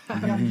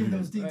give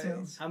those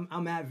details.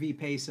 I'm at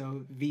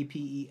VPeso,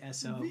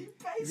 VPESO.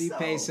 VPeso.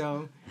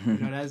 VPeso. You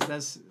know,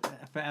 that's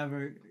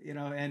forever. You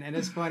know, and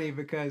it's funny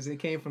because it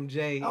came from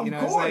Jay. Of You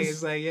know, course.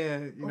 it's like yeah.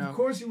 You know, Of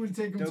course, you would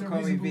take him don't to a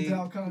call me Reasonable V.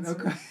 Doubt Don't concert.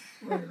 call-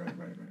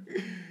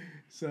 Right.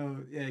 So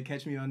yeah,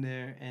 catch me on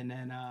there, and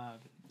then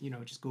you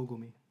know, just Google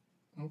me.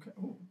 Okay.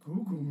 Oh,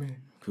 Google, man.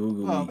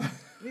 Google Well, me.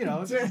 you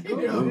know, Damn. just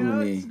Google. Google You know,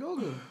 me. just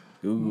Google.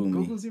 Google me.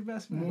 Google's your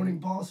best friend. Morning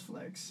Boss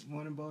Flex.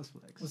 Morning Boss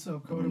Flex. What's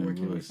up, Coda? Morning Where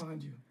can we Boss.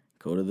 find you?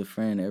 Go to the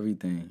friend,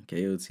 everything.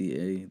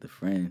 KOTA, the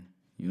friend.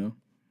 You know,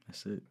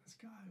 that's it. This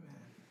guy, man.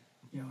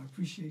 Yo, I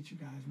appreciate you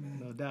guys, man.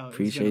 No doubt. It's been a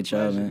Appreciate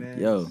y'all, pleasure, man.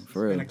 Yo, for It's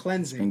real. been a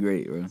cleansing. It's been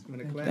great, bro. It's been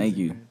a cleansing, Thank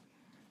you. man.